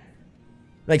crazy.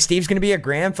 Like, Steve's gonna be a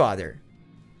grandfather.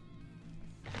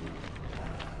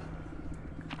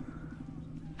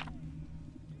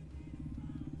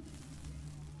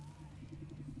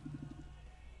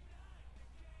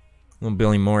 Little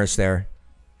Billy Morris there.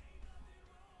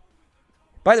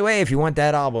 By the way, if you want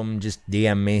that album, just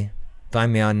DM me.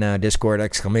 Find me on Discord, !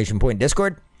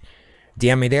 Discord.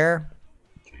 DM me there.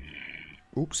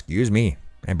 Oops, excuse me.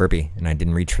 I burpy, and I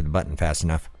didn't reach for the button fast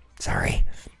enough. Sorry.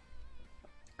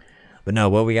 But no,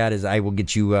 what we got is I will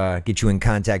get you in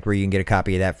contact where you can get a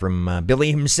copy of that from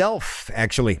Billy himself,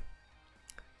 actually.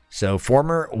 So,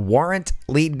 former Warrant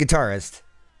lead guitarist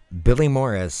Billy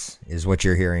Morris is what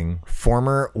you're hearing.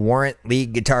 Former Warrant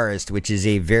lead guitarist, which is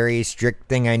a very strict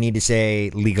thing I need to say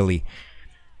legally.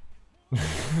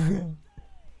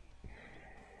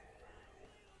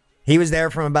 He was there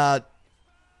from about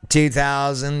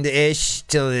 2000-ish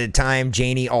till the time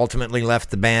Janie ultimately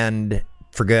left the band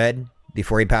for good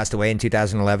before he passed away in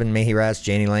 2011. May he rest,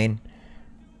 Janie Lane.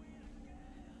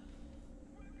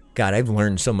 God, I've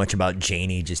learned so much about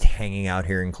Janie just hanging out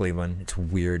here in Cleveland. It's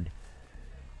weird.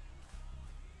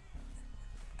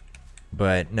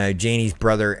 But no, Janie's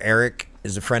brother Eric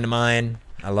is a friend of mine.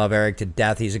 I love Eric to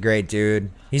death. He's a great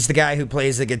dude. He's the guy who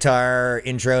plays the guitar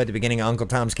intro at the beginning of Uncle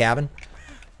Tom's Cabin.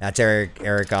 That's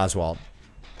Eric Oswald.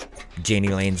 Janie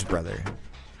Lane's brother.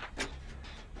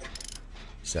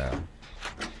 So,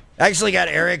 I actually got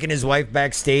Eric and his wife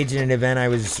backstage in an event I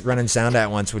was running sound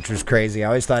at once, which was crazy. I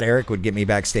always thought Eric would get me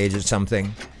backstage at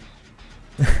something.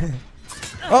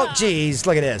 Oh, jeez,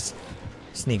 look at this.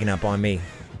 Sneaking up on me.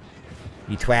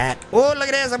 You twat. Oh, look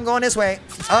at this, I'm going this way.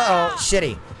 Uh-oh,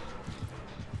 shitty.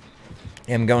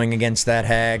 I'm going against that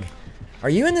hag. Are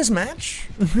you in this match?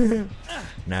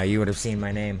 No, you would have seen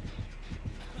my name.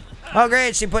 Oh,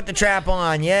 great, she put the trap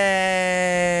on.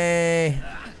 Yay!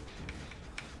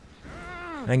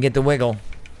 I can get the wiggle.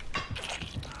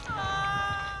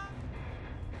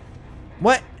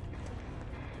 What?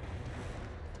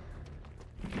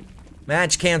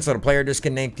 Match canceled. A player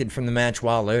disconnected from the match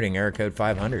while loading. Error code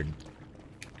 500.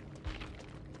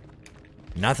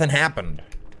 Nothing happened.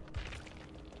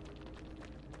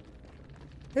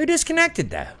 Who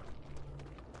disconnected that?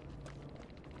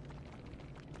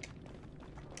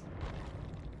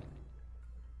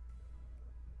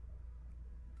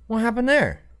 What happened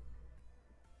there?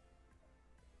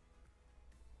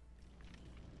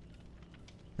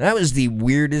 That was the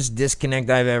weirdest disconnect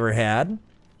I've ever had.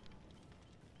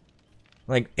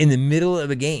 Like, in the middle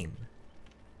of a game.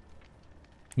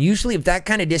 Usually, if that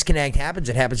kind of disconnect happens,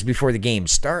 it happens before the game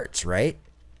starts, right?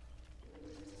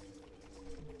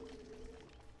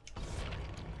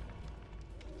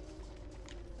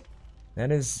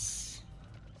 That is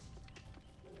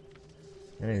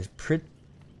pretty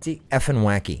effing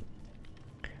wacky.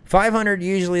 500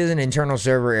 usually is an internal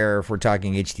server error if we're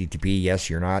talking HTTP. Yes,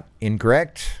 you're not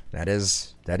incorrect. That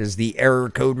is the error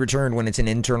code returned when it's an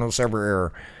internal server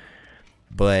error.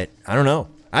 But I don't know.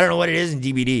 I don't know what it is in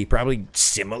DBD. Probably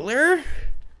similar.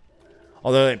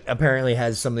 Although it apparently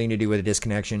has something to do with a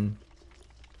disconnection.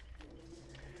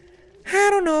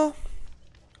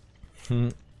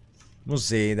 We'll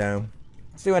see, though.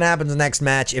 See what happens next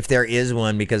match, if there is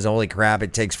one, because holy crap,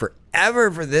 it takes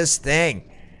forever for this thing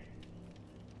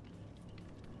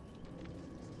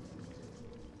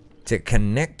to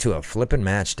connect to a flippin'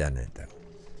 match, doesn't it, though?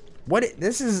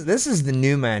 This is the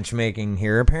new matchmaking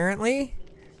here, apparently,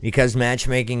 because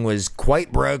matchmaking was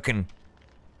quite broken.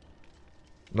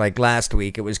 Like last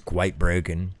week, it was quite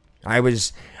broken. I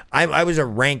was a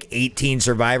rank 18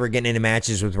 survivor getting into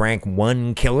matches with rank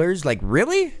 1 killers. Like,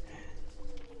 really?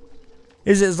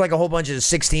 It's like a whole bunch of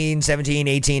 16, 17,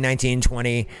 18, 19,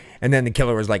 20, and then the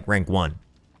killer was like rank 1.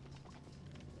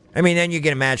 I mean, then you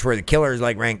get a match where the killer is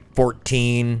like rank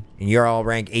 14, and you're all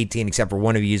rank 18, except for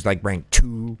one of you is like rank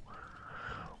 2.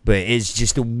 But it's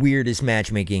just the weirdest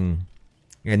matchmaking.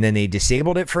 And then they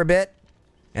disabled it for a bit.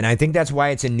 And I think that's why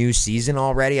it's a new season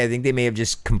already. I think they may have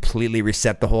just completely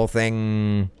reset the whole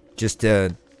thing just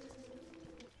to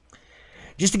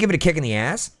give it a kick in the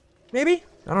ass. Maybe?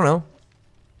 I don't know.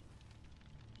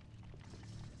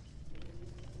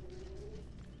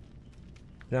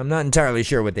 I'm not entirely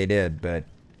sure what they did, but...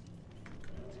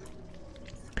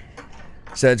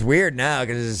 So it's weird now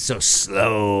because it's so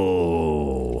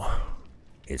slow.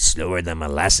 It's slower than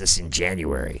molasses in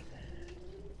January.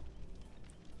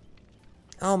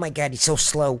 Oh my god, it's so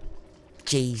slow.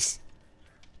 Jeez.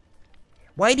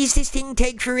 Why does this thing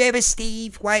take forever,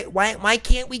 Steve? Why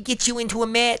can't we get you into a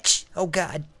match? Oh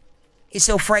god. It's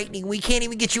so frightening. We can't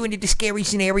even get you into the scary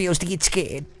scenarios to get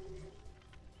scared.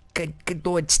 Good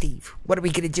Lord, Steve. What are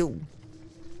we gonna do?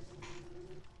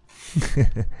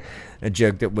 A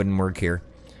joke that wouldn't work here.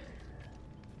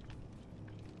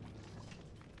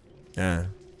 I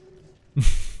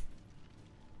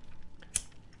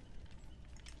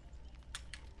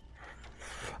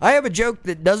have a joke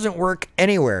that doesn't work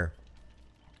anywhere.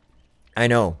 I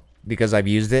know, because I've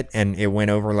used it and it went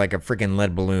over like a freaking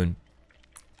lead balloon.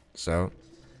 So...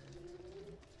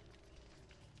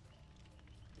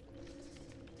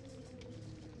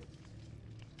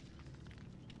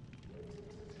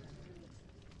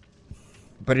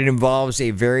 But it involves a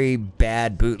very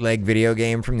bad bootleg video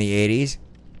game from the 80s.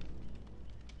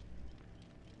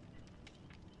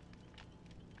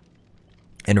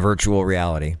 And virtual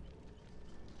reality.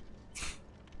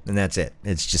 And that's it.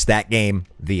 It's just that game,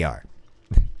 VR.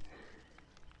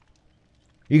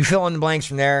 You can fill in the blanks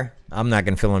from there. I'm not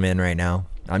going to fill them in right now.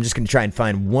 I'm just going to try and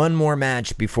find one more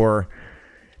match before...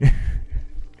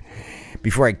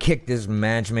 before I kick this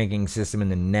matchmaking system in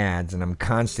the nads, and I'm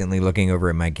constantly looking over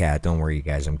at my cat. Don't worry, you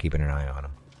guys. I'm keeping an eye on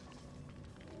him.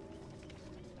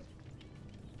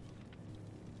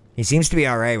 He seems to be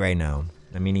alright right now.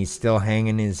 I mean, he's still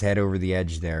hanging his head over the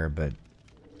edge there, but...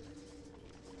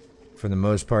 for the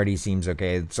most part, he seems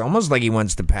okay. It's almost like he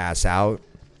wants to pass out.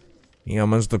 He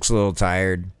almost looks a little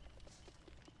tired.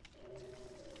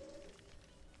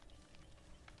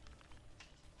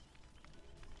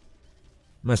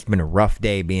 Must have been a rough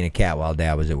day being a cat while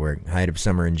Dad was at work. Height of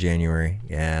summer in January.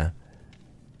 Yeah.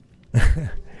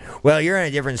 Well, you're on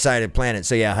a different side of the planet,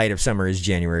 so yeah, height of summer is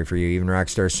January for you. Even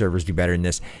Rockstar servers do better than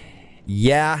this.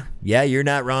 Yeah, you're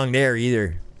not wrong there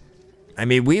either. I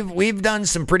mean, we've done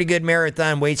some pretty good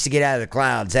marathon waits to get out of the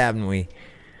clouds, haven't we?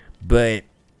 But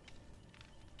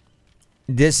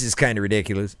this is kind of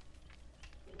ridiculous.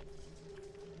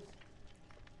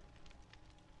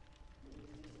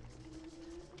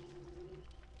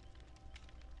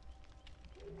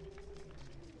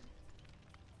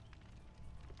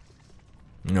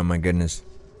 Oh my goodness.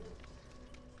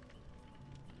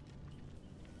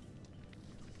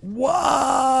 Why?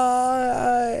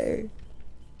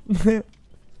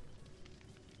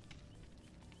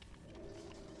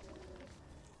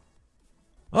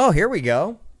 Oh, here we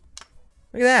go.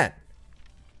 Look at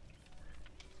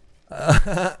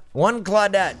that. One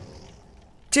Claudette.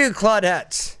 Two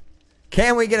Claudettes.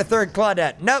 Can we get a third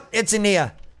Claudette? Nope, it's a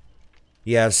Nia.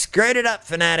 Yeah, screwed it up,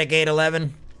 Fanatic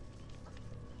 811.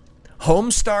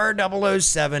 Homestar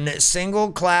 007,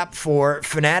 single clap for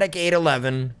Fanatic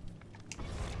 811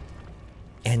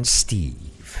 and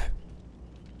Steve.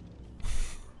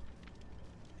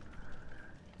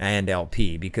 And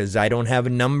LP, because I don't have a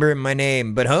number in my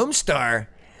name, but Homestar,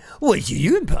 what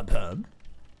you doing, Pub?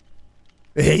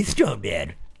 Hey, Strong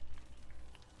Dad.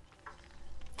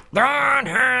 Don't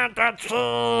hurt that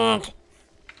shit.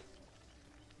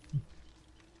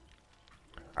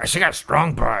 I see a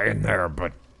strong pie in there,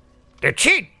 but they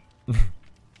cheat.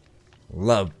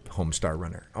 Love Homestar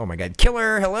Runner. Oh my god.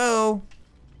 Killer, hello.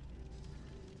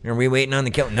 Are we waiting on the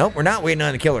killer? Nope, we're not waiting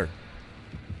on the killer.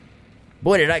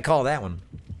 Boy, did I call that one.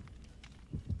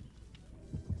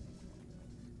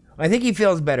 I think he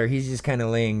feels better. He's just kind of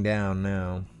laying down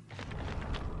now.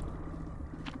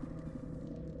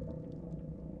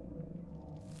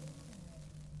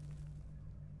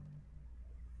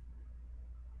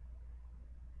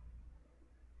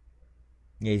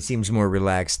 Yeah, he seems more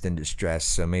relaxed than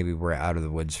distressed, so maybe we're out of the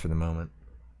woods for the moment.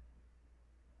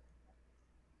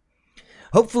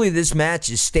 Hopefully this match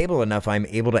is stable enough I'm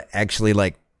able to actually,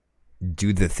 like,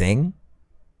 do the thing.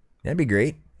 That'd be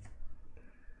great.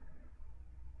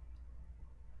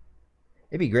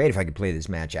 It'd be great if I could play this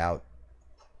match out.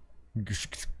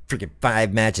 Freaking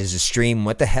 5 matches a stream.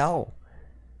 What the hell?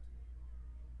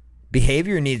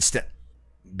 Behavior needs to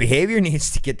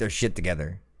get their shit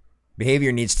together.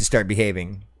 Behavior needs to start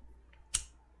behaving.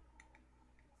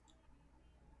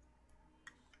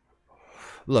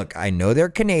 Look, I know they're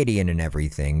Canadian and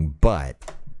everything,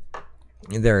 but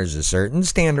there is a certain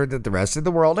standard that the rest of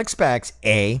the world expects.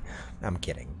 I'm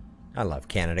kidding. I love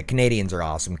Canada. Canadians are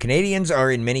awesome. Canadians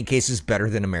are in many cases better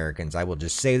than Americans. I will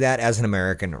just say that as an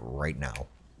American right now.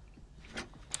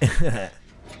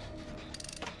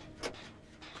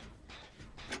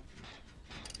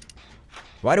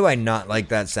 Why do I not like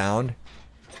that sound?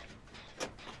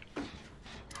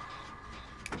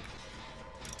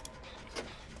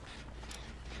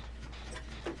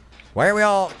 Why are we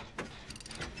all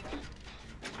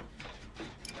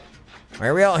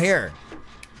here?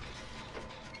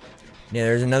 Yeah,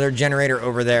 there's another generator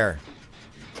over there.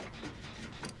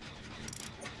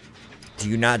 Do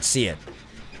you not see it?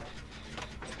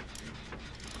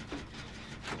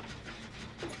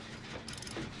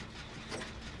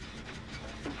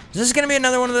 Is this gonna be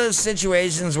another one of those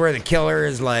situations where the killer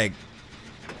is like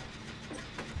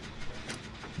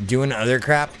doing other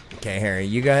crap? Okay, Harry,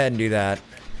 you go ahead and do that.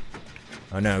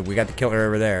 Oh no, we got the killer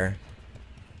over there.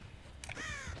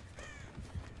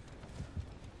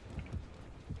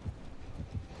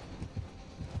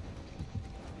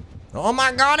 Oh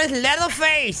my god, it's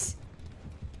Leatherface!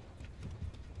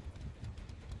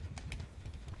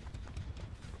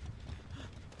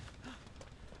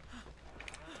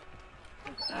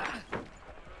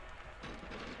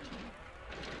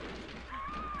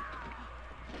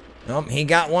 Oh, he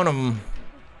got one of them.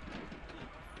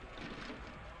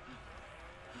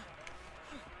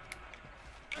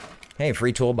 Hey,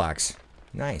 free toolbox.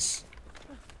 Nice.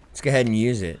 Let's go ahead and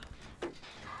use it.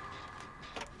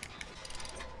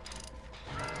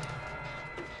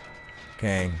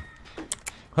 Okay.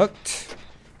 Hooked.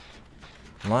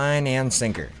 Line and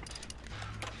sinker.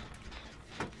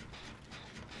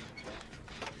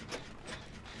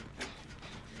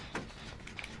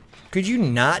 Could you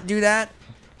not do that?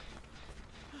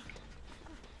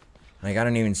 Like, I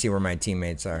don't even see where my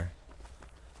teammates are.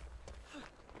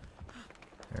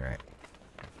 Alright.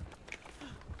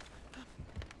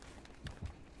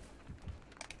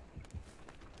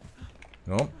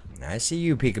 Oh, I see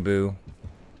you, peekaboo.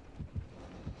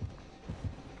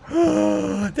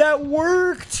 That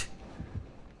worked!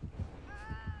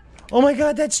 Oh my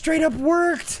god, that straight up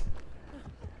worked!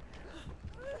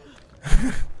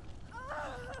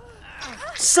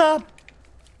 Sup?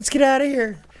 Let's get out of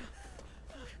here.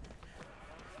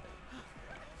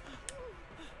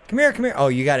 Come here, come here. Oh,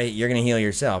 you're gonna heal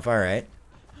yourself, alright.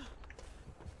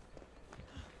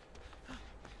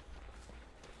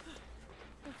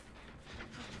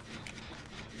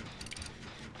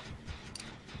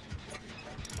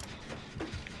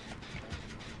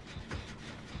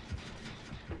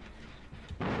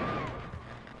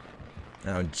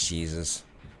 Oh, Jesus.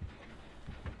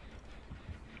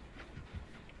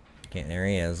 Okay, there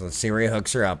he is. Let's see where he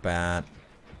hooks her up at.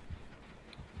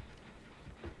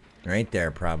 Right there,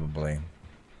 probably.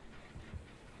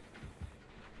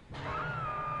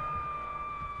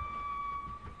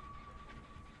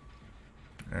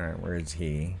 Alright, where is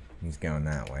he? He's going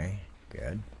that way.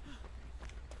 Good.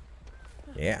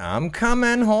 Yeah, I'm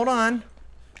coming. Hold on.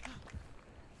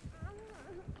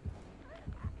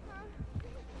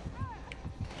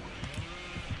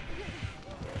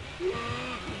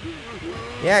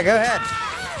 Yeah, go ahead.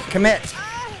 Commit.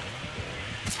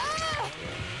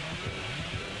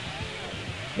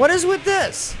 What is with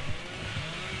this?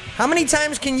 How many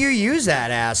times can you use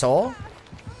that, asshole?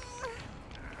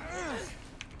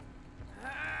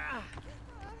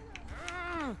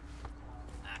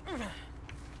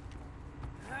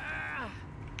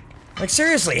 Like,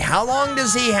 seriously, how long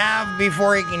does he have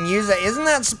before he can use that? Isn't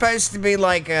that supposed to be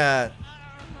like a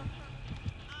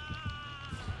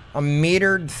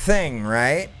metered thing,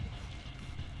 right?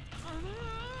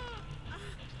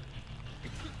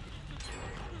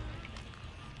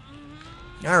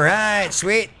 All right,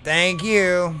 sweet. Thank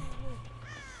you.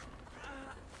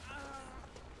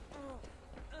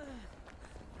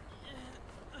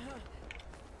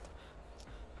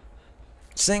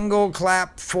 Single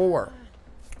clap 4.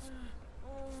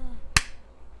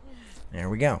 There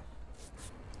we go.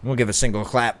 We'll give a single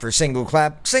clap for single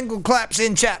clap. Single claps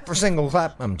in chat for single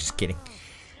clap. I'm just kidding.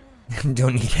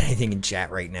 Don't need anything in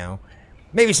chat right now.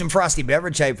 Maybe some frosty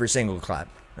beverage hype for single clap.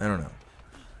 I don't know.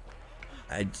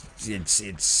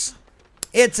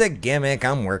 It's a gimmick.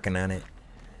 I'm working on it.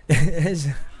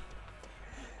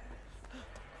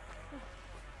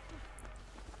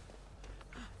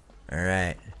 All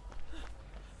right.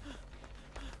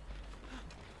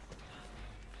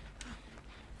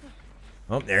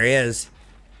 Oh, there he is.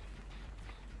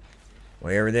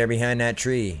 Way over there behind that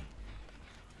tree.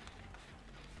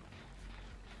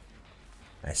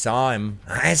 I saw him.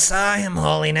 I saw him,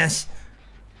 holiness.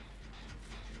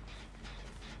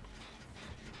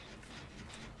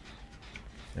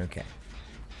 Okay.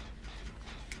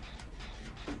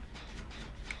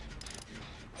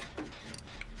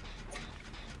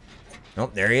 Oh,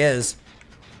 there he is.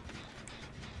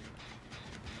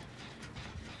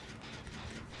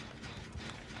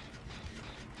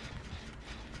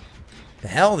 The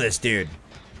hell, this dude.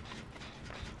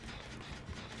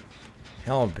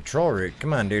 Hell of a patrol route.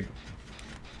 Come on, dude.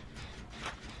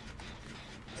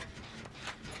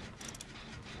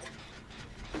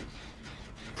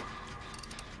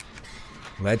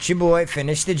 Let your boy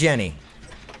finish the Jenny.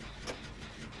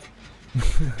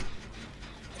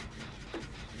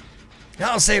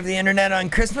 I'll save the internet on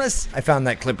Christmas. I found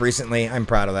that clip recently. I'm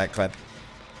proud of that clip.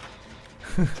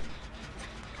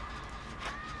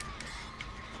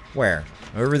 Where?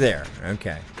 Over there.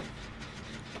 Okay.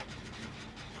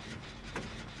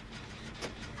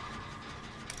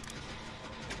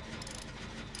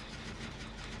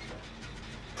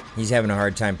 He's having a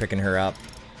hard time picking her up.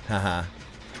 Haha.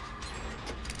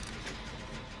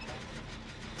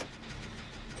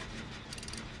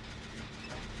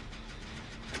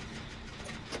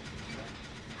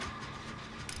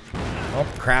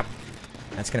 Oh, crap.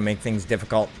 That's gonna make things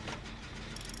difficult.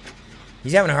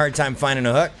 He's having a hard time finding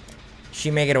a hook. She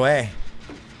may get away.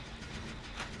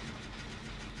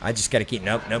 I just gotta keep...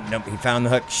 Nope, nope, nope. He found the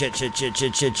hook. Shit, shit, shit,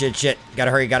 shit, shit, shit, shit.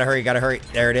 Gotta hurry, gotta hurry, gotta hurry.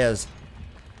 There it is.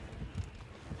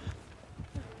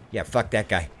 Yeah, fuck that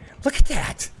guy. Look at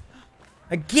that!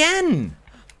 Again!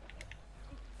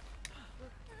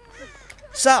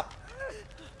 Sup?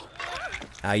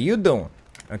 How you doing?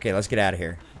 Okay, let's get out of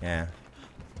here. Yeah.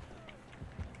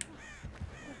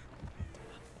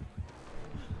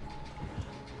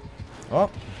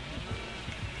 Oh.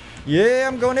 Yeah,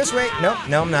 I'm going this way. Nope,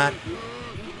 no, I'm not.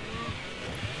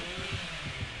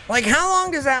 Like, how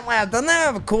long does that last? Doesn't that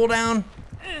have a cooldown?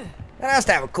 That has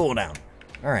to have a cooldown.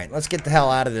 Alright, let's get the hell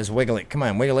out of this. Wiggle it. Come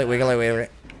on, wiggle it, wiggle it, wiggle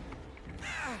it.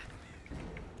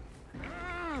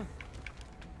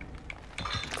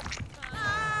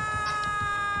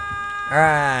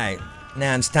 Alright.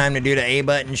 Now it's time to do the A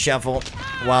button shuffle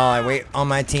while I wait on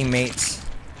my teammates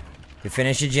to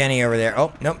finish a Jenny over there.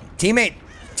 Oh, nope. Teammate.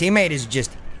 Teammate is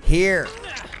just here.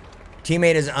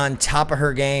 Teammate is on top of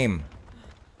her game.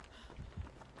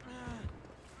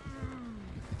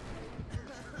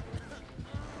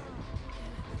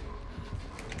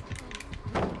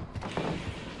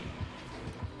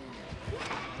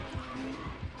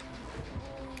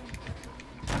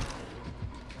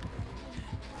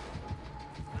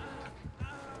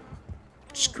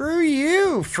 Screw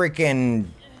you, freaking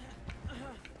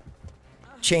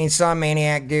chainsaw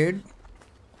maniac, dude.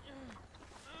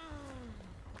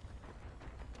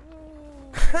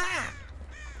 Ha!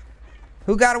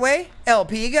 Who got away?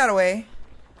 LP got away.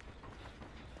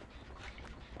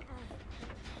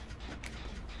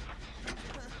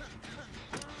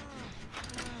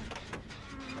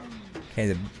 Okay,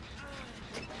 the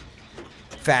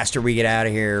faster we get out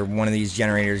of here, one of these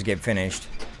generators get finished.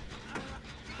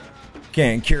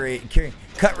 Okay,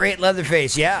 cut rate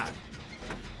Leatherface, yeah.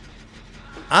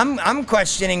 I'm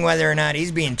questioning whether or not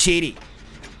he's being cheaty.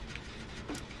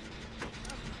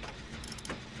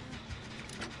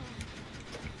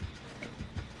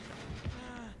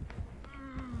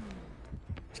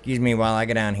 Excuse me while I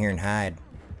go down here and hide.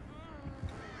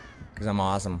 Because I'm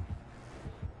awesome.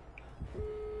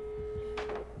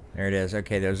 There it is.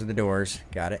 Okay, those are the doors.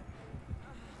 Got it.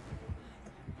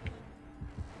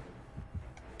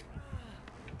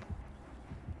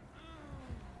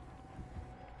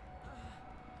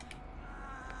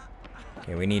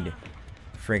 Okay, we need to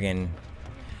friggin...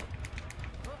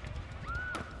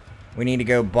 We need to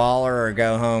go baller or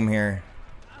go home here.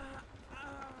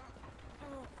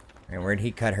 Alright, where'd he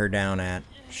cut her down at?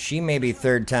 She may be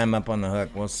third time up on the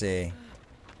hook. We'll see.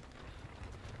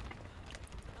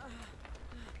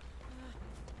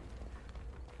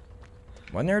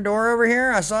 Wasn't there a door over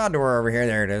here? I saw a door over here.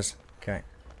 There it is. Okay.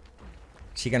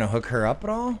 Is he gonna hook her up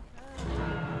at all?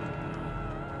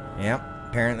 Yep,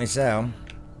 apparently so.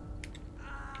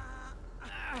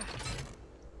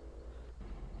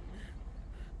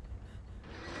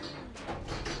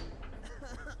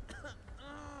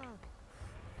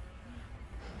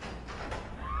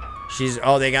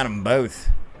 Oh, they got them both.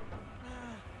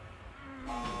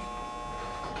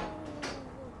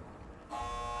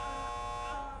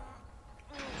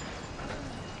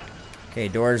 Okay,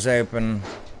 doors open.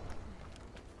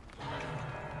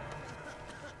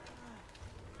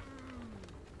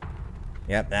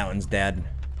 Yep, that one's dead.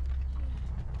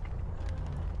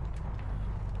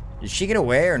 Did she get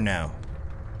away or no?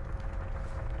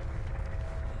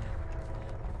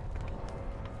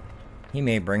 He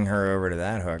may bring her over to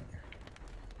that hook.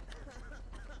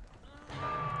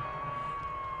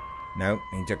 Nope,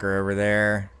 he took her over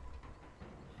there.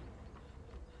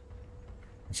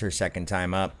 It's her second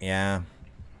time up, yeah.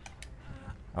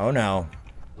 Oh no.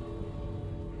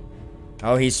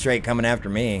 Oh, he's straight coming after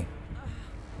me.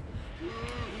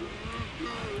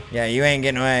 Yeah, you ain't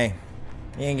getting away.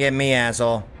 You ain't getting me,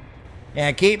 asshole.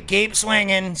 Yeah, keep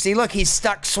swinging. See, look, he's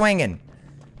stuck swinging.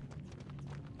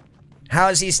 How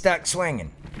is he stuck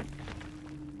swinging?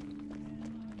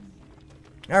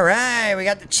 All right, we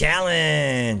got the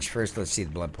challenge. First, let's see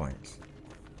the blood points.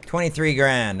 23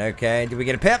 grand, okay. Did we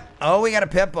get a pip? Oh, we got a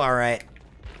pip, all right.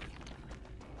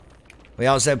 We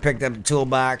also picked up a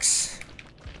toolbox.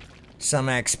 Some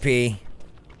XP.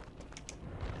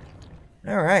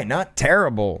 All right, not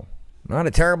terrible. Not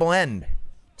a terrible end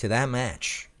to that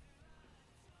match.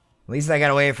 At least I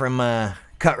got away from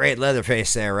Cut Rate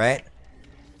Leatherface there, right?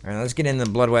 All right, let's get in the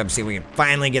blood web, see if we can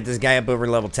finally get this guy up over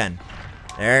level 10.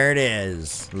 There it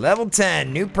is. Level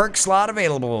 10, new perk slot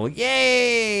available.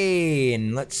 Yay!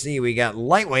 And let's see, we got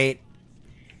lightweight.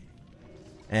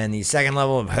 And the second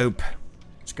level of hope.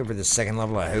 Let's go for the second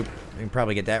level of hope. We can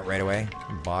probably get that right away.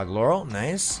 Bog Laurel,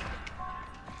 nice.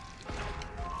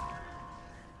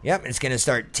 Yep, it's gonna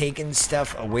start taking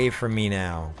stuff away from me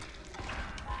now.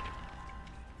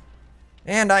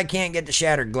 And I can't get the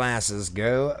shattered glasses.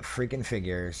 Go freaking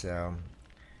figure, so.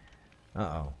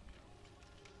 Uh-oh.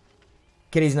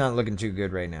 Kitty's not looking too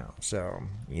good right now, so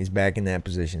he's back in that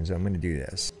position, so I'm gonna do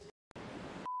this.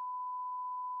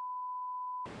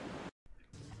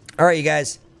 Alright, you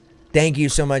guys. Thank you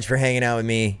so much for hanging out with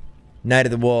me. Night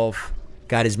of the Wolf.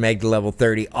 Got his Meg to level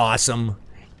 30. Awesome.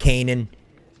 Kanan.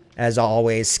 As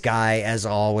always, Sky, as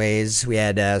always. We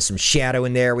had some Shadow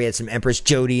in there. We had some Empress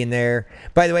Jody in there.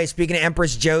 By the way, speaking of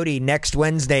Empress Jody, next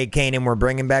Wednesday, Kanan, we're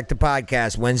bringing back the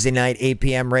podcast. Wednesday night, 8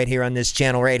 p.m. right here on this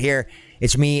channel right here.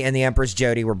 It's me and the Empress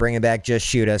Jody. We're bringing back Just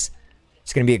Shoot Us.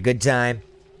 It's going to be a good time.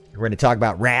 We're going to talk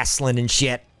about wrestling and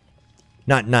shit.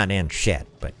 Not and shit,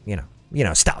 but, you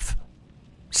know, stuff.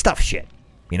 Stuff shit,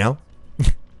 you know?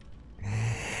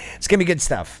 It's going to be good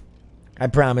stuff. I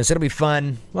promise. It'll be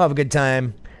fun. We'll have a good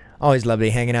time. Always lovely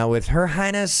hanging out with Her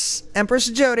Highness Empress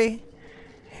Jody.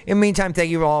 In the meantime, thank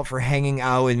you all for hanging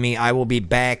out with me. I will be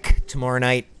back tomorrow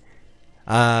night.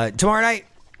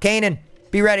 Kanan,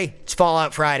 be ready. It's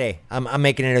Fallout Friday. I'm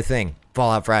making it a thing.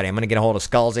 Fallout Friday. I'm going to get a hold of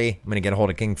Skullsy. I'm going to get a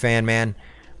hold of King Fan Man.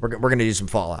 We're going to do some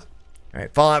Fallout. All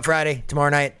right, Fallout Friday,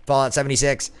 tomorrow night, Fallout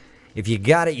 76. If you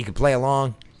got it, you can play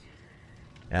along.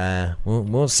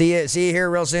 We'll see you here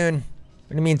real soon.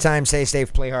 In the meantime, stay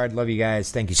safe, play hard. Love you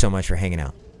guys. Thank you so much for hanging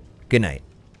out. Good night.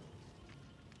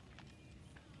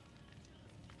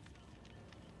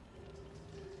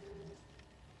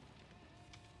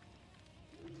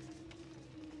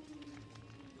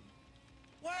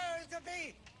 Where's the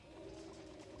beat?